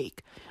Cupcake.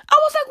 I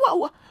was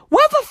like,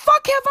 where the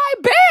fuck have I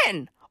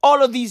been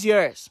all of these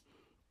years?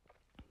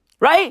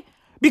 Right?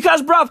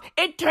 Because, bruv,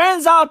 it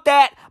turns out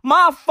that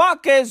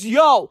motherfuckers,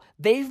 yo,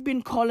 they've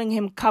been calling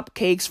him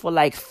Cupcakes for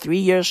like 3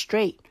 years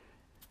straight.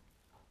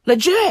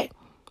 Legit.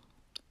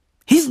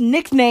 His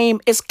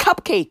nickname is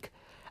Cupcake.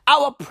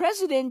 Our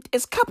president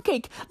is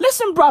Cupcake.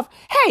 Listen, bruv.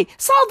 Hey,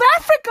 South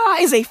Africa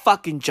is a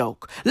fucking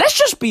joke. Let's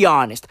just be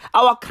honest.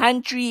 Our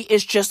country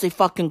is just a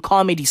fucking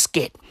comedy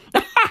skit.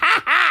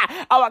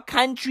 Our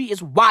country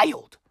is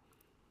wild.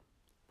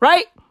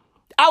 Right?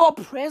 Our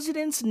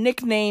president's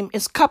nickname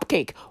is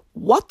Cupcake.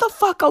 What the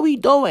fuck are we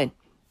doing?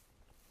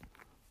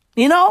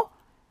 You know?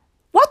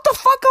 What the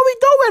fuck are we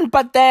doing?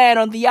 But then,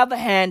 on the other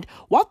hand,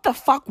 what the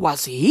fuck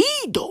was he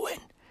doing?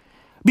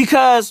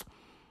 Because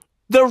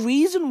the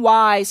reason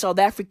why South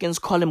Africans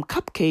call him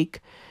Cupcake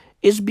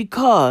is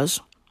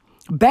because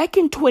back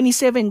in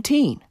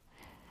 2017,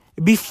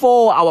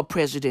 before our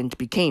president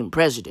became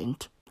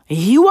president,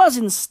 he was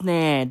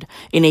ensnared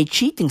in a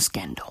cheating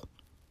scandal.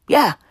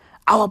 Yeah,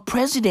 our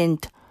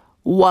president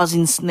was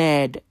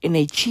ensnared in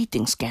a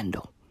cheating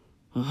scandal.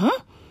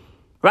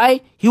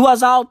 Right? He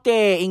was out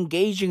there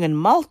engaging in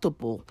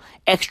multiple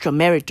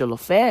extramarital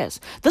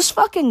affairs. This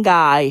fucking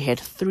guy had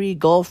 3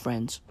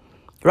 girlfriends.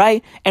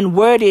 Right? And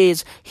word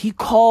is, he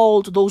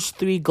called those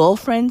 3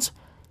 girlfriends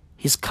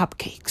his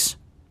cupcakes.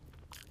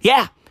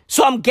 Yeah.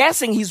 So I'm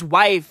guessing his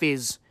wife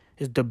is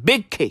the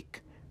big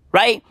cake.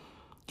 Right?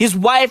 His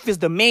wife is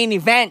the main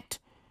event.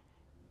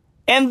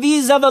 And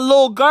these other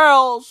little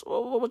girls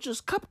were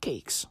just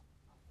cupcakes.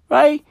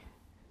 Right?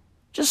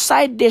 Just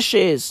side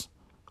dishes.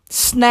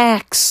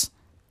 Snacks.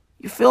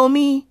 You feel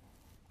me?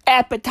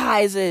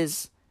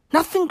 Appetizers.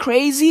 Nothing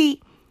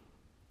crazy.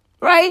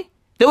 Right?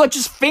 They were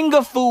just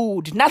finger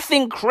food.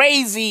 Nothing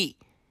crazy.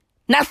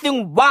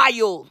 Nothing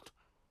wild.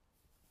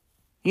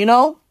 You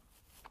know?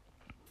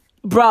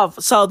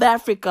 Bruv, South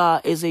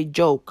Africa is a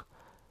joke.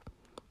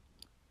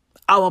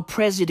 Our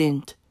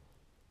president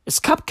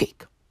is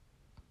Cupcake.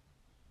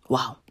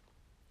 Wow.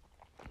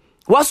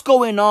 What's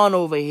going on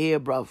over here,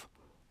 bruv?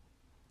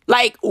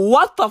 Like,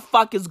 what the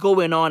fuck is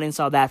going on in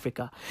South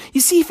Africa?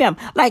 You see, fam,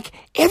 like,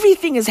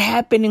 everything is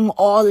happening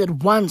all at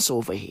once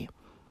over here.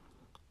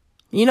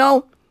 You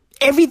know?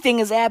 Everything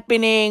is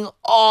happening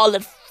all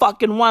at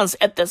fucking once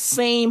at the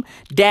same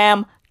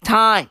damn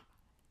time.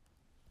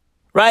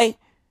 Right?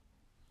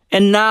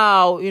 And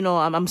now,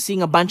 I'm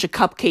seeing a bunch of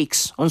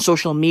cupcakes on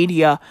social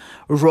media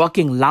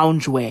rocking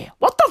loungewear.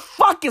 What the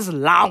fuck is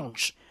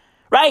lounge?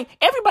 Right?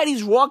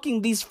 Everybody's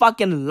rocking these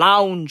fucking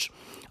lounge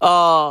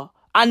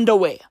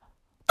underwear.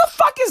 The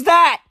fuck is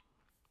that?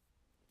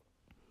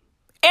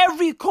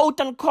 Every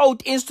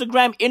quote-unquote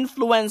Instagram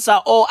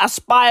influencer or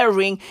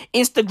aspiring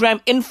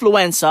Instagram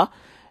influencer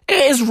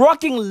is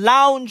rocking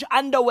lounge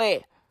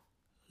underwear,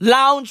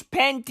 lounge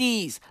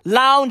panties,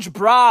 lounge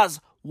bras.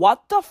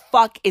 What the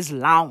fuck is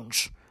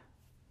lounge?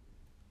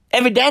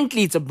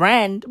 Evidently, it's a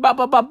brand.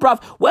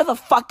 Bruv, where the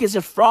fuck is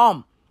it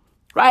from?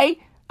 Right?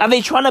 Are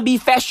they trying to be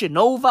Fashion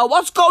Nova?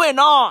 What's going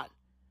on?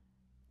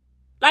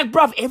 Like,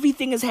 bruv,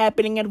 everything is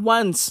happening at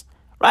once.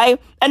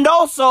 Right? And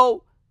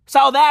also,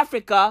 South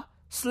Africa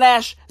 /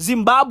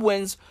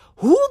 Zimbabweans,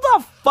 who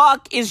the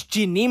fuck is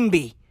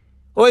Ginimbi?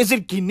 Or is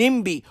it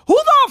Ginimbi? Who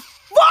the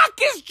fuck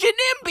is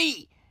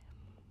Ginimbi?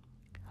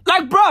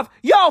 Like, bruv,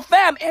 yo,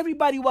 fam,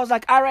 everybody was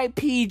like,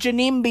 R.I.P.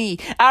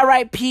 Ginimbi,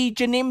 R.I.P.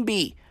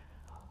 Ginimbi.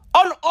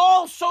 On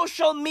all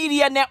social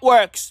media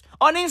networks,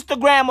 on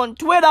Instagram, on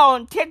Twitter,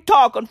 on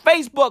TikTok, on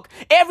Facebook,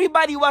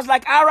 everybody was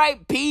like,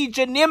 R.I.P.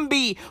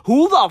 Ginimbi.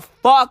 Who the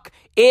fuck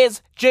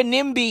is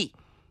Ginimbi?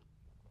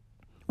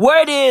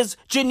 Word is,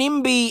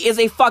 Ginimbi is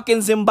a fucking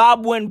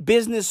Zimbabwean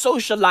business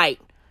socialite,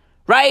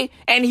 right?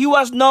 And he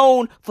was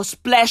known for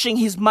splashing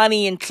his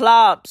money in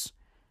clubs,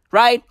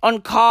 right? On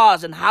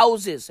cars and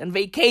houses and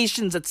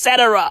vacations,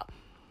 etc.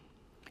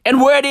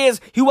 And word is,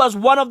 he was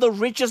one of the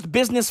richest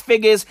business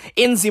figures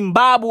in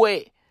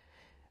Zimbabwe.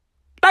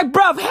 Like,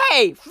 bruv,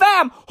 hey,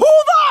 fam, who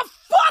the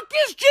fuck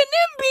is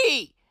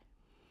Ginimbi?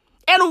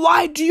 And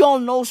why do y'all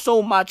know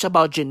so much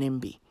about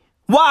Ginimbi?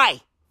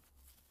 Why?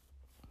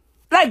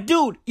 Like,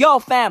 dude, yo,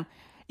 fam,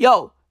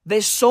 yo,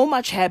 there's so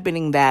much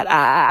happening that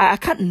I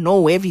can't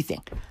know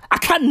everything. I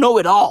can't know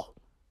it all,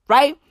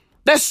 right?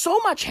 There's so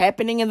much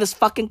happening in this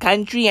fucking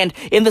country and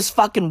in this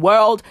fucking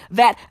world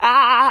that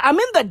I'm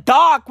in the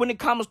dark when it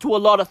comes to a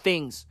lot of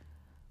things.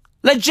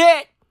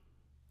 Legit.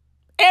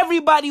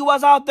 Everybody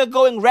was out there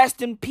going,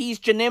 rest in peace,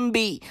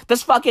 Ginimbi.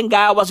 This fucking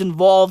guy was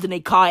involved in a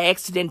car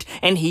accident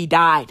and he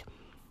died,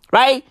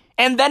 right?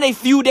 And then a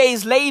few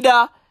days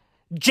later,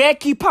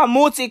 Jackie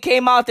Pamutsi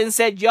came out and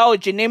said, yo,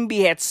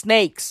 Ginimbi had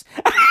snakes.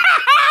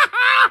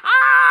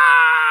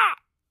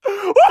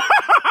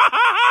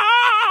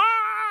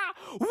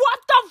 What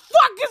the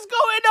fuck is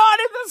going on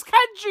in this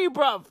country,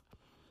 bruv?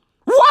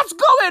 What's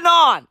going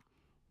on?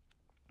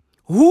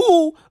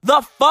 Who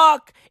the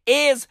fuck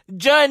is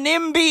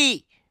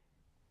Ginimbi?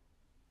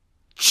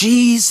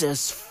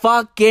 Jesus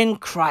fucking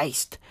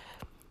Christ.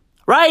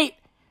 Right?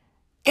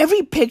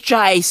 Every picture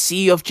I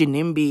see of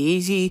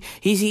Ginimbi,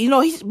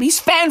 he's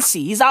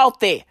fancy. He's out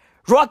there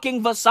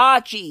rocking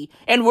Versace.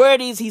 And word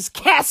is his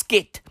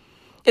casket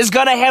is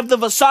gonna have the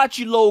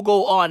Versace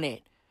logo on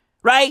it.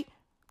 Right?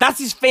 That's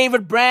his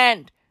favorite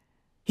brand.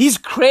 His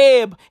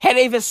crib had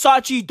a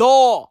Versace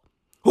door.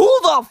 Who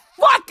the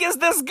fuck is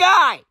this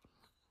guy?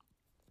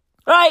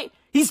 Right?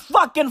 He's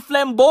fucking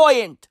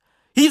flamboyant.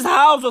 His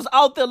house was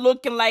out there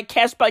looking like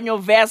Casper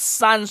Nyovest's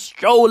son's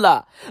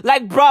stroller.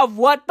 Like, bruv,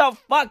 what the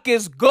fuck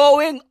is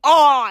going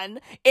on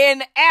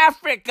in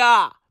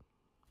Africa?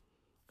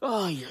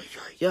 Oh,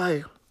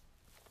 yeah.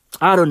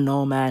 I don't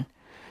know, man.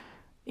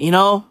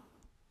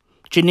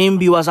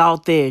 Ginimbi was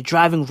out there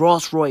driving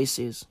Rolls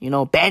Royces,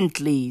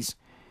 Bentleys,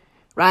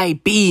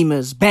 right?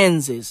 Beamers,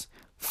 Benzes,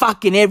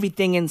 fucking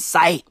everything in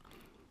sight,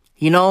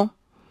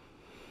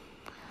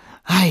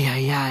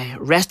 Ay.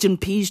 Rest in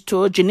peace to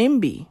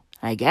Ginimbi,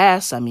 I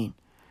guess.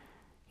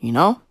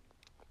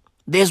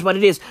 There's what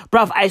it is.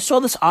 Bruv, I saw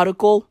this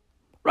article,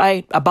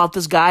 right, about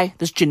this guy,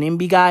 this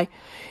Ginimbi guy,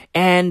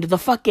 and the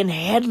fucking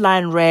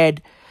headline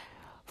read,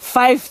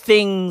 5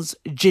 things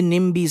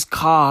Ginimbi's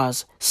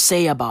cars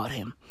say about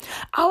him.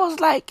 I was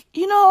like,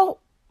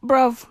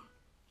 bruv,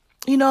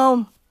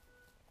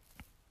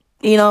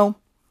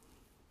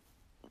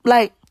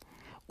 like,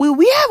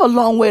 we have a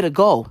long way to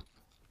go.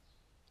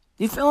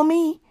 You feel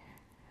me?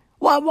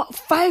 What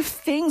 5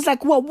 things?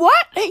 Like,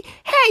 what? Hey,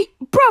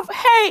 bruv,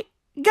 hey,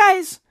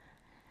 guys,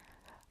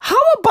 how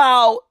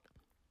about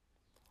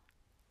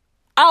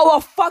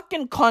our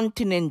fucking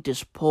continent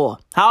is poor?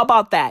 How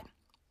about that?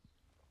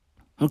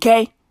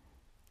 Okay?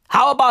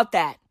 How about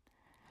that?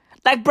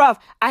 Like, bruv,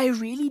 I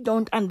really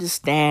don't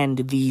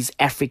understand these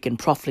African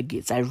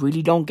profligates. I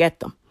really don't get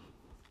them.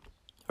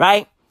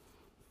 Right?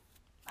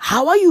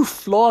 How are you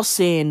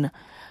flossing,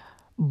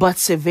 but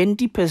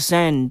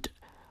 70%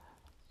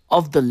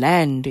 of the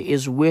land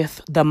is with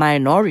the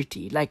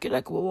minority? Like,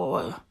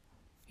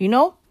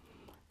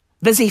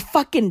 There's a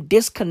fucking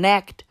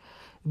disconnect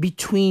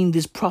between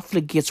these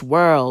profligates'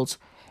 worlds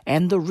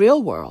and the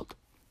real world.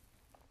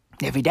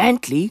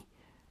 Evidently.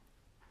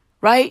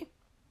 Right?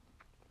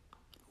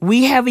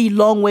 We have a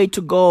long way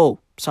to go,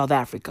 South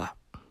Africa,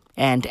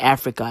 and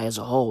Africa as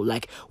a whole.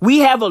 Like, we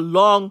have a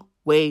long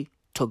way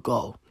to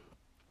go.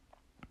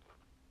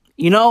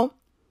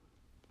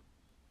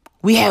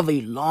 We have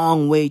a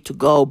long way to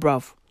go,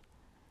 bruv.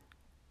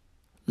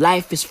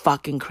 Life is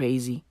fucking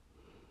crazy.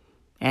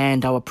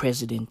 And our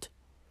president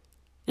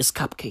is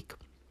cupcake.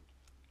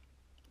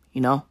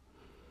 You know?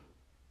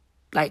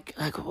 Like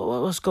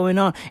what's going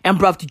on? And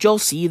bruv, did y'all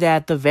see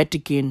that the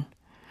Vatican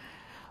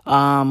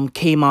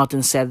came out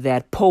and said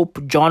that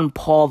Pope John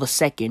Paul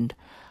II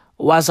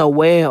was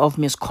aware of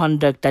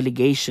misconduct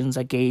allegations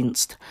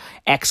against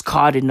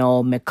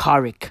ex-Cardinal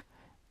McCarrick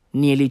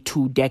nearly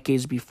 2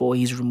 decades before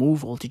his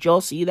removal. Did y'all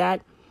see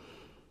that?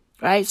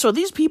 Right? So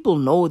these people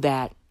know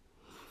that,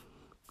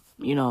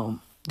 you know,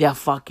 their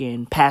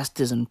fucking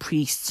pastors and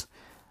priests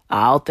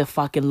are out there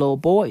fucking little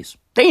boys.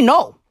 They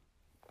know.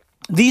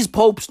 These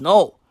popes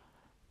know.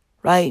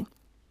 Right?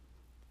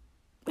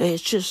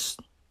 It's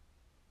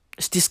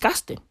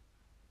disgusting.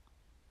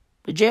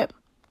 Legit.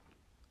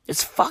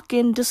 It's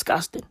fucking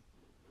disgusting.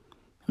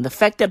 And the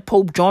fact that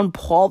Pope John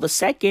Paul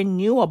II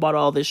knew about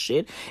all this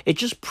shit, it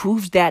just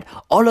proves that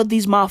all of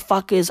these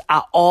motherfuckers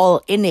are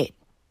all in it.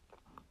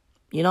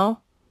 You know?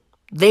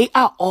 They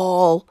are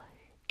all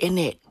in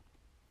it.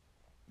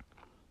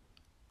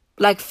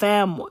 Like,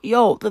 fam,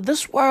 yo,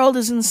 this world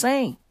is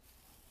insane.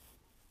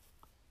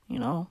 You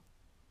know?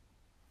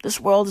 This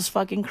world is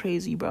fucking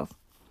crazy, bro.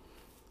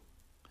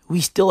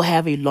 We still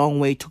have a long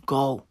way to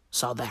go,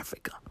 South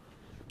Africa.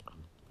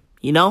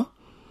 You know?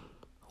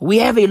 We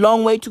have a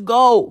long way to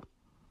go.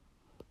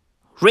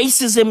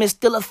 Racism is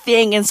still a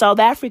thing in South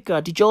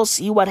Africa. Did y'all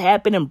see what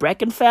happened in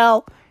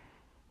Brackenfell?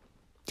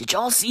 Did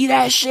y'all see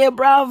that shit,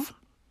 bruv?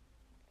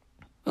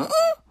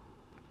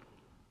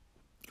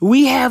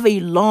 We have a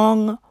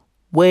long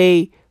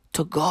way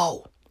to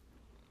go.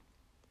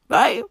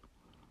 Right?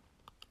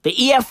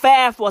 The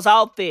EFF was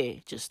out there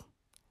just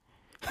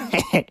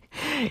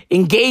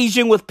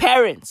engaging with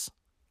parents,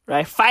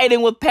 right?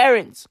 Fighting with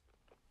parents.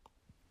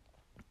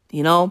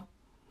 You know?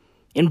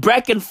 In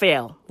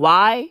Brackenfell.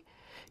 Why?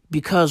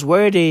 Because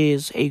word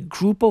is a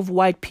group of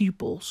white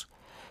peoples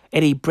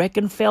at a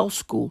Brackenfell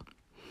school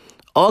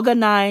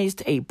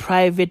organized a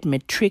private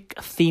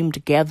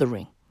matric-themed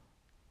gathering.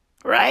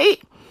 Right?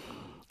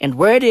 And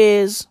word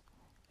is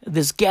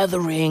this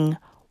gathering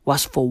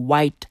was for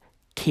white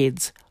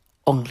kids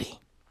only.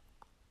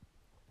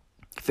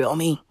 Feel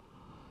me?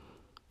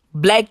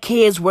 Black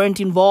kids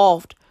weren't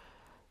involved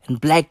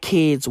and black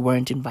kids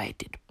weren't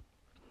invited.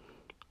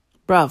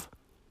 Bruv,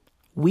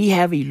 we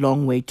have a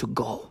long way to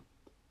go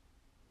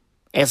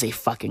as a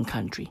fucking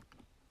country.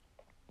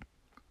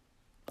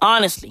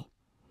 Honestly,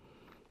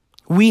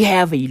 we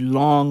have a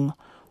long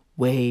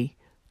way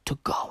to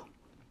go.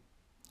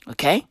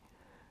 Okay?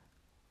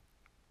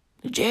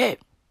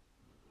 Legit.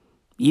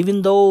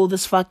 Even though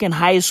this fucking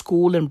high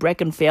school in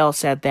Brackenfell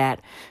said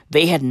that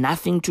they had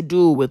nothing to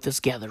do with this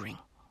gathering.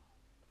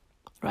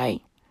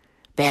 Right?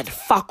 They had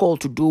fuck all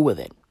to do with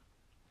it.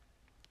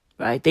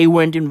 Right? They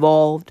weren't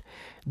involved.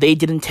 They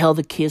didn't tell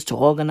the kids to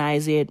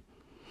organize it.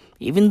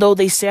 Even though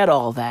they said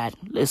all that,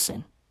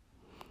 listen.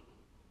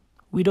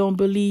 We don't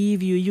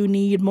believe you. You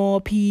need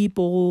more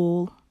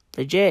people.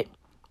 Legit.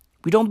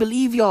 We don't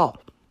believe y'all.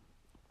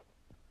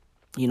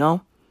 You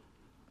know?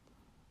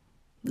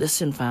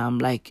 Listen, fam,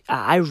 like,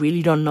 I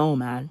really don't know,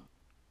 man.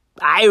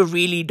 I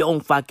really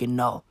don't fucking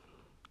know.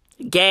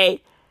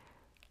 Okay?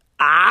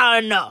 I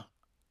don't know.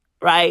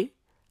 Right?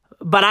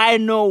 But I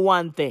know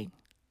one thing.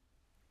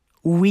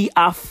 We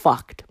are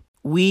fucked.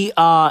 We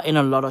are in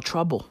a lot of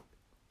trouble.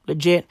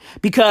 Legit.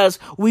 Because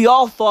we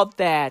all thought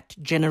that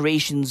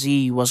Generation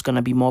Z was going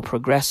to be more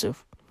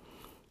progressive.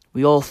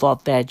 We all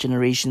thought that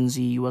Generation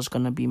Z was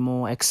going to be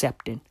more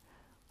accepting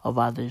of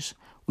others.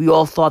 We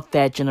all thought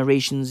that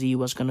Generation Z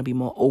was going to be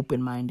more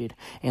open-minded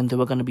and they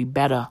were going to be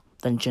better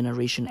than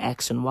Generation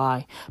X and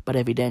Y. But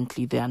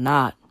evidently they're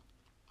not.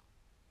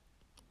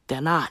 They're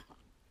not.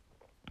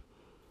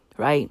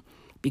 Right?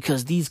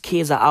 Because these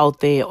kids are out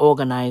there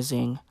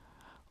organizing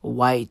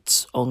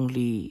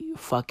whites-only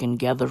fucking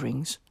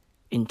gatherings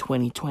in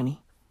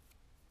 2020.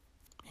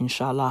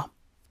 Inshallah.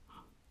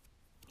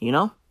 You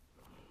know?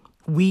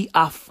 We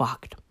are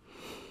fucked.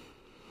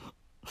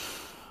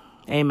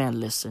 Hey, man,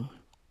 listen.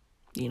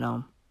 You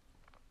know?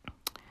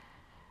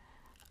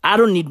 I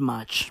don't need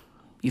much.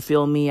 You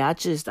feel me? I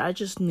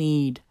just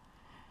need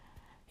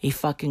a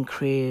fucking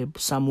crib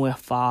somewhere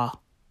far,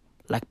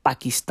 like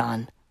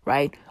Pakistan,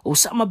 right?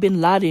 Osama bin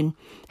Laden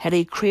had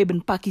a crib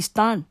in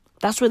Pakistan.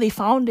 That's where they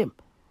found him,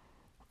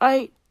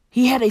 right?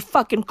 He had a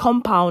fucking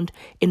compound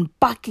in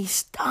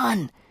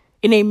Pakistan,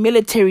 in a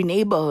military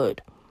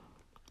neighborhood.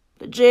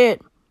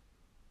 Legit.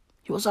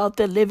 He was out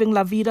there living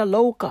la vida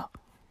loca.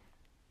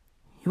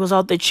 He was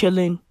out there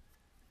chilling,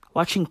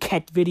 watching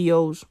cat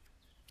videos,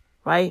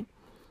 right?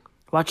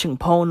 Watching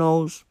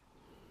pornos,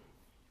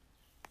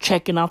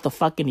 checking out the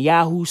fucking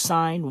Yahoo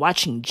sign,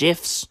 watching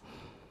GIFs,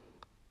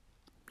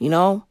 you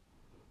know,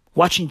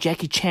 watching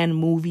Jackie Chan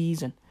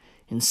movies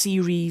and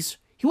series.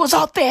 He was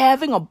out there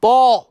having a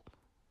ball.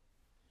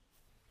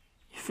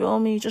 You feel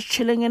me? Just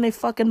chilling in a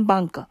fucking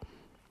bunker,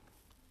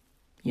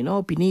 you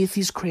know, beneath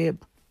his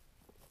crib,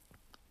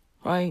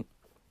 right?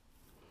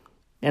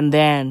 And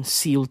then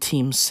SEAL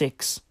Team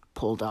 6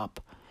 pulled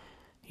up,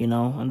 you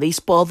know, and they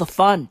spoil the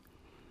fun.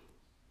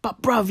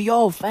 But bruv,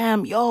 yo,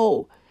 fam,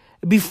 yo,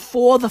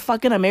 before the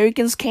fucking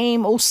Americans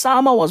came,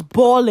 Osama was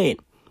balling.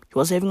 He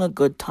was having a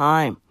good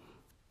time,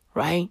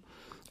 right?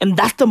 And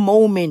that's the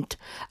moment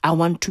I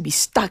want to be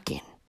stuck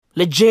in.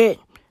 Legit.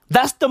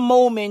 That's the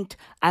moment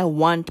I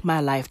want my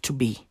life to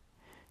be.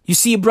 You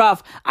see,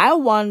 bruv, I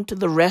want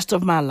the rest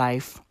of my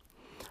life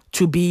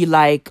to be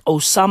like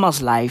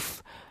Osama's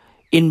life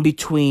in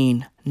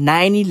between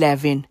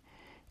 9/11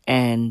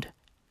 and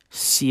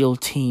SEAL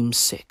Team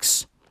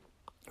 6.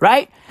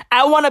 Right?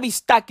 I want to be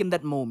stuck in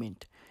that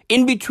moment.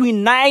 In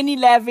between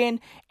 9/11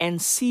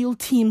 and SEAL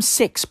Team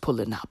 6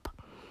 pulling up.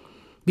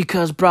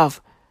 Because, bruv,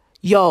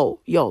 yo,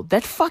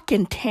 that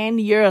fucking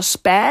 10-year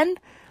span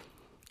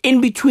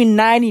in between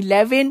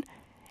 9/11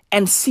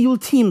 and SEAL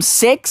Team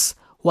 6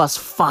 was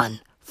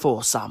fun for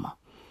Osama.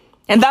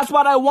 And that's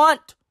what I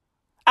want.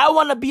 I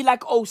want to be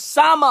like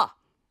Osama.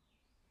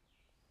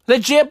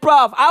 Legit,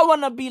 bruv. I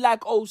want to be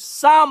like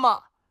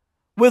Osama.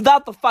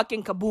 Without the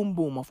fucking kaboom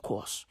boom, of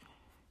course.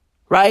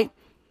 Right?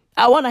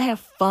 I want to have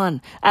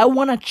fun. I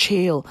want to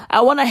chill.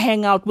 I want to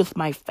hang out with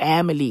my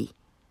family.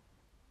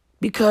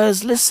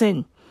 Because,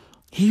 listen,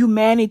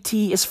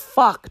 humanity is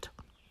fucked.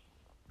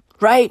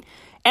 Right?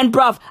 And,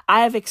 bruv,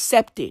 I have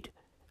accepted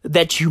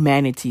that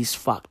humanity is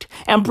fucked.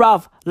 And,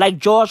 bruv, like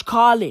George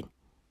Carlin,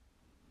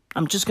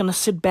 I'm just going to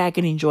sit back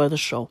and enjoy the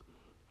show.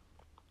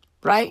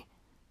 Right?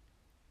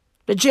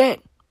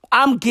 Legit.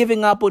 I'm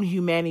giving up on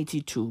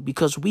humanity too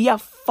because we are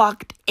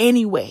fucked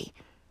anyway.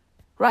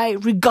 Right?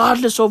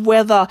 Regardless of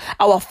whether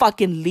our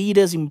fucking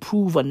leaders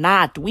improve or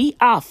not, we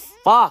are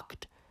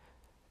fucked.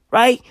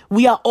 Right?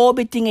 We are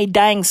orbiting a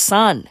dying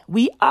sun.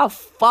 We are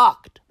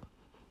fucked.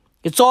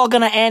 It's all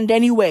gonna end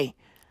anyway.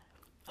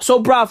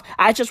 So, bruv,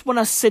 I just want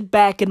to sit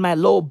back in my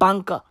little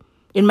bunker,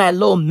 in my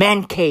little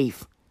man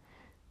cave,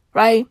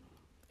 right?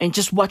 And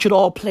just watch it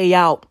all play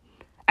out.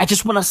 I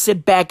just want to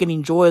sit back and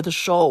enjoy the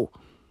show.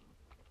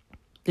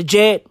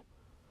 Legit.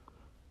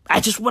 I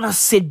just want to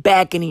sit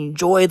back and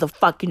enjoy the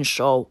fucking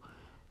show.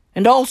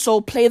 And also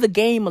play the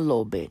game a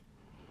little bit.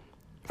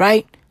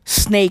 Right?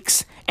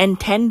 Snakes and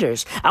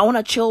tenders. I want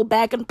to chill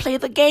back and play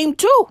the game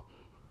too.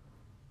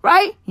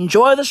 Right?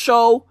 Enjoy the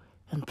show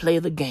and play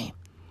the game.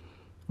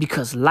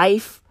 Because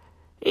life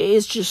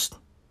is just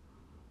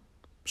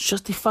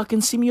a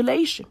fucking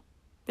simulation.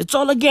 It's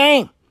all a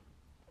game.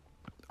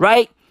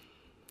 Right?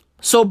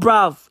 So,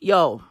 bruv,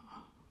 yo,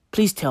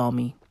 please tell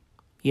me,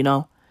 you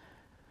know,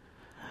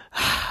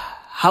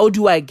 how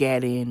do I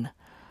get in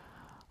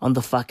on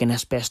the fucking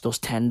asbestos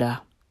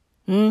tender?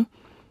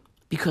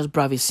 Because,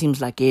 bruv, it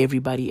seems like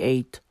everybody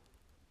ate.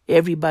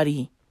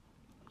 Everybody.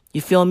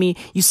 You feel me?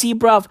 You see,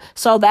 bruv,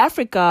 South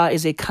Africa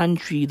is a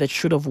country that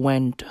should have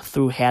went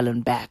through hell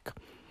and back.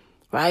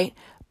 Right?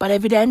 But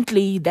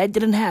evidently, that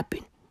didn't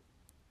happen.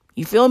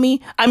 You feel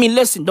me? I mean,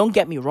 listen, don't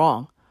get me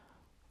wrong.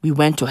 We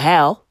went to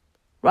hell,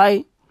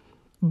 right?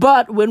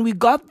 But when we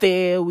got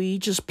there, we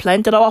just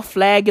planted our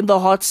flag in the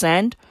hot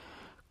sand,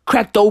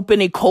 cracked open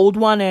a cold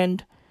one,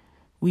 and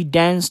we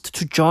danced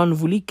to John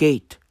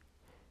Vouliquet.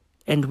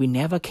 And we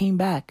never came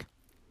back.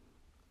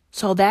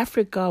 South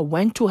Africa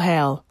went to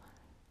hell,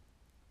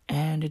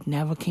 and it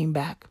never came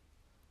back.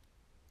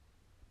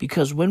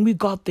 Because when we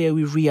got there,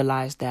 we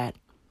realized that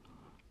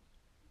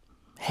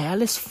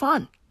hell is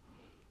fun.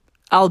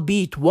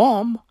 Albeit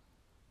warm,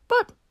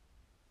 but,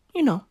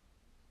 you know,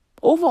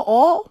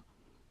 overall,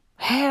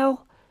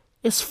 hell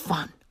is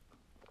fun.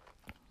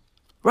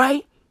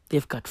 Right?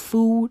 They've got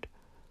food.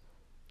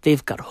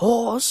 They've got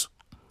whores.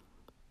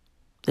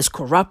 There's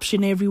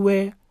corruption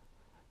everywhere.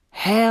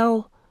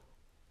 Hell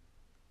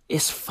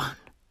is fun.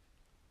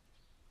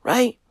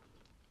 Right?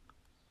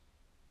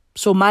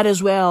 So might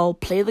as well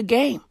play the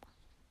game.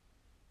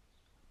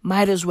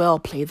 Might as well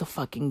play the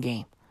fucking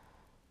game.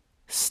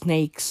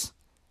 Snakes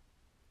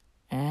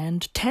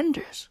and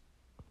tenders.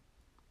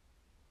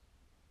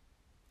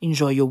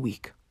 Enjoy your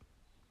week.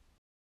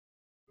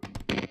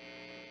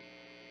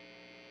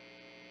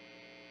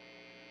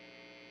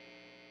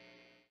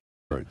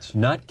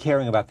 Not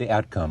caring about the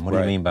outcome. What do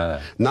you mean by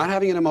that? Not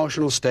having an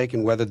emotional stake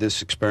in whether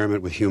this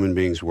experiment with human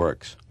beings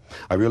works.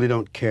 I really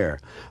don't care.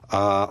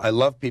 I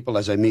love people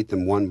as I meet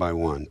them one by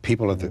one.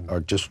 People are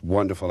just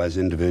wonderful as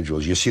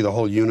individuals. You see the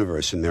whole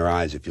universe in their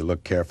eyes if you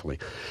look carefully.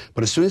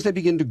 But as soon as they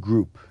begin to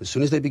group, as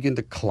soon as they begin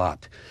to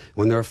clot,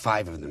 when there are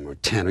 5 of them or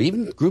 10, or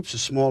even groups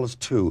as small as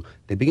 2,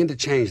 they begin to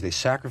change. They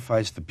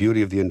sacrifice the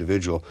beauty of the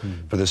individual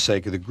for the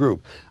sake of the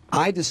group.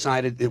 I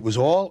decided it was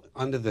all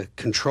under the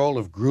control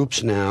of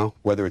groups now,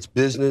 whether it's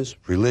business,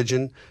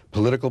 religion,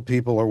 political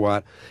people, or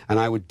what, and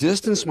I would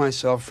distance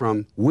myself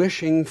from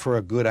wishing for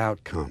a good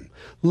outcome.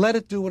 Let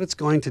it do what it's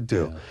going to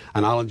do,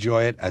 and I'll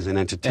enjoy it as an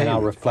entertainment. And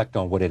I'll reflect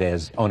on what it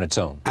is on its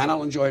own. And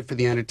I'll enjoy it for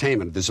the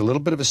entertainment. There's a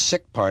little bit of a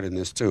sick part in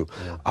this, too.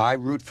 Yeah. I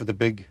root for the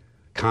big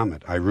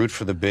comet. I root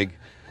for the big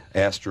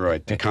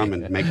asteroid to come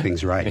and make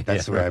things right.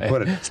 That's the way I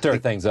put it. Stir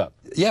things up.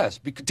 Yes,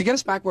 to get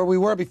us back where we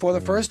were before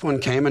the first one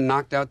came and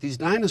knocked out these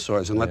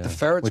dinosaurs and let the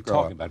ferrets grow up.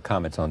 We're talking about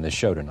comets on this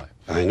show tonight.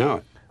 I know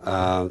it.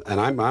 And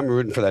I'm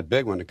rooting for that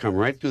big one to come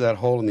right through that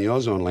hole in the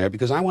ozone layer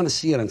because I want to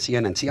see it on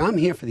CNN. See, I'm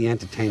here for the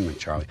entertainment,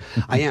 Charlie.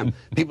 I am.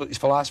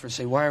 Philosophers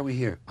say, why are we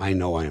here? I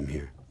know I am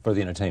here. For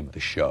the entertainment. The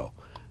show.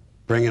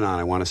 Bring it on.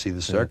 I want to see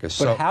the circus.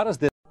 But how does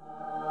this...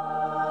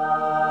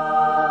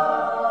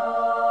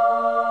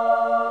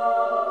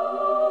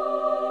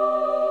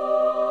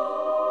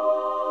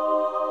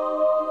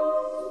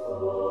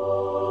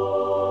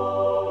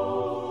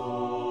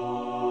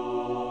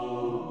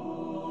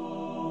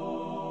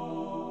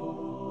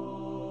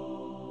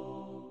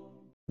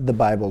 The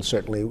Bible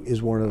certainly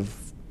is one of,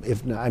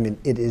 if not, I mean,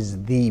 it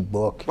is the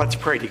book. Let's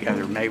pray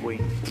together, may we?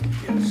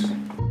 Yes.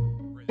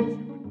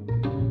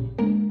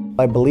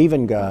 I believe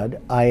in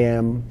God. I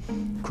am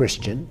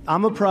Christian.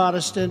 I'm a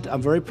Protestant.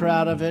 I'm very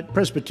proud of it.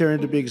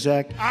 Presbyterian, to be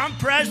exact. I'm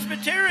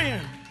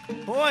Presbyterian.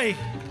 Boy,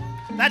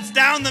 that's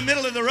down the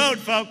middle of the road,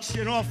 folks,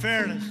 in all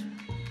fairness.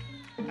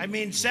 I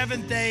mean,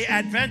 Seventh-day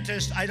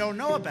Adventist, I don't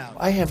know about.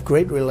 I have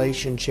great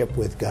relationship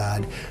with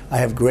God. I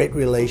have great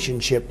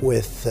relationship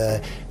with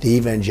the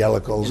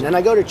evangelicals. And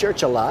I go to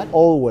church a lot.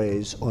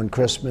 Always on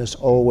Christmas,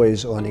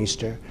 always on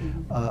Easter,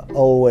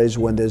 always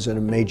when there's a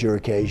major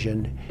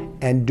occasion.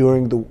 And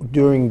during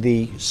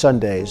the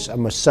Sundays,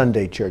 I'm a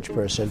Sunday church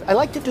person. I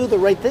like to do the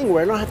right thing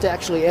where I don't have to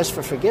actually ask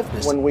for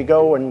forgiveness. When we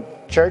go in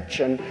church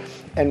and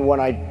when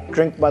I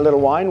drink my little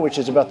wine, which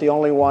is about the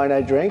only wine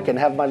I drink, and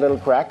have my little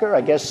cracker,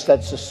 I guess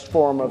that's a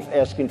form of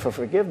asking for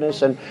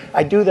forgiveness. And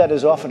I do that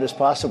as often as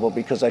possible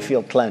because I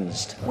feel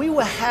cleansed. We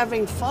were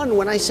having fun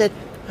when I said,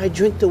 I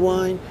drink the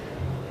wine,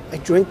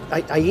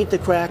 I eat the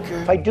cracker.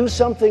 If I do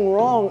something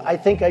wrong, I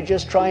think I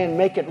just try and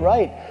make it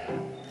right.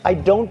 I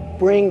don't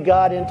bring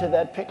God into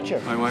that picture.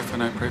 My wife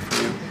and I pray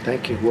for you.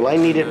 Thank you. Well, I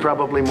need it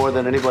probably more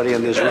than anybody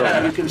in this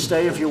room. You can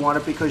stay if you want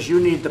it because you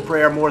need the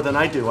prayer more than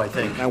I do, I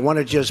think. I want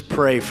to just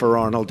pray for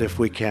Arnold if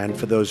we can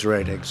for those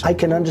ratings. I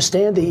can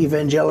understand the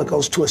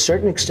evangelicals to a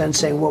certain extent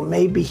saying, well,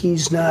 maybe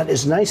he's not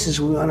as nice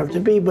as we want him to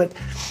be, but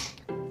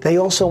they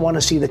also want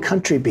to see the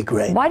country be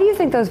great. Why do you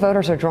think those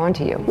voters are drawn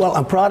to you? Well,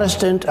 I'm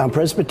Protestant, I'm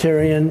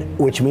Presbyterian,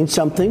 which means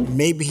something.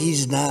 Maybe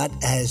he's not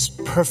as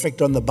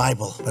perfect on the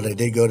Bible, but I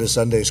did go to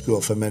Sunday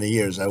school for many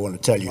years, I want to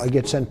tell you. I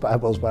get sent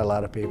Bibles by a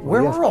lot of people.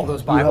 Where are all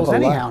those Bibles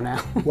anyhow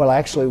now? Well,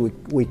 actually,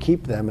 we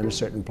keep them in a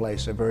certain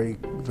place, a very,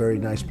 very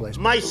nice place.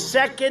 My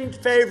second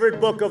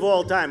favorite book of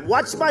all time.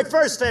 What's my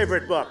first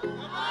favorite book?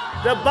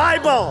 The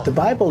Bible. The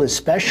Bible is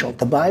special.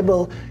 The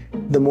Bible,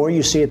 the more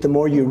you see it, the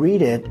more you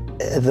read it,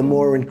 the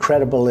more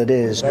incredible it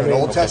is. An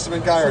Old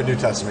Testament guy or a New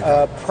Testament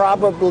guy?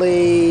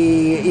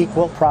 Probably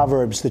equal.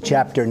 Proverbs, the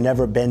chapter,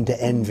 never bend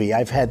to envy.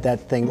 I've had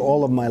that thing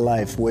all of my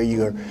life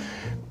where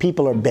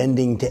people are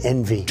bending to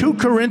envy. 2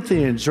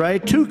 Corinthians,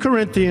 right? 2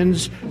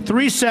 Corinthians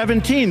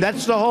 3:17.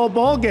 That's the whole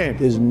ball game.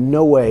 There's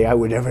no way I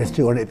would ever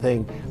do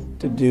anything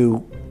to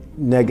do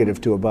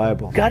negative to a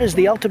Bible. God is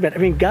the ultimate. I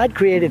mean, God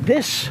created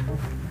this.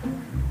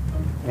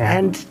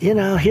 And, you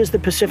know, here's the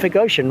Pacific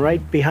Ocean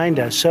right behind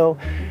us. So,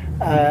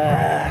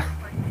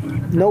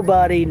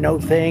 nobody, no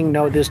thing,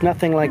 there's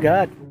nothing like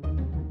God.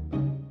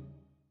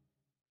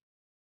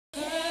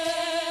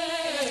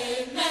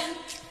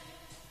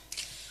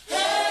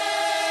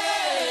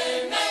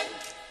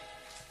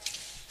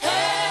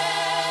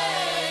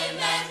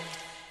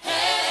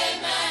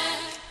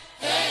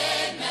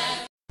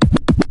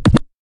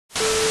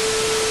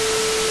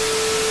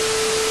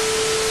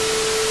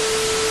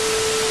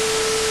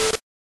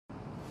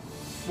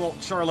 Well,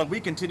 Charlotte,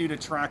 we continue to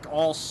track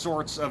all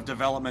sorts of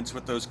developments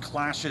with those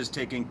clashes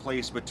taking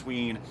place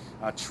between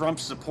Trump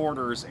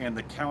supporters and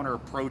the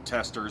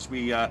counter-protesters.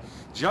 We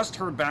just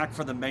heard back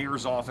from the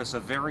mayor's office a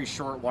very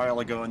short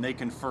while ago, and they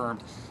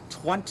confirmed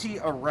 20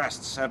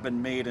 arrests have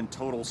been made in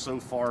total so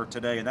far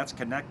today, and that's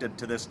connected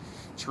to this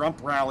Trump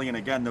rally and,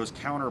 again, those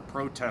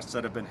counter-protests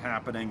that have been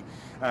happening.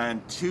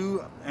 And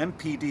 2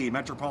 MPD,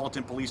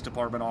 Metropolitan Police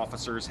Department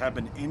officers, have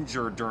been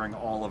injured during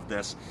all of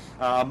this.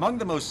 Among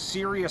the most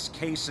serious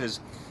cases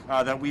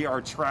that we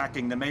are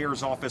tracking, the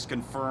mayor's office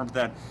confirmed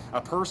that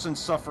a person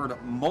suffered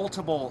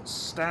multiple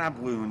stab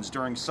wounds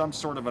during some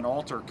sort of an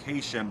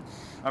altercation.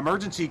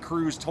 Emergency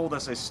crews told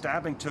us a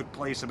stabbing took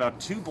place about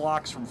 2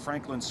 blocks from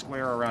Franklin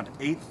Square around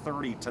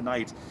 8:30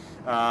 tonight.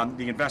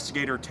 The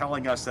investigator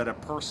telling us that a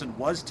person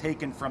was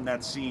taken from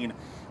that scene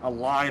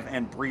alive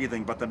and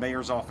breathing, but the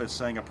mayor's office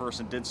saying a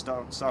person did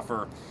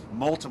suffer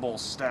multiple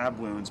stab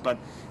wounds. But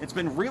it's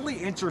been really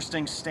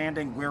interesting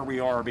standing where we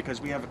are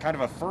because we have kind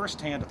of a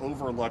first-hand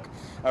overlook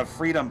of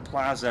Freedom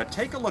Plaza.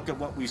 Take a look at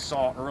what we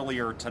saw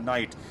earlier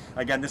tonight.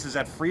 Again, this is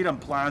at Freedom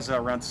Plaza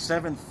around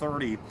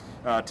 7:30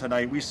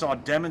 tonight. We saw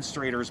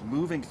demonstrators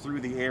moving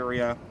through the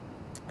area,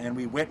 and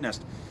we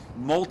witnessed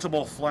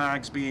multiple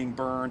flags being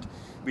burned.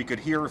 We could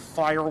hear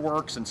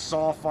fireworks and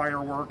saw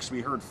fireworks.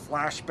 We heard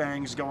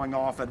flashbangs going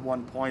off at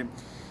one point.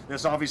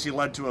 This obviously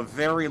led to a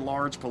very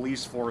large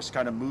police force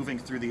kind of moving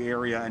through the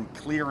area and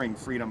clearing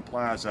Freedom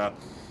Plaza.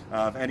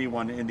 of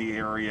anyone in the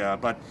area.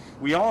 But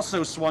we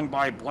also swung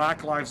by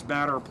Black Lives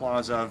Matter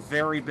Plaza, a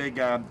very big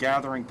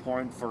gathering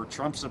point for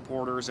Trump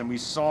supporters, and we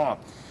saw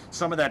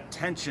some of that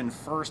tension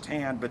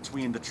firsthand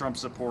between the Trump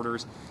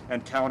supporters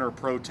and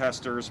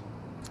counter-protesters,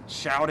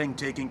 shouting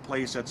taking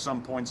place at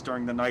some points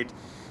during the night.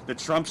 The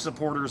Trump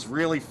supporters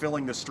really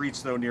filling the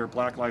streets, though, near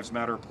Black Lives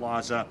Matter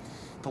Plaza.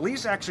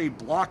 Police actually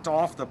blocked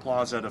off the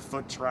plaza to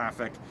foot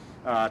traffic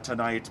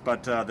tonight,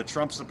 but the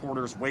Trump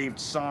supporters waved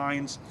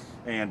signs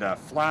and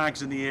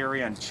flags in the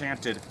area and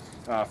chanted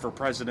for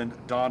President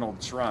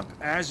Donald Trump.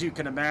 As you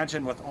can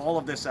imagine, with all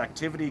of this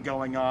activity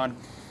going on,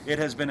 it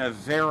has been a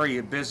very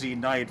busy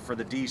night for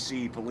the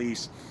D.C.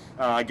 police.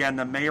 Again,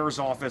 the mayor's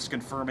office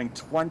confirming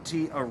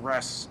 20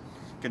 arrests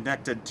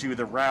connected to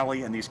the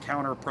rally and these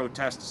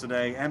counter-protests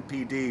today.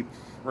 MPD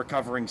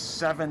recovering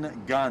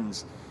 7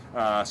 guns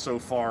so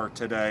far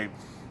today.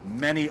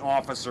 Many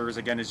officers,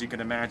 again, as you can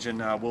imagine,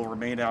 will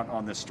remain out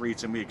on the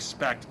streets, and we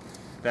expect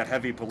that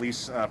heavy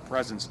police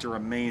presence to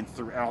remain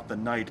throughout the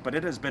night. But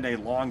it has been a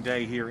long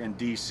day here in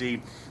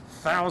D.C.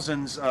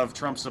 Thousands of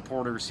Trump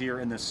supporters here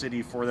in the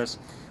city for this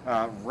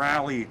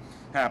rally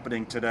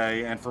happening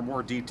today. And for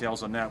more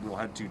details on that, we'll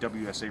head to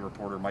WSA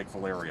reporter Mike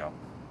Valerio.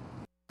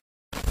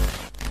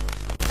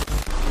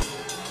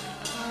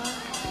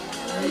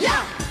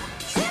 Yeah!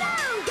 Sit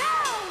down,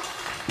 girl!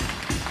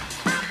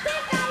 I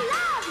think I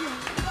love you!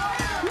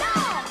 No!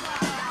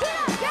 Get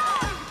up,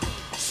 girl!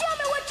 Show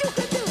me what you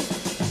can do!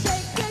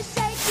 Shake it,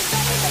 baby!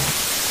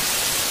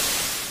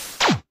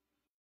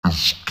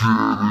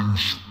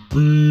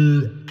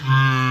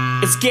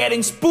 It's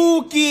getting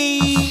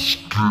spooky!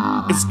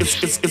 It's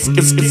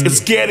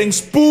getting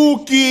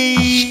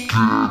spooky!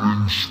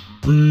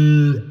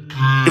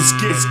 It's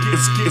getting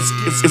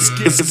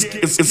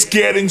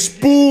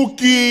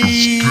spooky.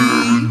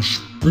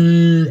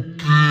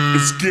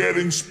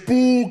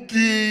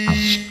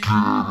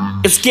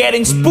 It's getting spooky. It's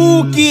getting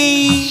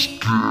spooky.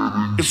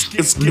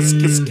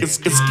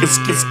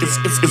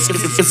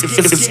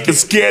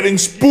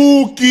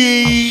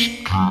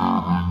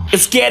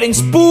 It's getting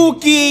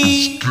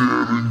spooky.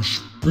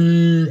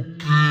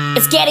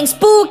 It's getting spooky. It's getting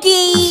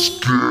spooky!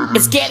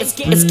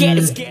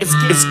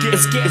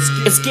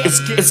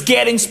 It's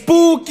getting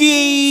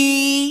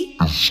spooky.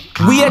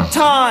 Weird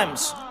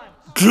times.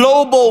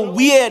 Global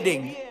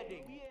weirding.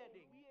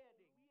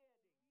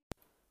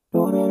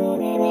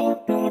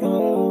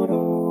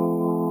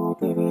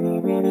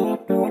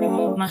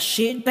 My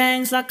shit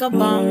bangs like a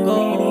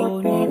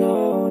bongo,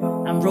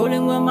 nigga. I'm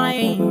rolling with my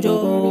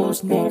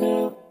angels,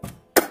 nigga.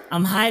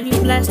 I'm highly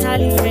blessed,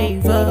 highly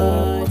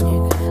favored,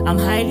 nigga. I'm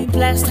highly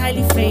blessed,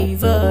 highly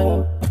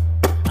favored.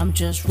 I'm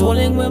just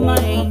rolling with my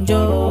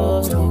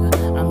angels, nigga.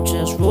 I'm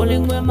just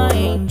rolling with my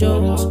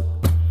angels.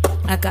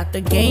 I got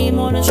the game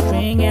on a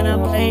string and I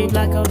played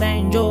like a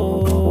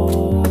banjo.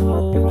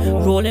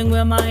 Rolling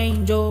with my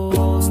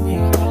angels,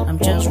 nigga. I'm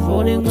just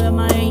rolling with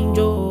my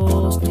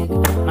angels,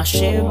 nigga. My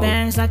shit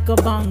bangs like a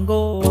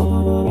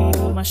bongo.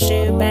 My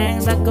shit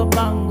bangs like a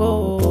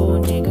bongo,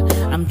 nigga.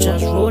 I'm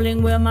just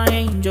rolling with my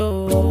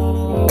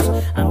angels.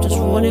 I'm just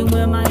rolling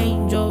with my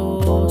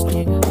angels,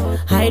 nigga.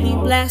 Highly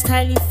blessed,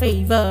 highly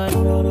favored.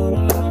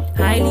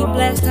 Highly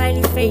blessed,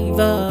 highly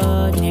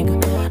favored,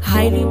 nigga.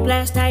 Highly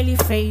blessed, highly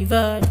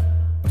favored.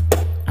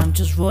 I'm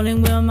just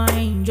rolling with my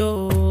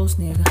angels,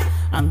 nigga.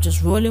 I'm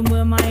just rolling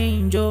with my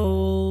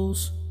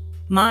angels.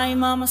 My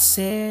mama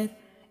said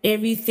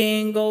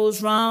everything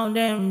goes round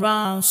and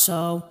round,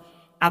 so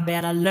I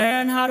better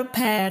learn how to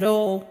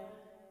paddle.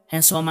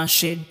 And so my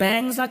shit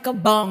bangs like a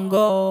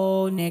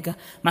bongo, nigga.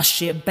 My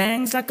shit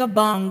bangs like a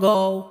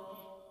bongo.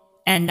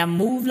 And I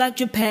move like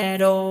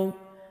Geppetto.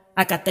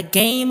 I got the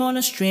game on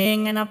a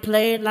string and I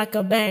play it like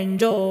a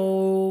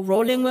banjo.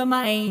 Rolling with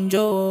my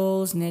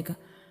angels, nigga.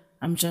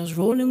 I'm just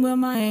rolling with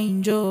my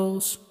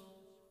angels.